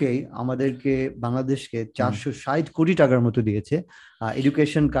ইউকে আমাদেরকে বাংলাদেশকে 460 কোটি টাকার মতো দিয়েছে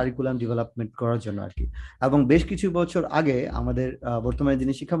এডুকেশন কারিকুলাম ডেভেলপমেন্ট করার জন্য আর কি। এবং বেশ কিছু বছর আগে আমাদের বর্তমানে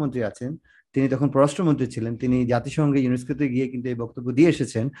যিনি শিক্ষামন্ত্রী আছেন তিনি তখন পররাষ্ট্রমন্ত্রী ছিলেন, তিনি জাতিসংঘে ইউনেস্কোতে গিয়ে কিন্তু এই বক্তব্য দিয়ে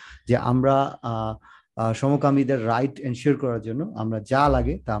এসেছেন যে আমরা সমকামীদের রাইট এনশিওর করার জন্য আমরা যা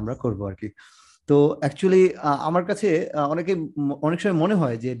লাগে তা আমরা করবো আর কি। তো অ্যাকচুয়ালি আমার কাছে অনেক সময় মনে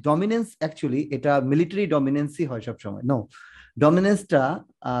হয় যে ডমিনেন্স অ্যাকচুয়ালি এটা মিলিটারি ডমিনেন্সই হয় সবসময়। নো, ডমিনেন্সটা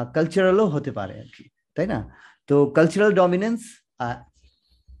কালচারালও হতে পারে আর কি, তাই না? তো কালচারাল ডমিনেন্স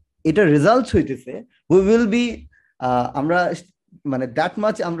এটা রেজাল্ট হইতেছে উই উইল বি আমরা মানে দ্যাট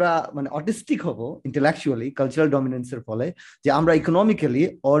মাচ আমরা মানে অটিস্টিক হব ইন্টেলেকচুয়ালি কালচারাল ডমিনেন্সের ফলে, যে আমরা ইকোনমিক্যালি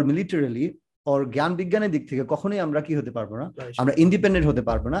অর মিলিটারিলি or জ্ঞান বিজ্ঞানের দিক থেকে কখনোই আমরা কি হতে পারবো না, আমরা ইন্ডিপেন্ডেন্ট হতে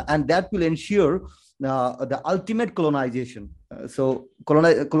পারবো না। and that will ensure the ultimate colonization, so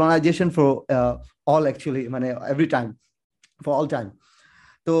colonization for all actually, মানে every time, for all time.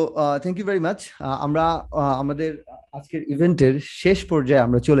 তো থ্যাংক ইউ ভেরি মাচ। আমরা আমাদের আজকের ইভেন্টের শেষ পর্যায়ে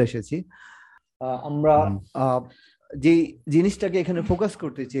আমরা চলে এসেছি। আমরা যে জিনিসটাকে এখানে ফোকাস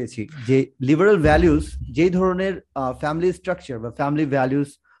করতে চেয়েছি যে লিবারাল ভ্যালুস যেই ধরনের ফ্যামিলি স্ট্রাকচার বা ফ্যামিলি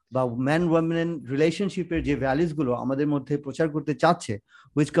ভ্যালুস বা ম্যান ওয়ামেন রিলেশনশিপের যে ভ্যালুস গুলো আমাদের মধ্যে প্রচার করতে চাচ্ছে,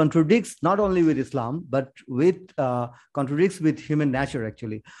 which contradicts not only with Islam but with contradicts with human nature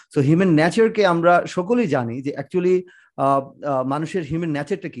actually. So human nature কে আমরা সকলেই জানি যে অ্যাকচুয়ালি মানুষের হিউম্যান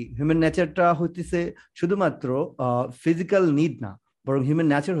নেচারটা কি। হিউম্যান নেচারটা হচ্ছে শুধুমাত্র ফিজিক্যাল নিড না, বরং হিউম্যান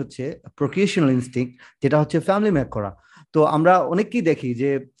নেচার হচ্ছে প্রোক্রিয়েশনাল ইনস্টিংক্ট, যেটা হচ্ছে ফ্যামিলি মেক করা। তো আমরা অনেককেই দেখি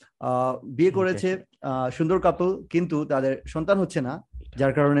যে বিয়ে করেছে সুন্দর কাপল, কিন্তু তাদের সন্তান হচ্ছে না,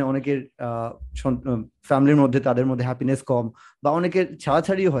 যার কারণে অনেকের ফ্যামিলির মধ্যে তাদের মধ্যে হ্যাপিনেস কম, বা অনেকের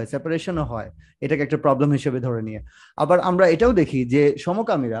ছাড়াছাড়িও হয়, সেপারেশনও হয়, এটাকে একটা প্রবলেম হিসেবে ধরে নিয়ে। আবার আমরা এটাও দেখি যে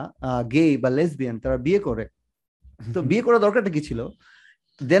সমকামীরা গে বা লেসবিয়ান তারা বিয়ে করে, তো বিয়ে করার দরকারটা কি ছিল?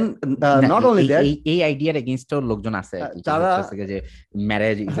 দেন নট অনলি দ্যাট, এই আইডিয়ার এগেইনস্টও লোকজন আছে তারা যে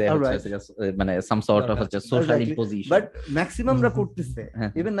ম্যারেজ ইজ মানে some sort of social imposition, but ম্যাক্সিমামরা করতেছে,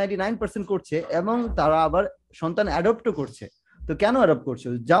 ইভেন 99% করছে, এবং তারা আবার সন্তান অ্যাডপ্টও করছে। তো কেন অ্যাডপ্ট করছো?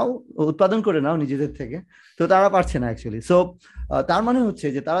 যাও উৎপাদন করে নাও নিজেদের থেকে। তো তারা পারছে না অ্যাকচুয়ালি। সো তার মানে হচ্ছে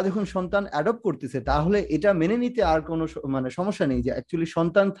যে তারা যখন সন্তান অ্যাডপ্ট করতেছে, তাহলে এটা মেনে নিতে আর কোনো মানে সমস্যা নেই যে অ্যাকচুয়ালি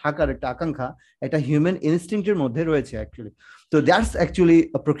সন্তান থাকার একটা আকাঙ্ক্ষা একটা হিউম্যান ইনস্টিংক্টের মধ্যে রয়েছে অ্যাকচুয়ালি। তো দ্যাটস অ্যাকচুয়ালি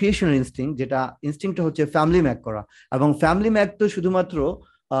প্রোক্রিয়েশনাল ইনস্টিংক্ট, যেটা ইনস্টিংক্টটা হচ্ছে ফ্যামিলি ম্যাক করা। এবং ফ্যামিলি ম্যাক তো শুধুমাত্র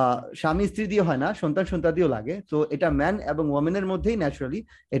স্বামী স্ত্রী দিয়ে হয় না, সন্তান দিয়েও লাগে। তো এটা ম্যান এবং ওয়ামেনের মধ্যেই ন্যাচারালি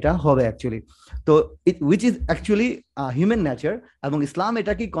এটা হবে অ্যাকচুয়ালি। তো which is actually human nature, এবং ইসলাম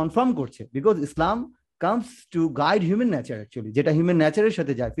এটাকে কনফার্ম করছে, because Islam comes to guide human nature actually, যেটা হিউম্যান নেচারের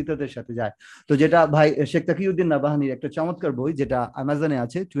সাথে যায়, ফিতরতের সাথে যায়। তো যেটা ভাই শেখ তাকিউদ্দিন নাবাহানির একটা চমৎকার বই, যেটা অ্যামাজনে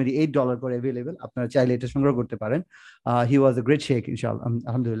আছে, $28 করে অ্যাভেলেবেল, আপনারা চাইলে এটা সংগ্রহ করতে পারেন। হি ওয়াজ এ গ্রেট শেখ ইনশাআল্লাহ,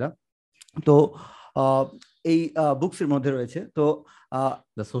 আলহামদুলিল্লাহ। তো এই বুকসের মধ্যে রয়েছে তো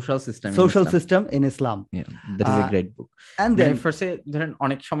the social system in Islam. Yeah, that is a great book. And then first ধরেন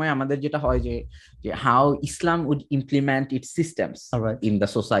অনেক সময় আমাদের যেটা হয় যে how Islam would implement its systems in the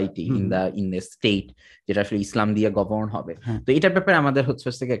society, in the state, যেটা আসলে ইসলাম দিয়ে গভর্ন হবে। তো এটার ব্যাপারে আমাদের হচ্ছে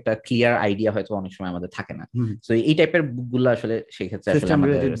একটা ক্লিয়ার আইডিয়া হয়তো অনেক সময় আমাদের থাকে না। সো এই টাইপের বুকগুলো আসলে সেই ক্ষেত্রে আসলে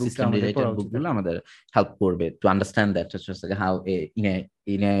আমাদের সিস্টেম রিলেটেড বুকগুলো আমাদের হেল্প করবে to understand that how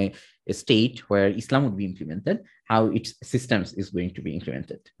in a state where Islam would be implemented, how its systems is going to be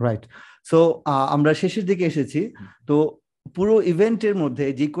implemented. Right. So আমরা শেষের দিকে এসেছি। তো পুরো ইভেন্টের মধ্যে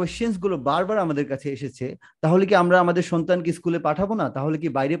যে কোয়েশ্চেন্স গুলো বারবার আমাদের কাছে এসেছে, তাহলে কি আমরা আমাদের সন্তানকে স্কুলে পাঠাবো না, তাহলে কি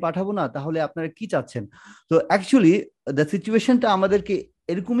বাইরে পাঠাবো না, তাহলে আপনারা কি চাচ্ছেন? তো অ্যাকচুয়ালি দ্য সিচুয়েশনটা আমাদেরকে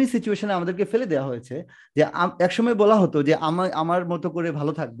এরকমই সিচুয়েশনে আমাদেরকে ফেলে দেওয়া হয়েছে যে একসময় বলা হতো যে আমার মতো করে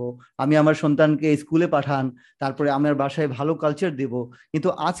ভালো থাকবো, আমি আমার সন্তানকে স্কুলে পাঠান, তারপরে আমার বাসায় ভালো কালচার দেব। কিন্তু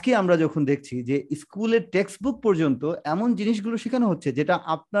আজকে আমরা যখন দেখছি যে স্কুলের টেক্সট বুক পর্যন্ত এমন জিনিসগুলো শেখানো হচ্ছে যেটা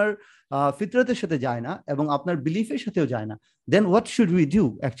আপনার ফিতরতের সাথে যায় না এবং আপনার বিলিফের সাথেও যায় না, then what should we do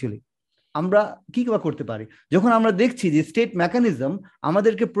actually? আমরা কি করতে পারি যখন আমরা দেখছি যে স্টেট মেকানিজম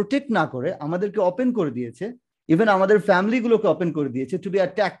আমাদেরকে প্রোটেক্ট না করে আমাদেরকে ওপেন করে দিয়েছে, ইভেন আমাদের ফ্যামিলিগুলোকে ওপেন করে দিয়েছে to be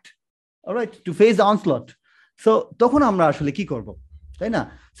attacked, alright, to face the onslaught. So তখন আমরা আসলে কি করব, তাই না?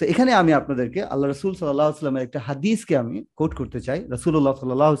 সো এখানে আমি আপনাদেরকে আল্লাহ রাসূল সাল্লাল্লাহু আলাইহি ওয়াসাল্লামের একটা হাদিসকে আমি কোট করতে চাই। রাসূলুল্লাহ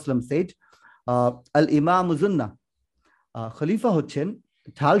সাল্লাল্লাহু আলাইহি ওয়াসাল্লাম সেড, আল ইমামু যুন্নাহ, খলিফা হচ্ছেন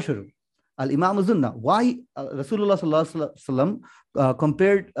ঢাল স্বরূপ। আল ইমামু যুন্নাহ, ওয়াই রাসূলুল্লাহ সাল্লাল্লাহু আলাইহি ওয়াসাল্লাম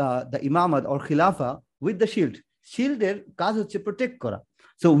compared the imamat or khilafa with the shield. শিল্ডের কাজ হচ্ছে প্রোটেক্ট করা।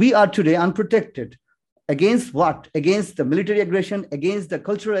 So we are today unprotected against what? Against the military aggression, against the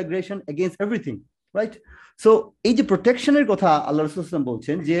cultural aggression, against everything, right? So এই যে প্রোটেকশনের কথা আল্লাহ রাসূল সাল্লাল্লাহু আলাইহি ওয়াসাল্লাম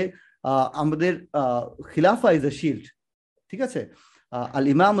বলছেন যে আমাদের খিলাফা ইজ আ শিল্ড, ঠিক আছে? আল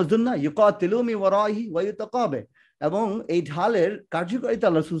ইমাম আয-যুন্না ইউকাতিলু মিন ওয়ারাইহি ওয়া ইউতাকাবে, এবং এই ঢালের কার্যকারিতা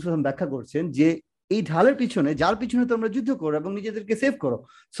আল্লাহ রাসূল সাল্লাল্লাহু আলাইহি ওয়াসাল্লাম ব্যাখ্যা করছেন যে এই ঢালের পিছনে, যার পিছনে তোমরা যুদ্ধ করো এবং নিজেদেরকে সেভ করো।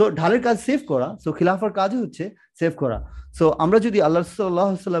 সো ঢালের কাজ সেভ করা, সো খিলাফার কাজই হচ্ছে সেভ করা। সো আমরা যদি আল্লাহ সাল্লাল্লাহু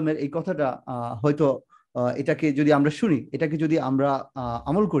আলাইহি ওয়াসাল্লামের এই কথাটা হয়তো এটাকে যদি আমরা শুনি, এটাকে যদি আমরা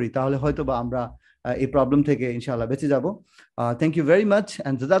আমল করি, তাহলে হয়তো বা আমরা এই প্রবলেম থেকে ইনশাআল্লাহ বেঁচে যাব। Thank you very much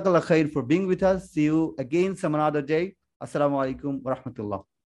and jazakallah khair for being with us. See you again some another day. Assalamu alaikum wa rahmatullah.